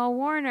was Mo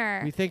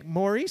Warner. We think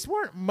Maurice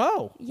weren't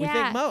Mo. We Yeah.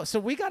 think Mo. So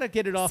we got to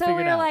get it all So figured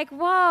we were out. like,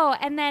 whoa.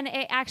 And then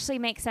it actually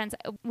makes sense.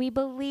 We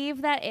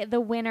believe that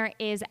the winner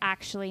is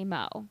actually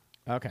Mo.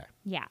 Okay.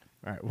 Yeah.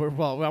 All right.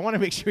 Well, I want to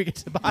make sure we get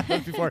to the bottom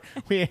of it before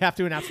we have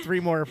to announce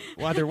 3 more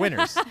other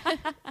winners.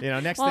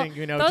 Next Well,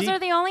 thing, those are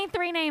the only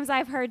 3 names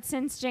I've heard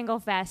since Jingle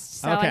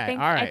Fest. So Okay, I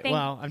think, all right. I think,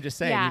 Well, I'm just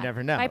saying, you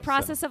never know, By so.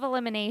 process of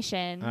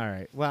elimination. All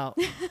right. Well,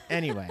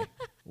 anyway,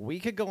 we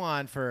could go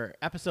on for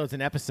episodes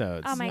and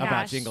episodes Oh my about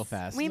gosh. Jingle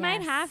Fest. We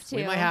might have to.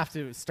 We might have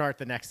to start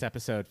the next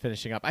episode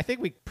finishing up. I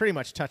think we pretty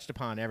much touched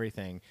upon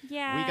everything.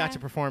 Yeah. We got to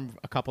perform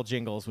a couple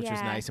jingles, which was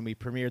Yeah. nice, and we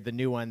premiered the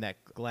new one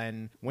that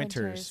Glenn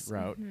Winters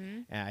wrote.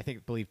 I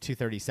believe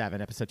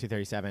 237, episode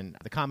 237,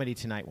 the Comedy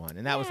Tonight one,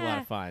 and that was a lot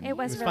of fun. It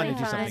was fun really to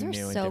do fun. something Those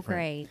new were and so different.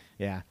 great.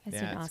 Yeah, Guys did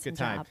yeah, an it's a good awesome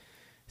time. job.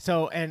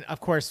 So, and of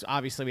course,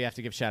 obviously, we have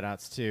to give shout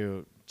outs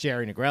to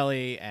Jerry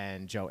Negrelli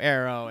and Joe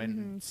Arrow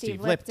and Steve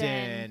Steve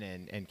Lipton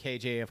and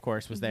KJ, of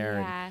course, was there.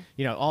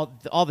 Yeah. And,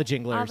 all the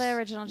jinglers. All the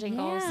original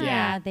jingles.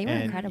 Yeah, they were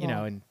and, incredible.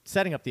 And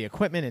setting up the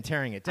equipment and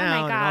tearing it Oh my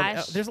down. and all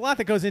gosh. there's a lot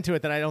that goes into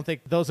it that I don't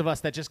think those of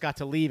us that just got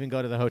to leave and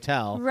go to the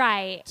hotel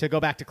Right. to go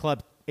back to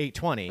Club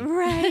 820.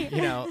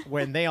 Right.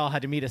 When they all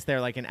had to meet us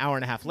there like an hour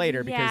and a half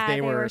later because Yeah, they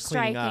they were were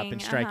cleaning up striking,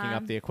 and striking uh-huh.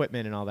 up the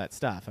equipment and all that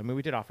stuff. I mean,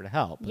 we did offer to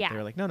help, but Yeah. they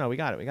were like, no, we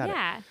got it.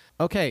 Yeah.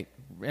 Okay,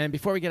 and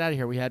before we get out of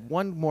here, we had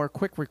one more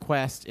quick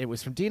request. It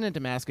was from Dina in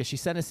Damascus. She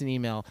sent us an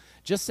email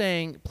just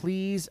saying,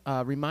 please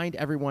remind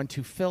everyone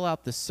to fill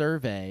out the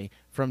survey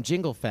from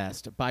Jingle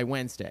Fest by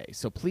Wednesday.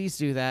 So please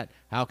do that.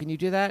 How can you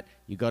do that?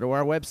 You go to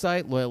our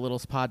website,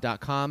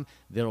 loyallittlespod.com.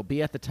 It'll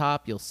be at the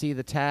top. You'll see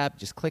the tab.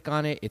 Just click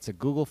on it. It's a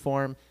Google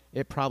form.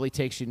 It probably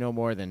takes you no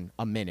more than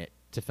a minute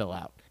to fill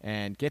out.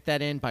 And get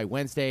that in by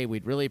Wednesday.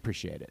 We'd really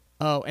appreciate it.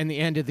 Oh, and the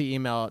end of the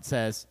email, it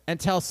says, and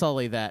tell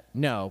Sully that,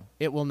 no,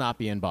 it will not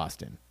be in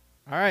Boston.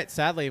 All right,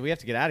 sadly, we have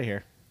to get out of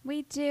here.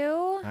 We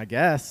do? I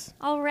guess.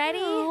 Already?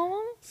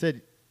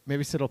 Sid,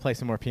 maybe Sid will play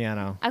some more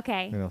piano.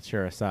 Okay. And it'll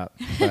cheer us up.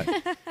 But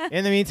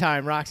in the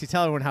meantime, Roxy,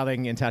 tell everyone how they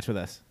can get in touch with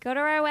us. Go to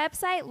our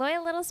website,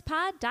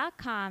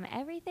 loyallittlespod.com.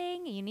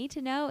 Everything you need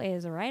to know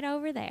is right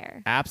over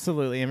there.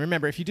 Absolutely. And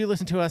remember, if you do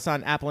listen to us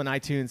on Apple and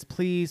iTunes,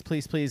 please,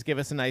 please, please give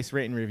us a nice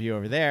rating review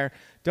over there.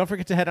 Don't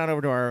forget to head on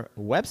over to our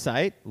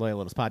website,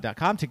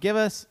 loyallittlespod.com, to give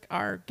us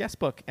our guest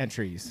book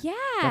entries. Yeah.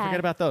 Don't forget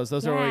about those.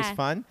 Those are always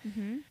fun.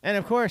 Mm-hmm. And,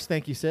 of course,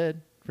 thank you,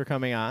 Sid, for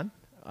coming on.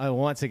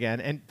 Once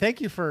again, and thank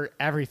you for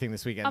everything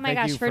this weekend. Oh my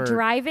gosh, for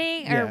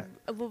driving or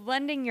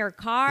lending your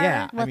car.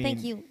 Yeah, well,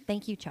 thank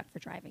you, Chuck, for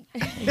driving.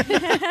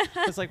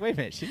 I was like, wait a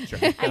minute, she didn't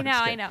drive.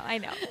 I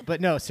know. But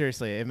no,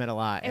 seriously, it meant a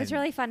lot. It was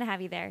really fun to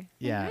have you there.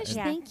 Yeah. Gosh,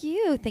 thank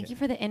you. Thank you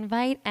for the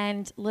invite.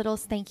 And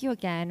Littles, thank you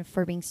again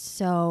for being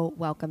so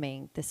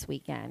welcoming this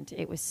weekend.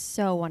 It was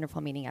so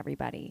wonderful meeting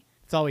everybody.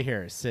 It's all we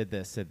hear is Sid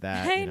this, Sid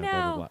that. I Blah,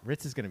 blah, know. blah.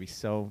 Ritz is going to be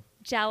so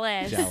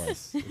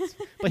jealous.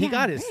 But he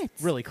got his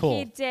really cool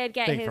He did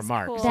get thing his from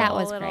Mark. cool That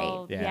was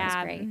little, great. Yeah. That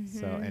was great. Mm-hmm.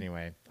 So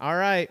anyway, all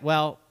right.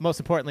 Well, most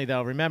importantly,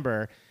 though,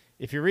 remember,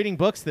 if you're reading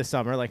books this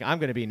summer, like I'm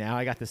going to be now,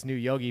 I got this new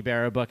Yogi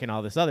Berra book and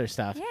all this other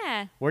stuff.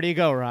 Yeah. Where do you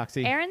go,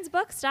 Roxy?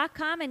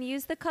 Aaronsbooks.com and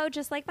use the code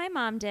just like my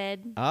mom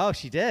did. Oh,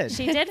 she did.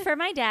 She did for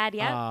my dad,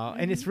 yep.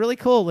 And it's really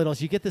cool,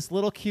 Littles. You get this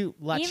little cute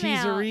La Email.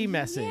 Cheeserie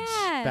message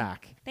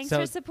back. Thanks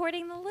So- for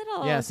supporting the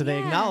Littles. Yeah, so they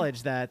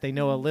acknowledge that they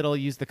know a little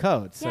use the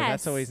code. So Yes.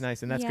 that's always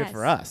nice, and that's good Yes.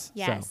 for us.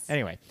 Yes. So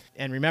anyway,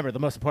 and remember, the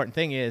most important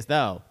thing is,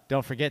 though,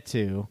 don't forget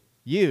to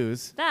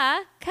use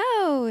the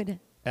code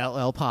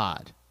LL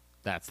Pod.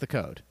 That's the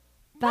code.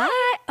 Bye.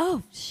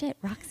 Oh, shit,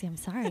 Roxy, I'm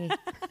sorry.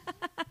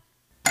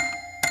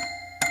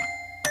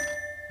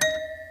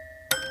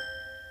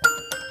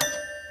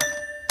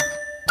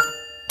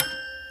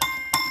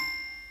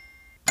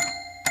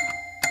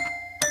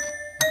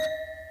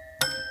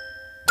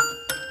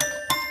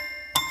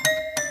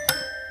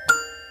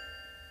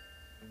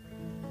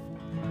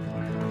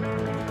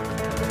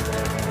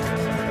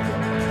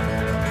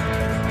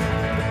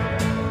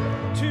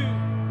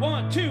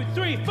 One, two,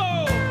 three,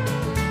 four.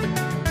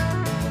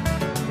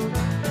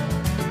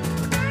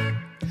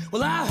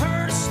 Well, I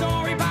heard a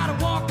story about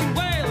a walking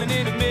whale, and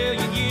in a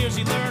million years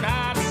he learned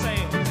how to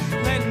sail.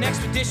 Led an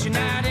expedition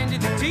out into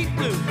the deep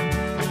blue.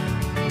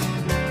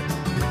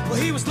 Well,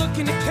 he was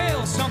looking to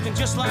kill something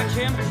just like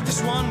him.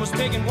 This one was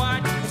big and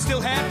white and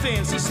still had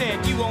fins. He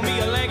said, "You owe me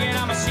a leg and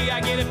I'ma see I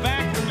get it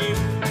back from you."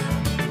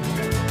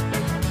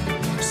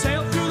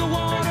 Sailed through the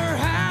water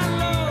high and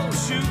low,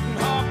 shooting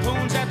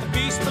harpoons at the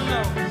beast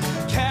below.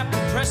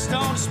 Captain pressed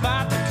on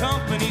despite the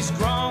company's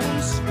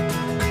groans.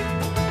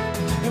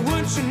 And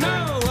wouldn't you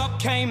know, up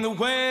came the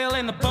whale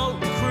and the boat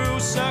and crew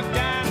sucked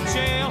down to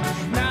jail.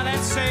 Now that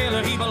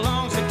sailor, he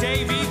belongs to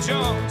Davy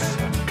Jones.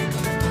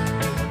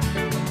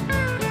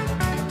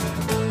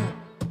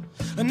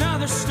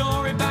 Another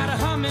story about a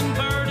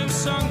hummingbird who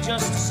sung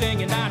just to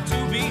sing and not to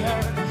be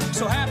heard.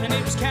 So happened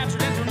it was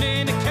captured and thrown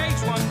in a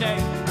cage one day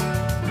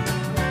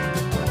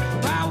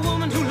by a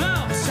woman who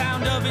loved the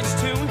sound of its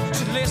tune.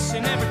 She'd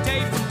listen every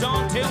day from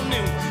dawn till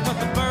noon. But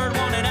the bird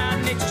wanted out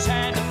and it just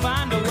had to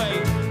find a way.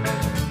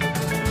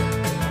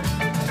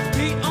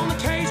 Beat on the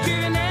cage,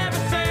 giving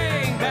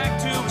everything back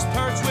to his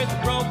perch with a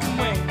broken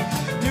wing.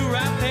 Knew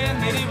right then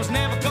that he was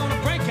never gonna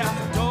break out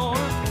the door.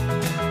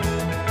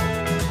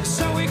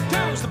 So it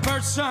goes, the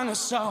bird sung a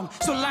song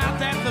so loud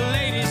that the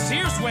lady's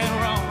ears went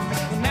wrong.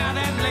 And now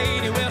that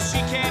lady, well, she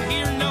can't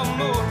hear no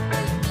more.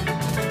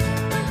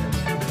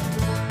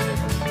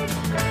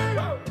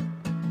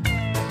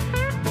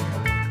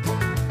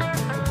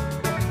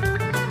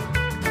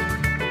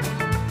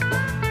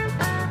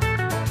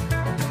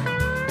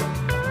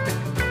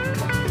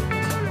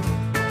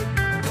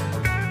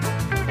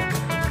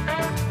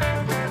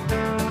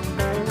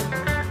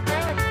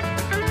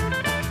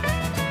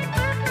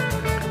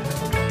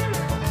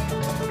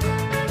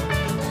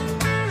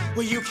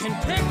 Well, you can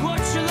pick what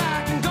you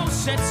like and go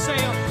set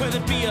sail, whether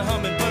it be a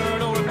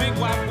hummingbird or a big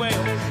white whale,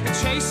 and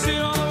chase it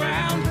all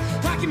around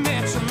like you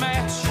meant your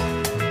match.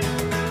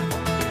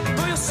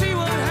 Well, you'll see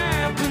what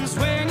happens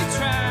when you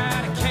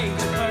try to cage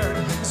a bird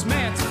that's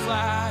meant to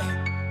fly,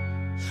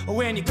 or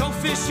when you go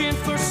fishing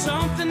for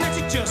something that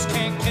you just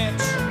can't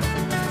catch.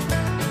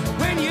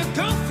 When you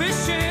go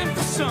fishing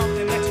for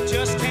something that you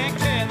just can't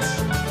catch.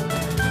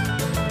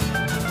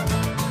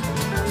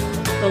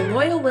 The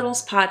Loyal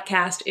Littles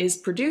podcast is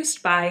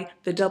produced by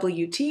the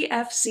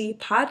WTFC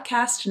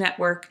Podcast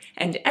Network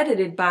and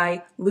edited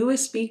by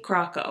Louis B.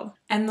 Crocco.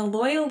 And the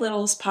Loyal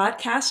Littles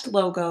podcast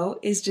logo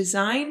is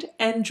designed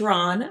and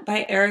drawn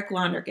by Eric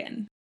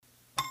Lonergan.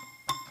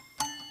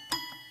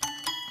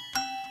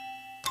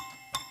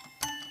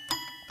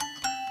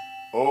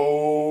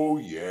 Oh,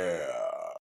 yeah.